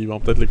parce qu'ils vont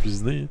peut-être le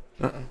cuisiner.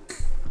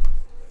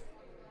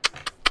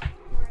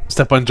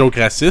 C'était pas une joke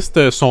raciste,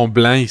 ils sont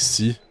blancs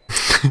ici.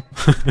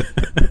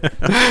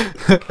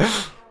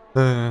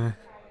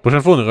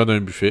 Prochaine fois, on ira dans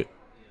un buffet.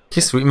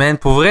 Qu'est-ce que man,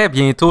 pour vrai,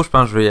 bientôt, je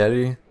pense que je vais y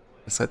aller.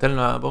 Ça serait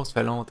tellement bon, ça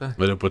fait longtemps.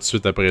 Mais là, pas tout de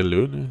suite après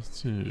là.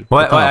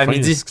 Ouais, à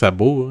midi. C'est que ça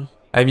beau, hein.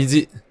 À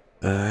midi.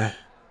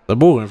 C'est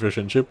beau, un fish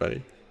and chip,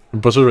 pareil. Je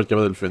suis pas sûr que je vais être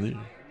capable de le finir.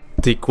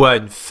 T'es quoi,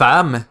 une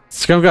femme?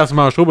 C'est comme quand tu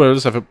manges trop, ben là,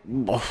 ça fait.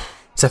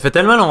 Ça fait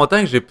tellement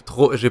longtemps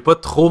que j'ai pas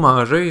trop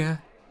mangé, hein.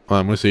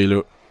 Ouais, moi, c'est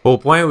là. Au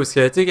point où,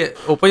 tu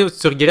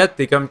regrettes,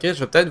 t'es comme Chris,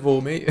 je vais peut-être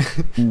vomir.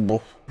 Bon.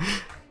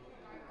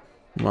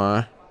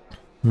 Ouais.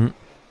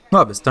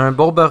 Ah, ben c'est un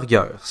bon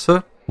burger,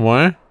 ça.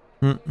 Ouais?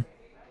 Mm.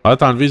 Ah,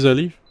 t'as enlevé les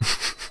olives?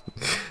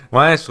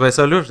 Ouais, je trouvais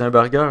ça louche d'un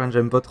burger, hein,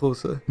 j'aime pas trop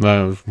ça.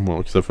 Ben,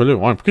 moi, ça fait là.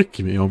 Ouais, pourquoi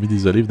ils ont mis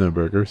des olives dans un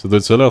burger? Ça doit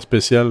être ça leur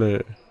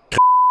spécial.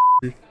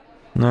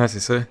 Ouais, c'est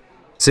ça.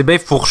 C'est bien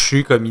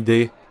fourchu comme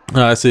idée.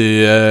 Ah,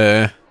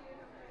 c'est.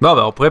 Bon,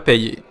 ben on pourrait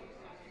payer.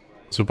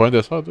 C'est pas un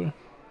dessert, toi?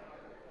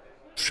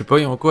 Je sais pas,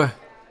 ils ont quoi?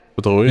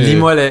 Pas trouvé.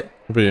 Lis-moi les.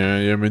 Il y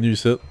a un menu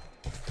ici.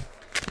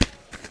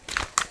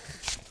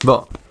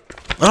 Bon.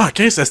 Ah,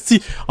 Chris,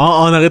 asti, on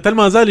aurait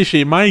tellement dû aller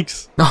chez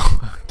Mike's. Non,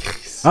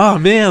 Chris. Ah,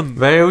 man!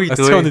 Ben oui,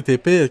 Asti, toi. on était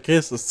pire,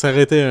 Chris. Ça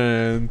aurait été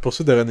une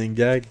poursuite de running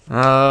gag.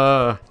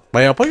 Ah.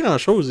 Ben, ils ont pas grand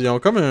chose. Ils ont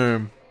comme un.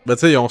 Ben, tu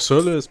sais, ils ont ça,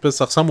 là.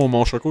 Ça ressemble au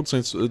Mont Choco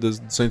de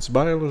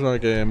Saint-Hubert, là. Genre,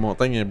 une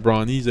montagne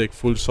brownies avec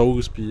full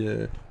sauce, pis.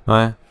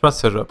 Ouais, je pense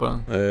que ça, je vais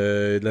prendre.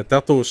 De la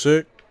tarte au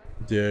sucre.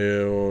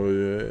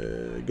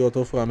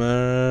 Gâteau au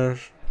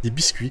fromage. Des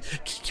biscuits.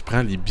 Qui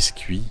prend les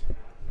biscuits?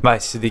 Ben,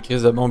 c'est des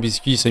crises de bons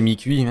biscuits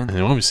semi-cuits, man.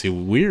 Ouais, mais c'est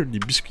weird, des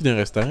biscuits d'un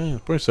restaurant.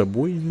 C'est pas un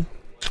Subway, là.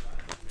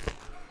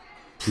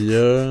 Pis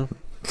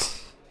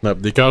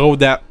des carreaux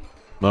d'app.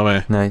 Bon,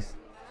 ben. Nice.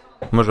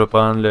 Moi, je vais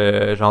prendre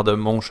le genre de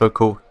Mon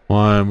Choco.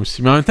 Ouais, moi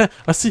aussi. Mais en même temps,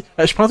 si,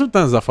 je prends tout le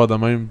temps des affaires de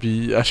même,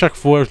 pis à chaque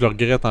fois, je le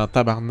regrette en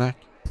tabarnak.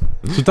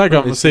 Tout le temps,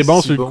 comme, mais c'est bon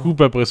si sur bon. le coup,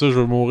 pis après ça, je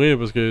vais mourir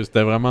parce que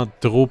c'était vraiment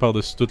trop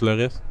par-dessus tout le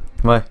reste.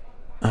 Ouais.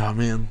 Ah,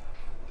 man.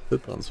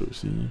 Peut-être prendre ça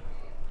aussi.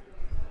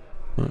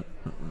 Ouais.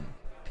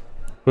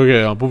 Ok,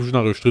 on peut obligé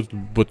d'enregistrer tout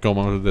le bout de qu'on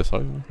mange le dessert.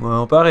 Là. Ouais,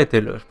 on peut arrêter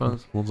là, je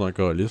pense. Tout le monde s'en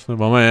calisse. Là.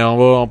 Bon, ben,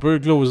 on peut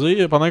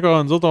closer. Pendant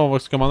qu'on nous autres, on va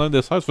se commander un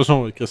dessert. De toute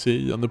façon,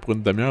 il y en a pour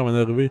une demi-heure avant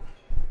d'arriver.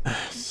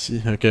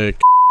 Si, ok,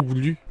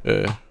 goulu.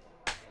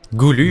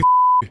 Goulu.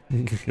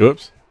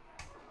 Oups.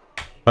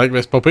 Fait que,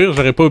 ben, c'est pas pire,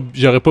 j'aurais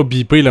pas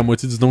bipé la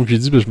moitié du nom que j'ai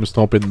dit, parce que je me suis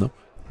trompé de nom.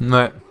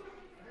 Ouais.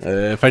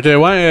 Fait que,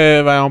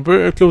 ouais, ben, on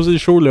peut closer le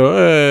show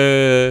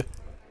là.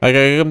 Fait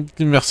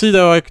que, merci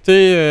d'avoir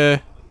écouté.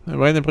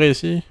 Bien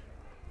apprécié.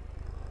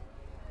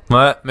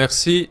 Ouais,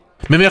 merci.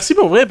 Mais merci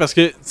pour vrai, parce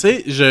que, tu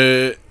sais, tu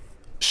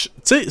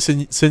sais,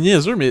 c'est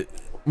niaiseux, mais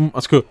en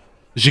tout cas,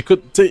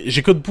 j'écoute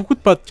beaucoup de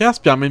podcasts,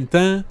 puis en même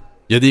temps,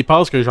 il y a des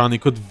passes que j'en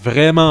écoute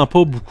vraiment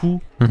pas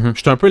beaucoup. Mhm.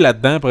 Je suis un peu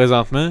là-dedans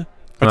présentement.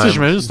 Fait que, tu sais,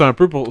 j'imagine que c'est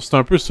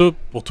un peu ça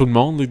pour tout le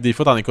monde. Des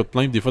fois, t'en écoutes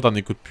plein, puis des fois, t'en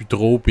écoutes plus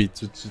trop, puis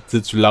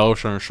tu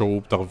lâches un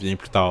show, puis t'en reviens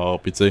plus tard,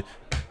 puis tu sais.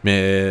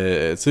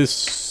 Mais, tu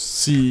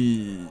sais,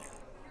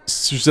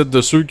 si vous êtes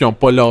de ceux qui ont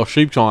pas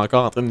lâché, puis qui sont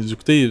encore en train de nous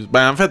écouter,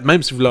 ben en fait,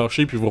 même si vous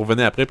lâchez, puis vous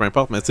revenez après, peu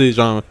importe, mais tu sais,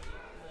 genre,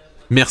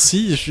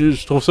 merci,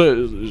 je trouve ça,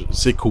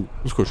 c'est cool.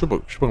 En tout cas, je sais pas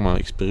comment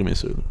exprimer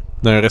ça. Là.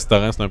 Dans un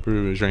restaurant, c'est un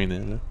peu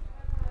gênant, là.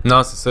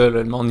 Non, c'est ça,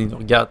 là, le monde, il nous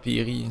regarde pis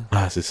il rit.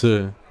 Ah, c'est ça.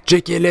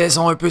 Checkez-les,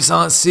 sont un peu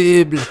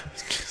sensibles.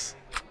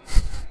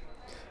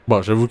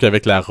 Bon, j'avoue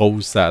qu'avec la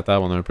rose sur la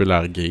table, on a un peu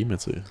largué, mais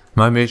tu sais.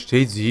 Ouais, mais je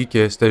t'ai dit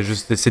que c'était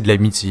juste c'est de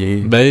l'amitié.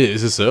 Ben,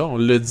 c'est ça, on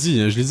l'a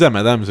dit. Je l'ai dit à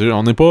madame,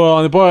 on n'est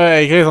pas,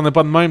 Chris, on n'est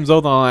pas de même, nous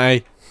autres,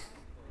 hey.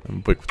 On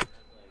m'a pas écouté.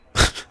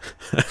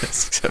 C'est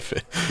ce que ça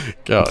fait.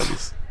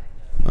 Calice.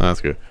 En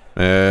tout cas.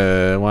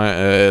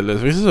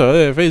 C'est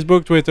ça.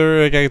 Facebook,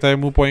 Twitter,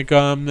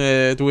 caractèremou.com,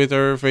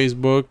 Twitter,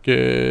 Facebook,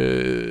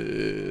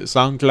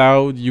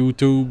 SoundCloud,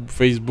 YouTube,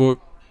 Facebook,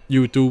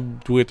 YouTube,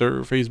 Twitter,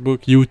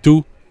 Facebook,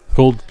 YouTube,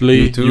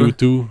 Coldplay,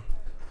 YouTube.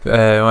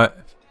 Ouais.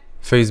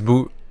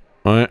 Facebook.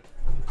 Ouais.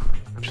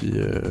 Puis,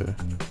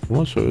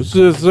 moi,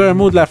 c'est un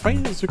mot de la fin?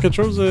 C'est quelque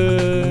chose?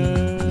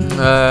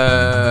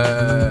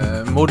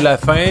 Mot de la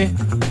fin.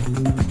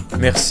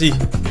 Merci.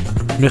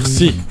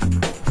 Merci.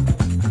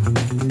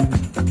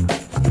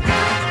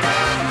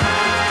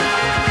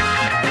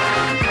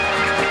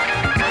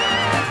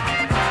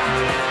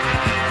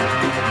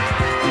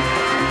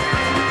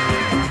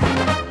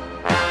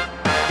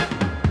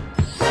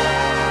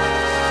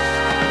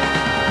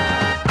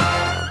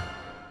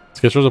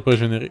 C'est quelque chose de pas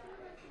générique?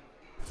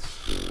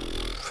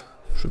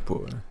 Je sais pas.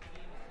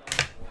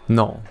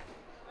 Non.